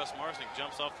 Russ Marcinek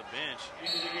jumps off the bench.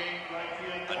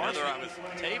 Another with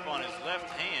tape on his left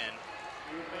hand.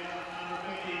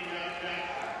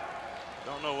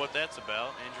 Don't know what that's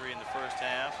about. Injury in the first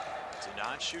half. It's a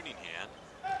non-shooting hand.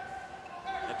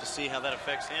 Have to see how that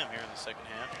affects him here in the second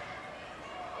half.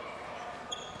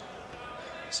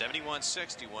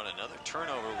 71-61, another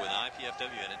turnover with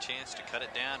IPFW and a chance to cut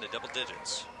it down to double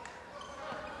digits.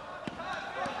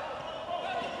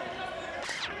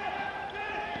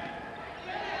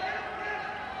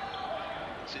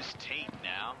 This is Tate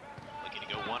now. Looking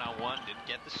to go one-on-one, didn't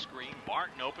get the screen.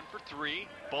 Martin open for 3.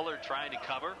 Bullard trying to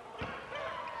cover.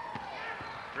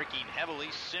 Bricking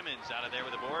heavily. Simmons out of there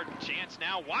with the board. Chance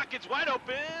now. Watkins wide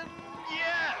open.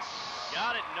 Yes!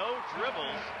 Got it. No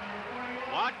dribbles.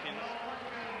 Watkins.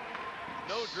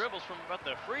 No dribbles from about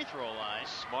the free throw line.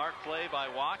 Smart play by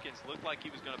Watkins. Looked like he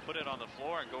was going to put it on the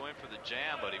floor and go in for the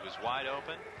jam, but he was wide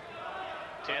open.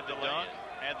 Had the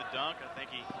dunk. I think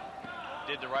he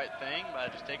did the right thing by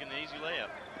just taking the easy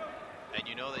layup. And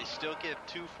you know they still give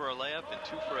 2 for a layup and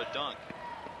 2 for a dunk.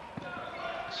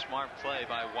 Smart play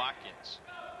by Watkins.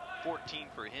 14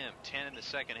 for him, 10 in the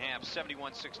second half,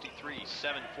 71-63,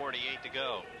 7:48 to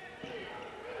go.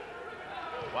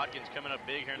 Watkins coming up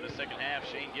big here in the second half.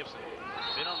 Shane Gibson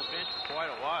been on the bench for quite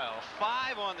a while.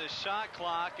 5 on the shot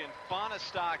clock, and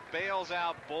Fonestock bails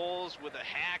out Bowles with a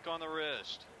hack on the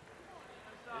wrist.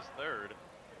 His third.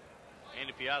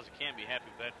 Andy Piazza can't be happy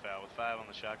with that foul with 5 on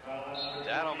the shot clock.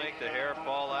 That'll make the hair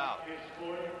fall out.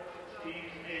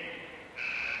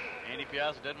 Andy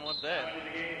Piazza doesn't want that.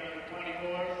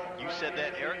 You said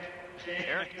that, Eric?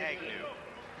 Eric Agnew.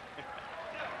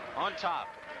 On top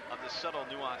of the subtle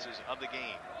nuances of the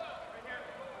game.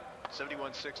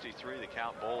 71-63, the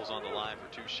count. Bowles on the line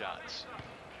for 2 shots.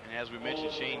 And as we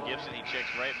mentioned, Shane Gibson, he checks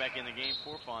right back in the game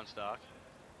for Fonestock.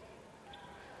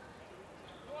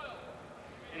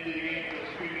 Into the game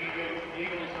for the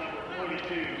Eagles, number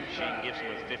 42. Shane Gibson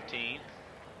with 15.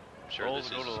 Sure, go to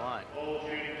the line.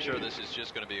 Sure, this is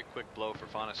just going to be a quick blow for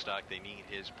Fonestock. They need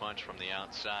his punch from the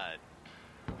outside.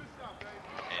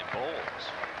 And Bowles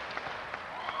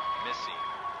missing.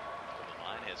 The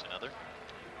line has another.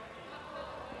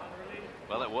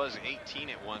 Well, it was 18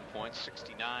 at one point,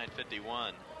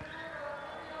 69-51.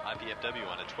 IPFW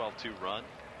on a 12-2 run.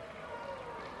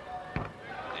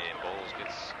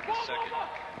 gets the second.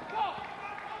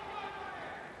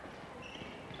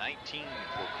 19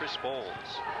 for Chris Bowles.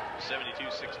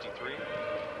 72-63.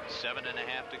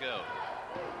 7.5 to go.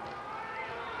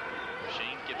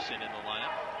 Shane Gibson in the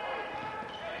lineup.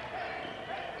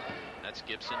 That's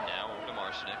Gibson now over to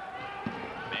Marcinek.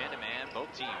 Man-to-man,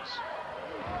 both teams.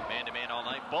 Man-to-man all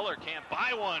night. Buller can't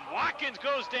buy one. Watkins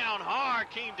goes down hard.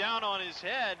 Came down on his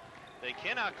head. They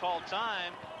cannot call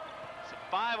time. It's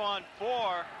a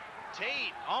 5-on-4.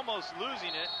 Tate almost losing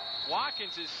it.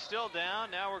 Watkins is still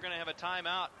down. Now we're going to have a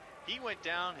timeout. He went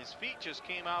down. His feet just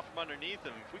came out from underneath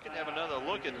him. If we can have another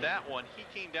look at that one,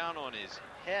 he came down on his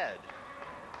head.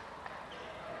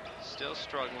 Still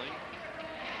struggling.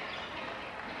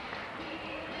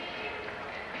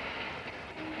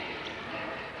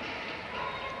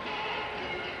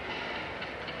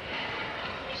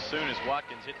 As soon as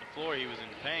Watkins hit the floor, he was in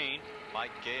pain.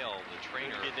 Mike Gale, the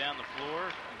trainer. Get down the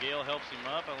floor. Gale helps him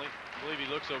up. I believe he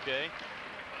looks okay.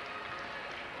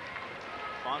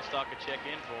 Fonstock will check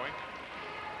in for him.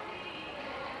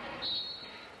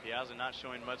 Piazza not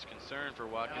showing much concern for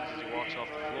Watkins as he walks off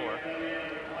the floor.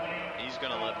 He's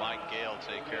going to let Mike Gale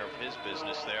take care of his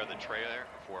business there, the trailer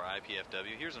for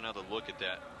IPFW. Here's another look at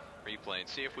that replay and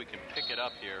see if we can pick it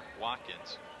up here.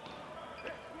 Watkins.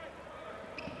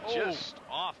 Just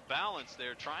off balance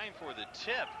there, trying for the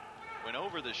tip. Went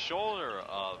over the shoulder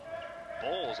of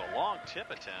Bowles, a long tip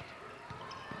attempt.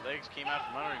 Legs came out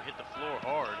from under and hit the floor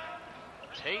hard.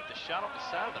 Tate, the shot off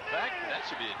the side of the back. That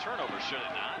should be a turnover, should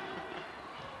it not?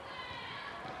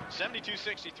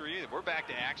 72-63. We're back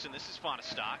to action. This is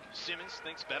Fonstock. Simmons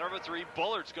thinks better of a three.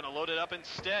 Bullard's going to load it up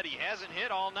instead. He hasn't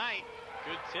hit all night.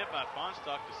 Good tip by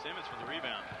Fonstock to Simmons for the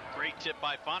rebound. Great tip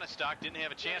by Fonstock. Didn't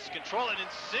have a chance to control it,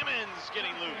 and Simmons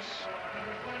getting loose.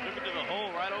 Took it to the hole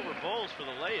right over Bowles for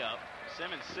the layup.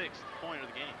 Simmons' sixth point of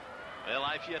the game. Well,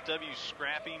 IPFW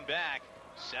scrapping back.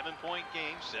 7-point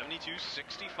game,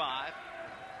 72-65.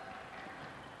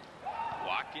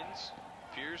 Watkins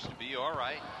appears to be all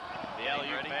right. The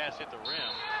alley-oop pass hit the rim.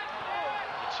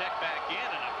 The check back in,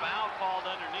 and a foul called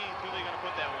underneath. Who are they going to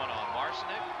put that one on?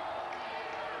 Marcinek?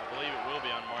 I believe it will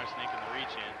be on Marcinek in the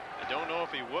reach-in. I don't know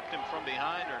if he whooped him from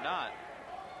behind or not.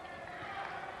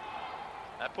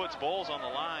 That puts Bowles on the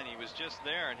line. He was just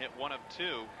there and hit one of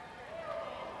two.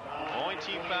 Only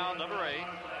team foul number 8.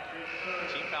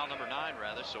 Team foul number 9,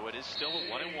 rather, so it is still a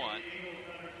 1-and-1.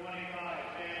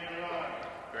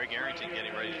 Greg Arrington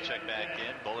getting ready to check back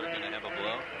in. Bullard going to have a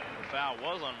blow. The foul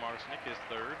was on Marcinek, his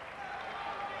third.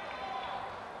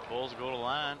 Bulls go to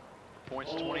line.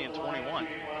 Points 20 and 21.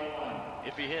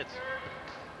 If he hits.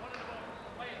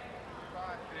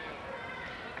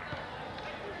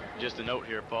 Just a note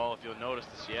here, Paul. If you'll notice,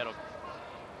 the Seattle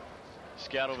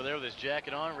scout over there with his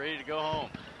jacket on, ready to go home.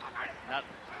 Not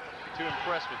too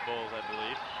impressed with Bowles, I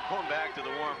believe. Going back to the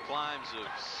warm climes of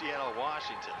Seattle,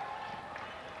 Washington.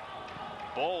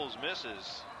 Bowles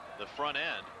misses the front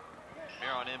end.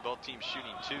 Here on in, both teams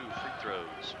shooting 2 free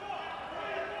throws.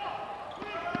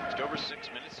 Just over 6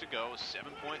 minutes to go. A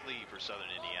 7-point lead for Southern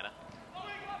Indiana.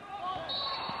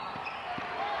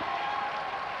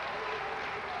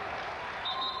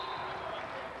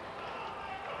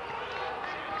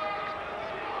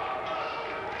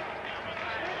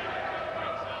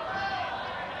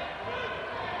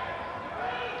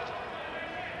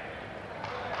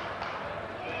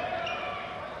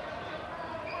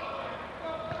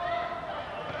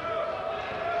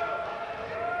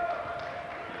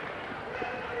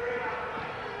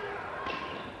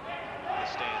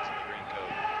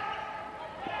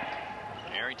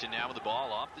 Now with the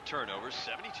ball off the turnover,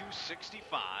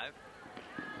 72-65.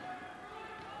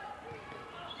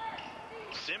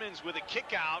 Simmons with a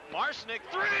kick out. Marcinek,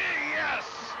 3, yes!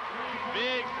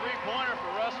 Big three-pointer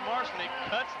for Russ Marcinek,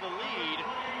 cuts the lead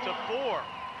to 4.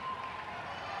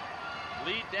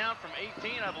 Lead down from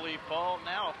 18, I believe, Paul.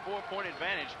 Now a 4-point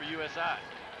advantage for USI.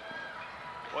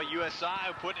 Well,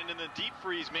 USI putting it in the deep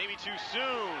freeze maybe too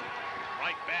soon.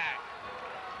 Right back.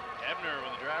 Ebner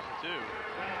with a drive for 2.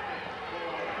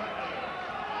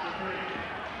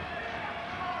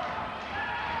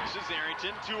 This is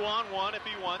Arrington, 2-on-1 if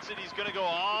he wants it. He's going to go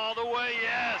all the way,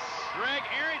 yes! Greg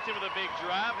Arrington with a big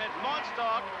drive, had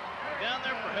Fonstock down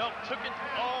there for help, took it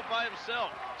all by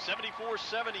himself.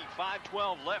 74-70,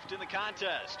 5:12 left in the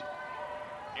contest.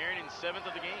 Arrington's 7th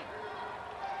of the game.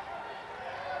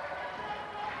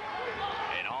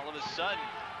 And all of a sudden,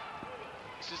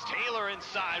 this is Taylor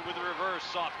inside with a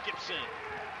reverse off Gibson.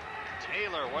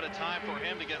 Taylor, what a time for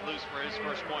him to get loose for his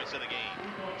first points of the game.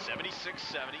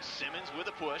 76-70, Simmons with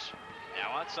a push.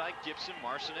 Now outside Gibson,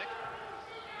 Marcinek.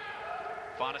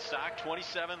 Fonstock,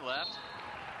 27 left.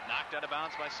 Knocked out of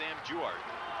bounds by Sam Jewart.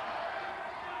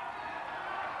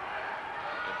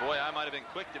 Boy, I might have been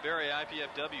quick to bury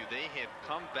IPFW. They have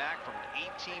come back from an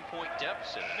 18-point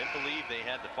deficit. I didn't believe they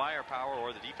had the firepower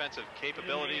or the defensive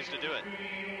capabilities to do it.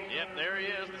 Yep, there he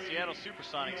is, the Seattle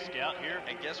Supersonics scout here.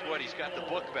 And guess what? He's got the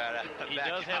book back out. He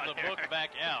does have the book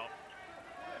back out.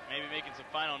 Maybe making some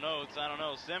final notes. I don't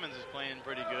know. Simmons is playing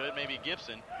pretty good. Maybe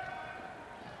Gibson.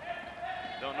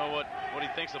 Don't know what he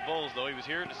thinks of Bowles, though. He was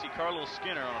here to see Carlos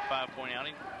Skinner on a 5-point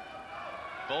outing.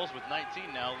 Bowles with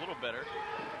 19 now, a little better.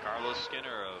 Carlos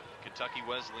Skinner of Kentucky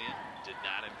Wesleyan did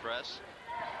not impress.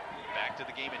 Back to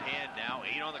the game at hand now.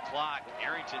 8 on the clock.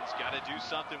 Arrington's got to do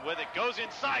something with it. Goes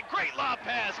inside. Great lob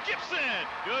pass. Gibson.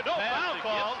 Good no pass foul to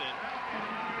call. Gibson.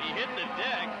 He hit the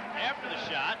deck after the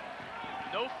shot.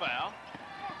 No foul.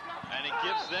 And it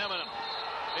gives them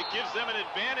an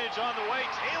advantage on the way.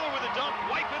 Taylor with a dunk.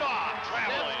 Wipe it off.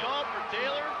 Steps called for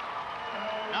Taylor.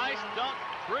 Nice dunk.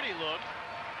 Pretty look.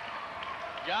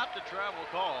 Got the travel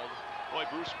called. Boy,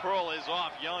 Bruce Pearl is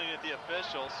off yelling at the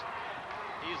officials.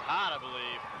 He's hot, I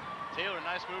believe. Taylor,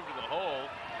 nice move to the hole.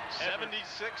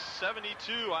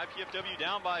 76-72, IPFW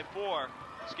down by 4.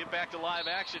 Let's get back to live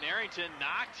action. Arrington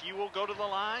knocked. He will go to the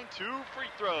line. 2 free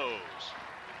throws.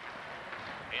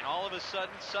 And all of a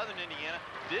sudden, Southern Indiana,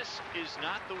 this is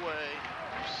not the way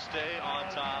to stay on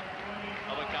top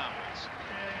of a conference.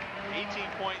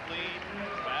 18-point lead.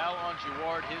 Foul on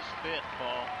Girouard, his 5th,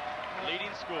 Paul.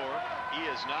 Leading scorer. He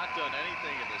has not done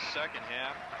anything in the second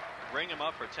half. Bring him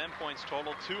up for 10 points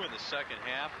total, 2 in the second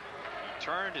half. He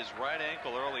turned his right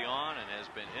ankle early on and has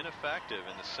been ineffective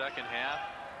in the second half.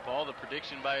 Paul, the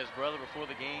prediction by his brother before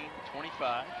the game,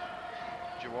 25.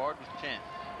 Girouard with 10.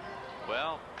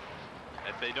 Well,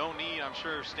 if they don't need, I'm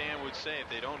sure Stan would say, if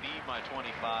they don't need my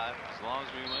 25, as long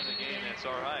as we win the game, that's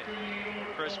all right.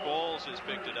 Chris Bowles has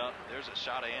picked it up. There's a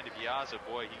shot of Andy Piazza.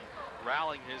 Boy, he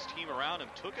rallying his team around him,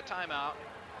 took a timeout.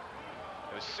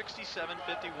 It was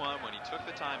 67-51 when he took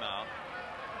the timeout.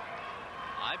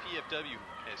 IPFW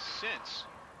has since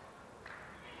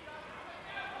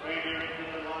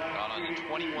gone on a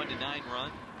 21-9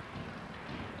 run,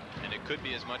 and it could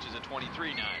be as much as a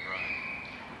 23-9 run.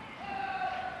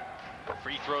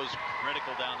 Free throws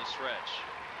critical down the stretch.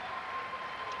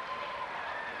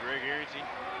 Greg Arrington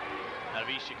out of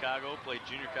East Chicago, played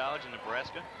junior college in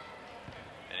Nebraska.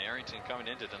 And Arrington coming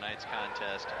into tonight's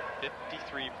contest,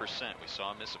 53%. We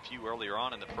saw him miss a few earlier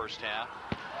on in the first half.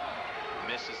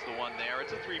 Misses the one there.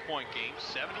 It's a 3-point game,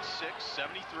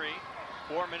 76-73.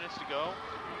 4 minutes to go.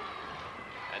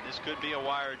 And this could be a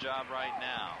wire job right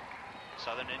now.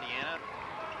 Southern Indiana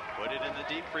put it in the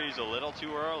deep freeze a little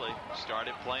too early.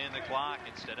 Started playing the clock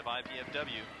instead of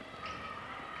IPFW.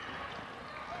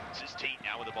 This is Tate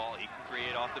now with the ball. He can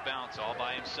create off the bounce all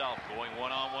by himself. Going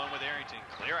one-on-one with Arrington.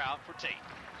 Clear out for Tate.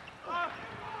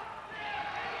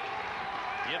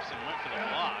 Gibson went for the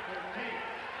block.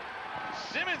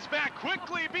 Simmons back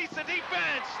quickly, beats the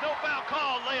defense. No foul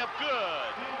called, layup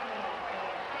good.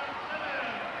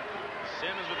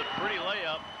 Simmons with a pretty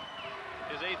layup.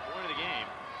 His 8th point of the game.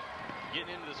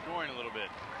 Getting into the scoring a little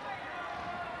bit.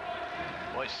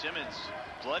 Boy, Simmons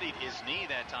bloodied his knee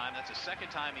that time. That's the second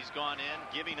time he's gone in,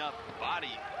 giving up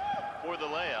body for the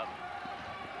layup.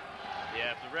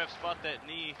 Yeah, if the ref spot that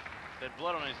knee, that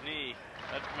blood on his knee,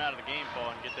 let's come out of the game,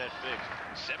 Paul, and get that fixed.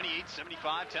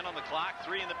 78-75, 10 on the clock,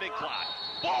 3 in the big clock.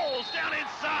 Bowles down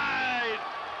inside.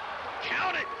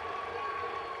 Count it.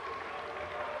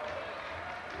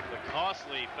 The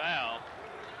costly foul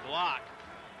block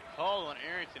called on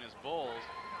Arrington as Bowles.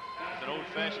 It's an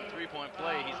old-fashioned 3-point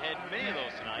play. He's had many of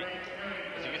those tonight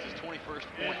as he gets his 21st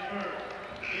point.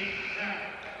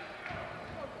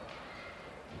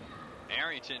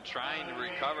 Arrington trying to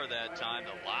recover that time.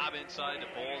 The lob inside to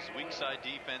Bowles. Weak side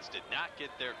defense did not get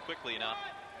there quickly enough.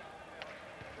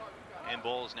 And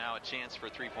Bowles now a chance for a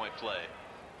 3-point play.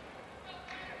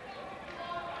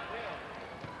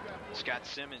 Scott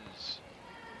Simmons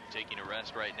taking a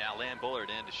rest right now. Lan Bullard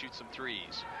in to shoot some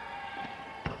threes.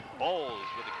 Bowles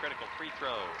with a critical free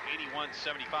throw.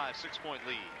 81-75, 6-point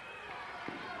lead.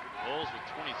 Bowles with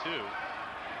 22.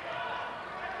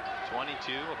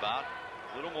 22, about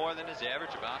a little more than his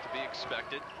average, about to be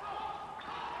expected.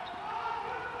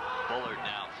 Bullard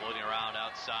now floating around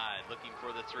outside, looking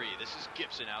for the 3. This is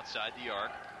Gibson outside the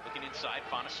arc. Looking inside,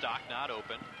 found a stock not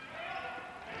open.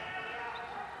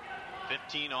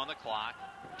 15 on the clock.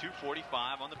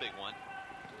 2:45 on the big one.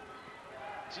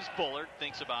 This is Bullard,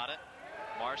 thinks about it.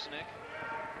 Marcinick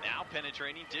now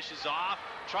penetrating, dishes off.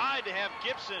 Tried to have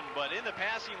Gibson, but in the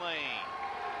passing lane.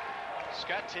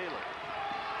 Scott Taylor.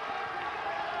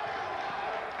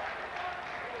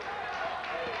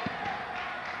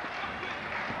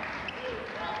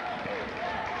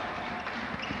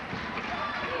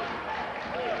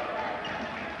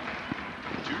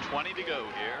 to go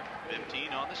here. 15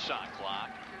 on the shot clock.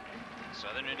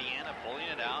 Southern Indiana pulling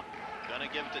it out. Gonna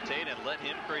give it to Tate and let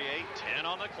him create. 10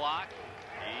 on the clock.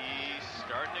 He's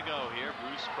starting to go here.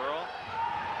 Bruce Pearl,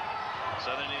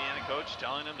 Southern Indiana coach,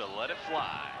 telling him to let it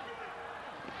fly.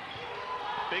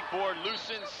 Big board loose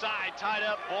inside, tied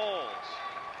up Bowles.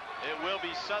 It will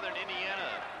be Southern Indiana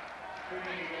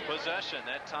possession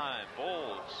that time.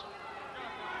 Bowles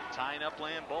tying up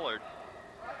Land Bullard.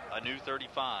 A new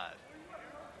 35.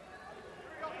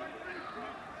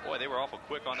 Boy, they were awful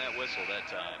quick on that whistle that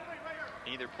time.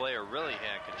 Neither player really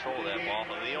had control of that ball.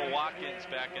 Leo Watkins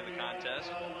back in the contest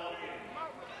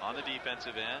on the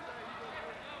defensive end.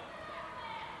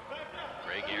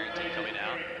 Greg Arrington coming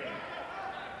out.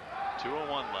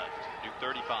 2:01 left. Duke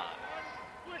 35.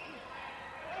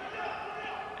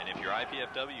 And if you're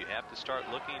IPFW, you have to start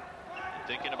looking and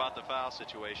thinking about the foul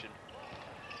situation.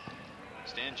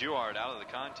 Stan Juard out of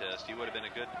the contest. He would have been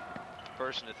a good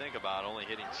person to think about, only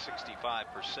hitting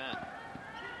 65%.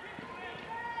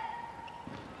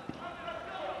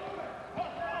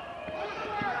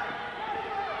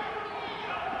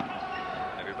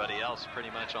 Everybody else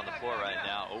pretty much on the floor right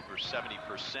now, over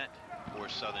 70% for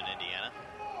Southern Indiana.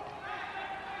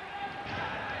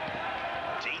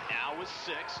 Tate now with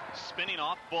 6, spinning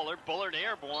off Bullard. Bullard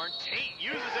airborne. Tate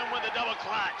uses him with a double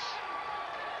clutch.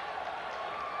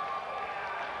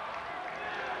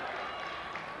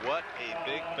 What a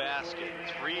big basket.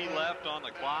 3 left on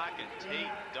the clock, and Tate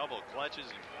double clutches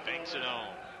and banks it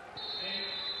home.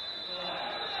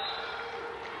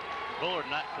 Bullard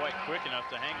not quite quick enough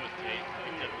to hang with Tate.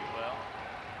 Picked it up well.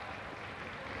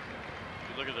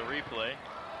 If you look at the replay.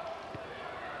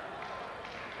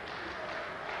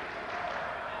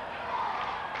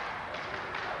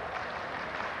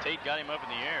 Tate got him up in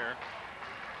the air.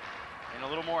 And a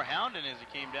little more hounding as he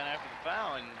came down after the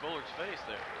foul in Bullard's face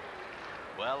there.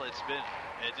 Well, it's been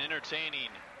an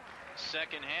entertaining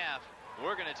second half.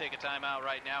 We're going to take a timeout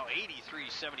right now.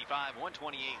 83-75,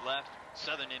 128 left.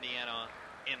 Southern Indiana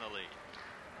in the lead.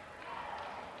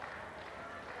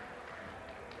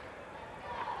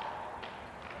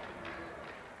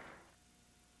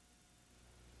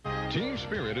 Team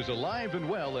spirit is alive and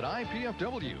well at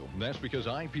IPFW. That's because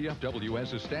IPFW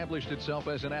has established itself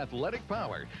as an athletic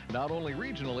power, not only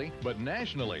regionally, but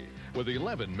nationally. With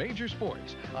 11 major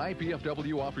sports,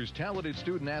 IPFW offers talented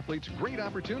student athletes great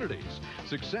opportunities.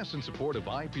 Success and support of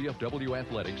IPFW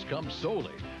athletics comes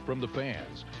solely from the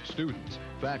fans, students,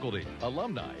 faculty,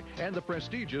 alumni, and the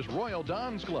prestigious Royal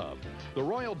Dons Club. The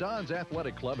Royal Dons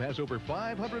Athletic Club has over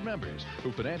 500 members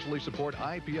who financially support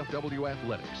IPFW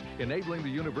athletics, enabling the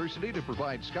university to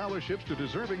provide scholarships to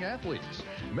deserving athletes.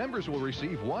 Members will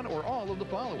receive one or all of the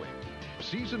following: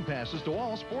 season passes to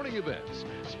all sporting events,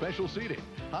 special seating,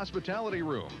 hospitality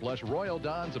room, plus Royal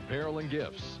Dons apparel and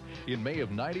gifts. In May of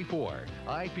 '94,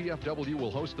 IPFW will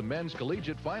host the men's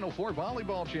collegiate Final Four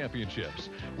volleyball championships.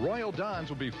 Royal Dons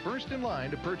will be first in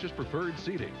line to purchase preferred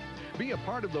seating. Be a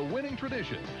part of the winning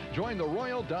tradition. Join the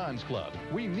Royal Dons Club.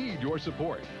 We need your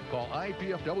support. Call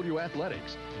IPFW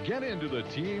Athletics. Get into the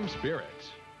team spirit.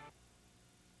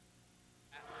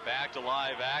 Back to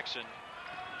live action.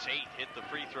 Tate hit the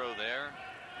free throw there.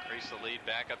 Increase the lead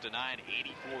back up to 9,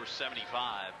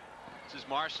 84-75. This is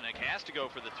Marcinek, has to go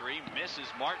for the 3, misses.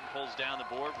 Martin pulls down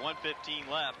the board, 1:15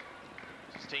 left.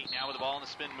 This is Tate now with the ball in the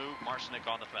spin move. Marcinek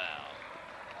on the foul.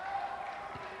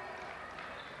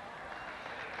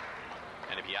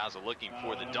 And Piazza looking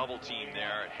for the double team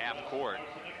there at half court.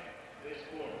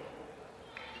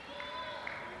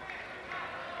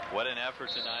 What an effort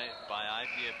tonight by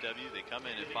IPFW. They come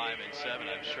in at 5-7.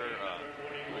 I'm sure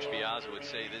Coach Piazza would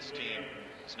say this team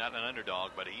is not an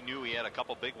underdog, but he knew he had a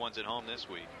couple big ones at home this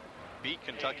week. Beat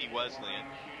Kentucky Wesleyan,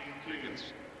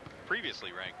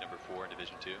 previously ranked number 4 in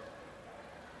Division II.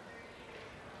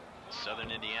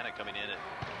 Southern Indiana coming in at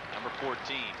number 14.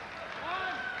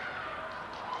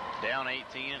 Down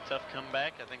 18, a tough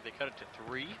comeback. I think they cut it to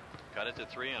 3. Cut it to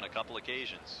 3 on a couple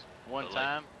occasions. One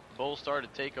time, Bulls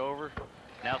started to take over.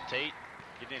 Now Tate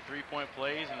getting 3-point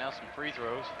plays and now some free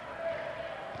throws.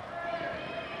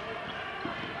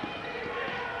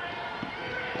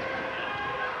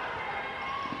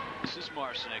 This is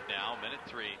Marcinek now, minute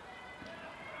 3.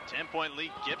 10-point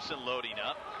lead, Gibson loading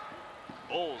up.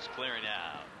 Bulls clearing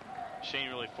out. Shane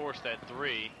really forced that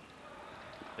 3.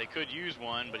 They could use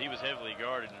one, but he was heavily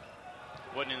guarded and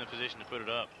wasn't in the position to put it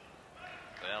up.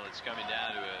 Well, it's coming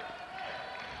down to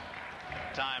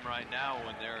a time right now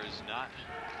when there is not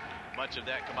much of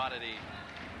that commodity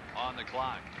on the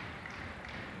clock.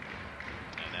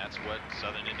 And that's what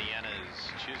Southern Indiana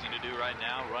is choosing to do right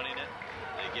now, running it.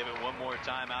 They give it one more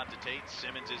time out to Tate.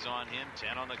 Simmons is on him,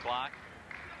 10 on the clock.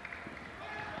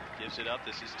 gives it up.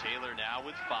 This is Taylor now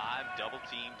with 5. Double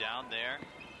team down there.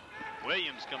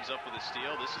 Williams comes up with a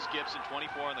steal. This is Gibson,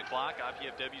 24 on the clock.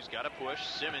 IPFW's got to push.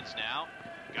 Simmons now.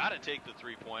 Got to take the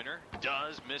three-pointer.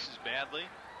 Does, misses badly.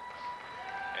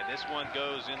 And this one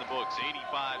goes in the books.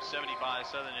 85-75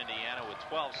 Southern Indiana with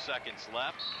 12 seconds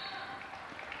left.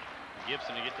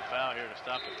 Gibson to get the foul here to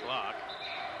stop the clock.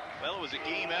 Well, it was a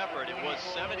game effort. It was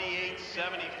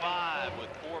 78-75 with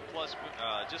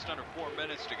just under 4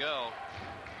 minutes to go.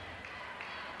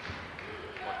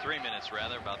 Or 3 minutes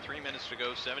rather, about 3 minutes to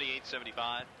go,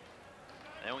 78-75.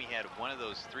 Then we had one of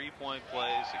those three-point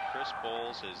plays that Chris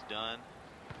Bowles has done.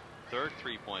 Third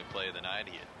three-point play of the night.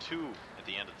 He had 2 at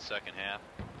the end of the second half.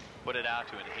 Put it out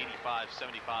to an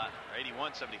 85-75 or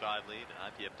 81-75 lead, and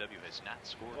IPFW has not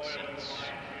scored since.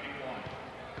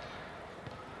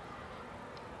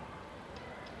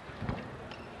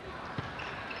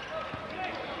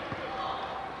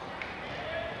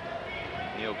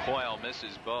 Neil Coyle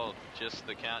misses both. Just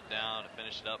the countdown to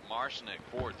finish it up. Marshnick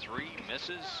 4-3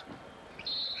 misses.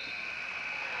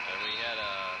 And we had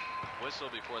a whistle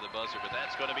before the buzzer, but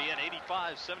that's going to be an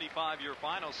 85-75 your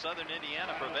final. Southern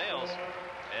Indiana prevails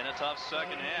in a tough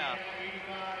second half.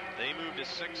 They moved to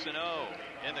 6-0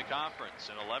 in the conference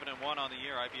and 11-1 on the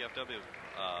year. IPFW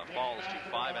falls to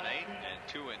 5-8 and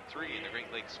 2-3 in the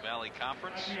Great Lakes Valley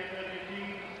Conference.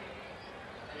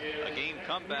 A game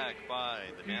comeback by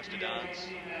the Mastodons,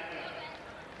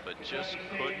 but just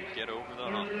couldn't get over the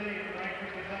hump.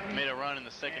 Made a run in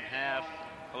the second half.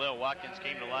 Khalil Watkins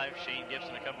came to life. Shane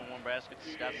Gibson, a couple more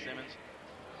baskets. Scott Simmons.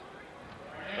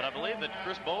 But I believe that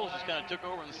Chris Bowles just kind of took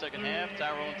over in the second half.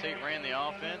 Tyrone Tate ran the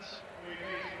offense.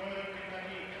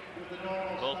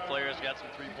 Both players got some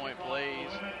three-point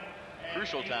plays.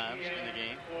 Crucial times in the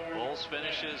game. Bowles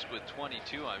finishes with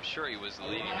 22. I'm sure he was the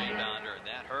leading rebounder, and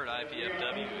that hurt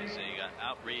IPFW as they got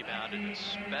out-rebounded,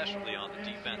 especially on the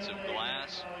defensive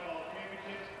glass.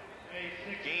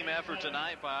 Game effort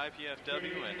tonight by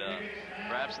IPFW, and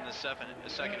perhaps in the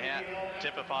second half,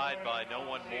 typified by no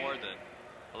one more than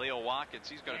Khalil Watkins.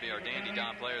 He's going to be our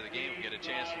dandy-don player of the game. We'll get a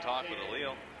chance to talk with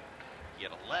Khalil. He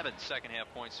had 11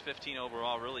 second-half points, 15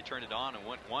 overall, really turned it on and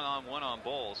went one-on-one on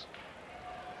Bowles.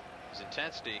 His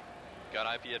intensity got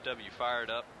IPFW fired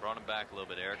up, brought him back a little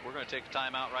bit, Eric. We're going to take a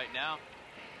timeout right now.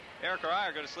 Eric or I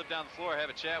are going to slip down the floor, have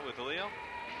a chat with Khalil.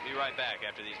 Be right back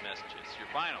after these messages. Your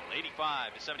final,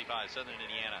 85-75, Southern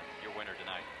Indiana, your winner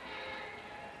tonight.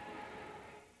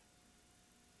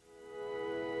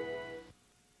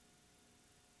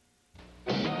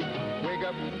 Wake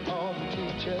up all the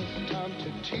teachers, time to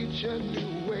teach a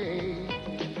new way.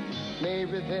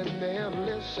 Maybe then they'll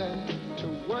listen to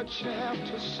what you have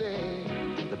to say.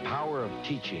 The power of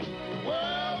teaching.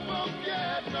 World won't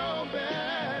get no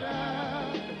better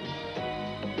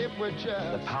if we're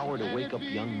just The power to wake up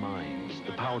young minds.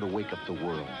 The power to wake up the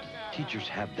world. Teachers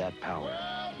have that power.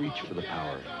 Reach for the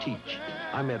power. Teach.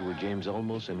 I'm Edward James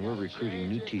Olmos, and we're recruiting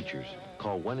new teachers.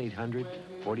 Call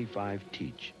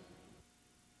 1-800-45-TEACH.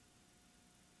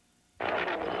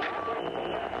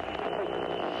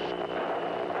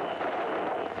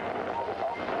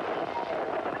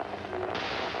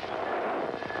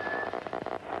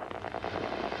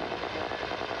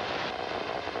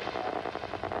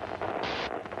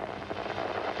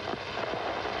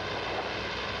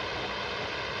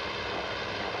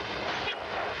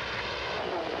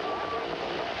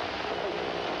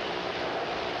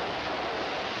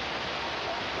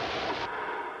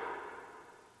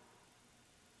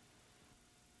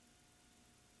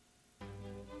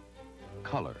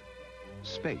 Color,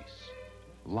 space,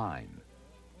 line,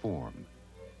 form.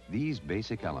 These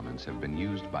basic elements have been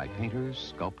used by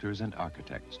painters, sculptors, and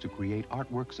architects to create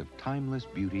artworks of timeless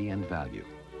beauty and value.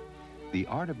 The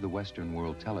Art of the Western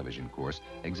World television course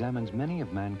examines many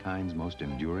of mankind's most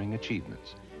enduring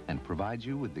achievements and provides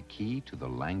you with the key to the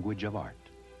language of art.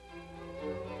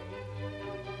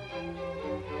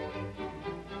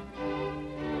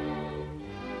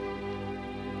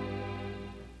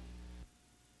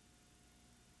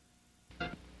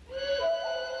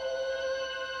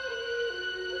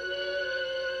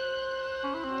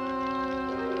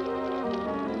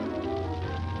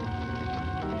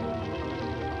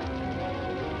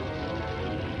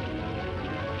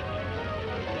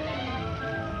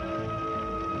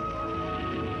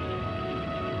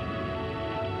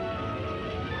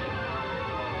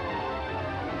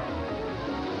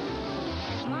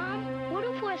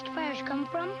 Come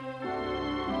from?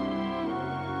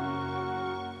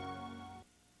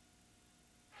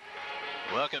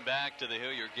 Welcome back to the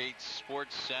Hilliard Gates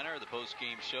Sports Center. The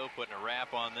post-game show putting a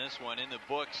wrap on this one. In the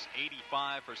books,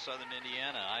 85 for Southern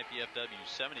Indiana. IPFW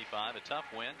 75, a tough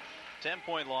win.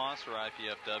 10-point loss for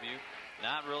IPFW.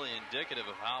 Not really indicative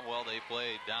of how well they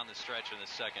played down the stretch in the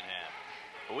second half.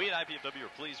 But we at IPFW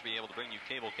are pleased to be able to bring you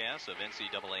cablecasts of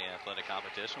NCAA athletic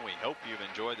competition. We hope you've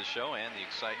enjoyed the show and the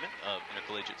excitement of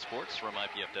intercollegiate sports from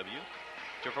IPFW.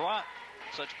 To provide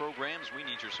such programs, we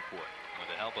need your support. With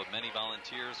the help of many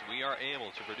volunteers, we are able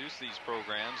to produce these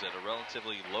programs at a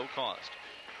relatively low cost.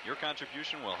 Your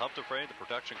contribution will help defray the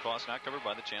production costs not covered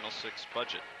by the Channel 6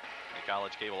 budget. The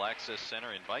College Cable Access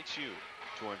Center invites you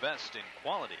to invest in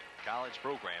quality college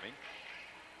programming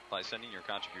by sending your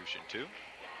contribution to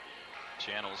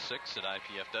Channel 6 at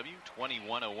IPFW,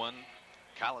 2101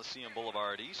 Coliseum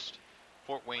Boulevard East,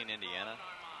 Fort Wayne, Indiana,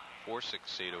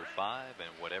 46805, and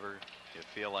whatever you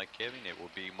feel like giving, it will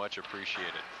be much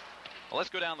appreciated. Well, let's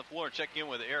go down the floor and check in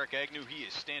with Eric Agnew. He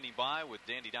is standing by with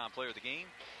Dandy Don player of the game,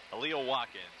 Halil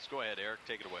Watkins. Go ahead, Eric,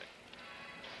 take it away.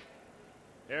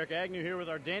 Eric Agnew here with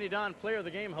our Dandy Don player of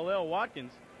the game, Halil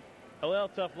Watkins. Halil,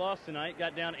 tough loss tonight.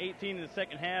 Got down 18 in the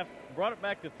second half. Brought it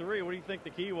back to 3. What do you think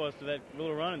the key was to that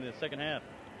little run in the second half?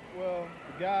 Well,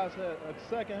 the guys had, at the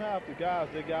second half, the guys,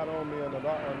 they got on me in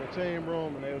the team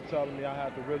room, and they were telling me I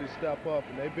had to really step up.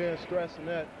 And they've been stressing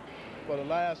that for the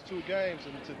last 2 games.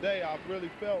 And today, I've really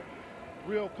felt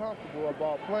real comfortable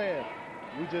about playing.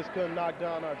 We just couldn't knock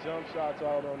down our jump shots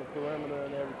out on the perimeter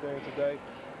and everything today.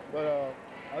 But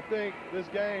I think this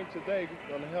game today is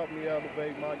going to help me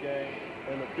elevate my game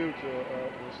in the future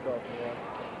and stuff.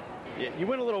 Yeah, you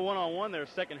went a little one-on-one there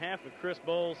second half with Chris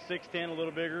Bowles, 6'10", a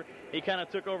little bigger. He kind of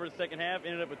took over the second half,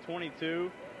 ended up with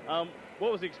 22.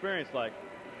 What was the experience like?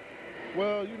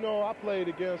 Well, you know, I played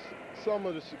against some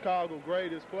of the Chicago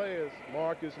greatest players,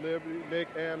 Marcus Liberty, Nick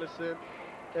Anderson.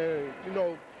 And, you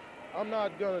know, I'm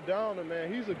not going to down him,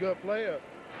 man. He's a good player.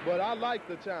 But I like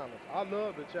the challenge. I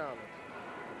love the challenge.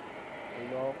 You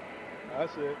know,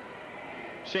 that's it.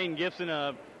 Shane Gibson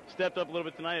stepped up a little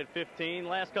bit tonight at 15.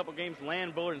 Last couple games,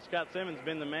 Land Bullard and Scott Simmons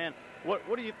been the man.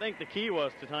 What do you think the key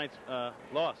was to tonight's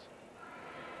loss?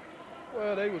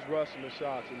 Well, they was rushing the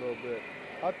shots a little bit.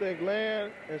 I think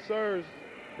Land and Serge,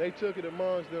 they took it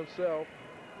amongst themselves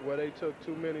where they took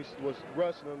too many, was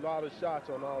rushing a lot of shots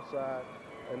on all sides,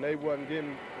 and they wasn't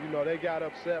getting, you know, they got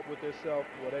upset with themselves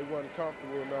where they wasn't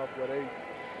comfortable enough, where they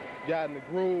got in the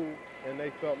groove and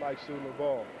they felt like shooting the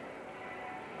ball.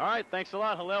 All right, thanks a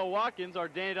lot. Halil Watkins, our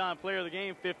Dandy Don player of the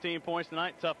game, 15 points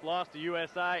tonight. Tough loss to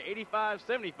USI,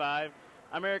 85-75.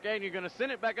 I'm Eric Agnew, going to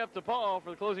send it back up to Paul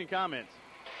for the closing comments.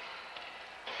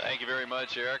 Thank you very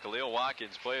much, Eric. Halil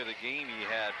Watkins, player of the game. He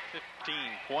had 15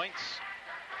 points.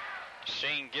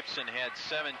 Shane Gibson had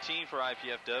 17 for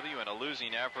IPFW in a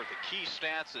losing effort. The key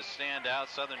stats that stand out,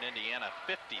 Southern Indiana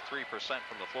 53%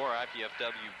 from the floor,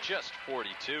 IPFW just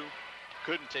 42.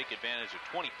 Couldn't take advantage of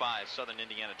 25 Southern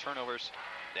Indiana turnovers.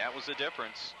 That was the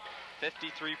difference.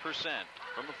 53%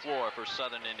 from the floor for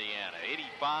Southern Indiana,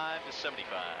 85-75.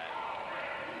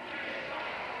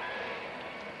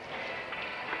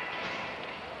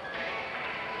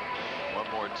 One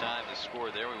more time the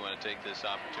score there. We want to take this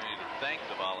opportunity to thank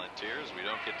the volunteers. We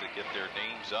don't get to get their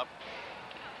names up,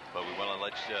 but we want to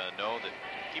let you know that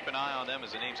keep an eye on them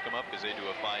as the names come up because they do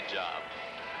a fine job.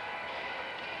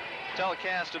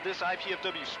 Telecast of this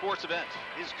IPFW sports event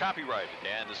is copyrighted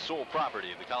and the sole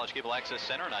property of the College Cable Access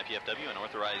Center and IPFW.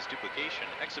 Unauthorized duplication,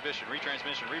 exhibition,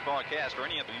 retransmission, rebroadcast, or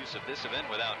any other use of this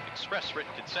event without express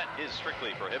written consent is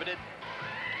strictly prohibited.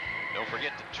 Don't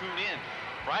forget to tune in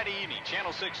Friday evening,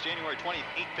 Channel 6, January 20th,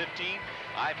 8:15.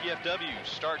 IPFW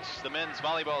starts the men's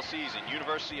volleyball season.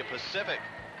 University of Pacific.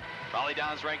 Raleigh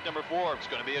Dons ranked number 4. It's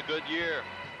going to be a good year.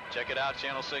 Check it out,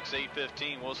 Channel 6,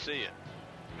 8:15. We'll see you.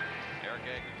 Eric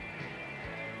Agnew.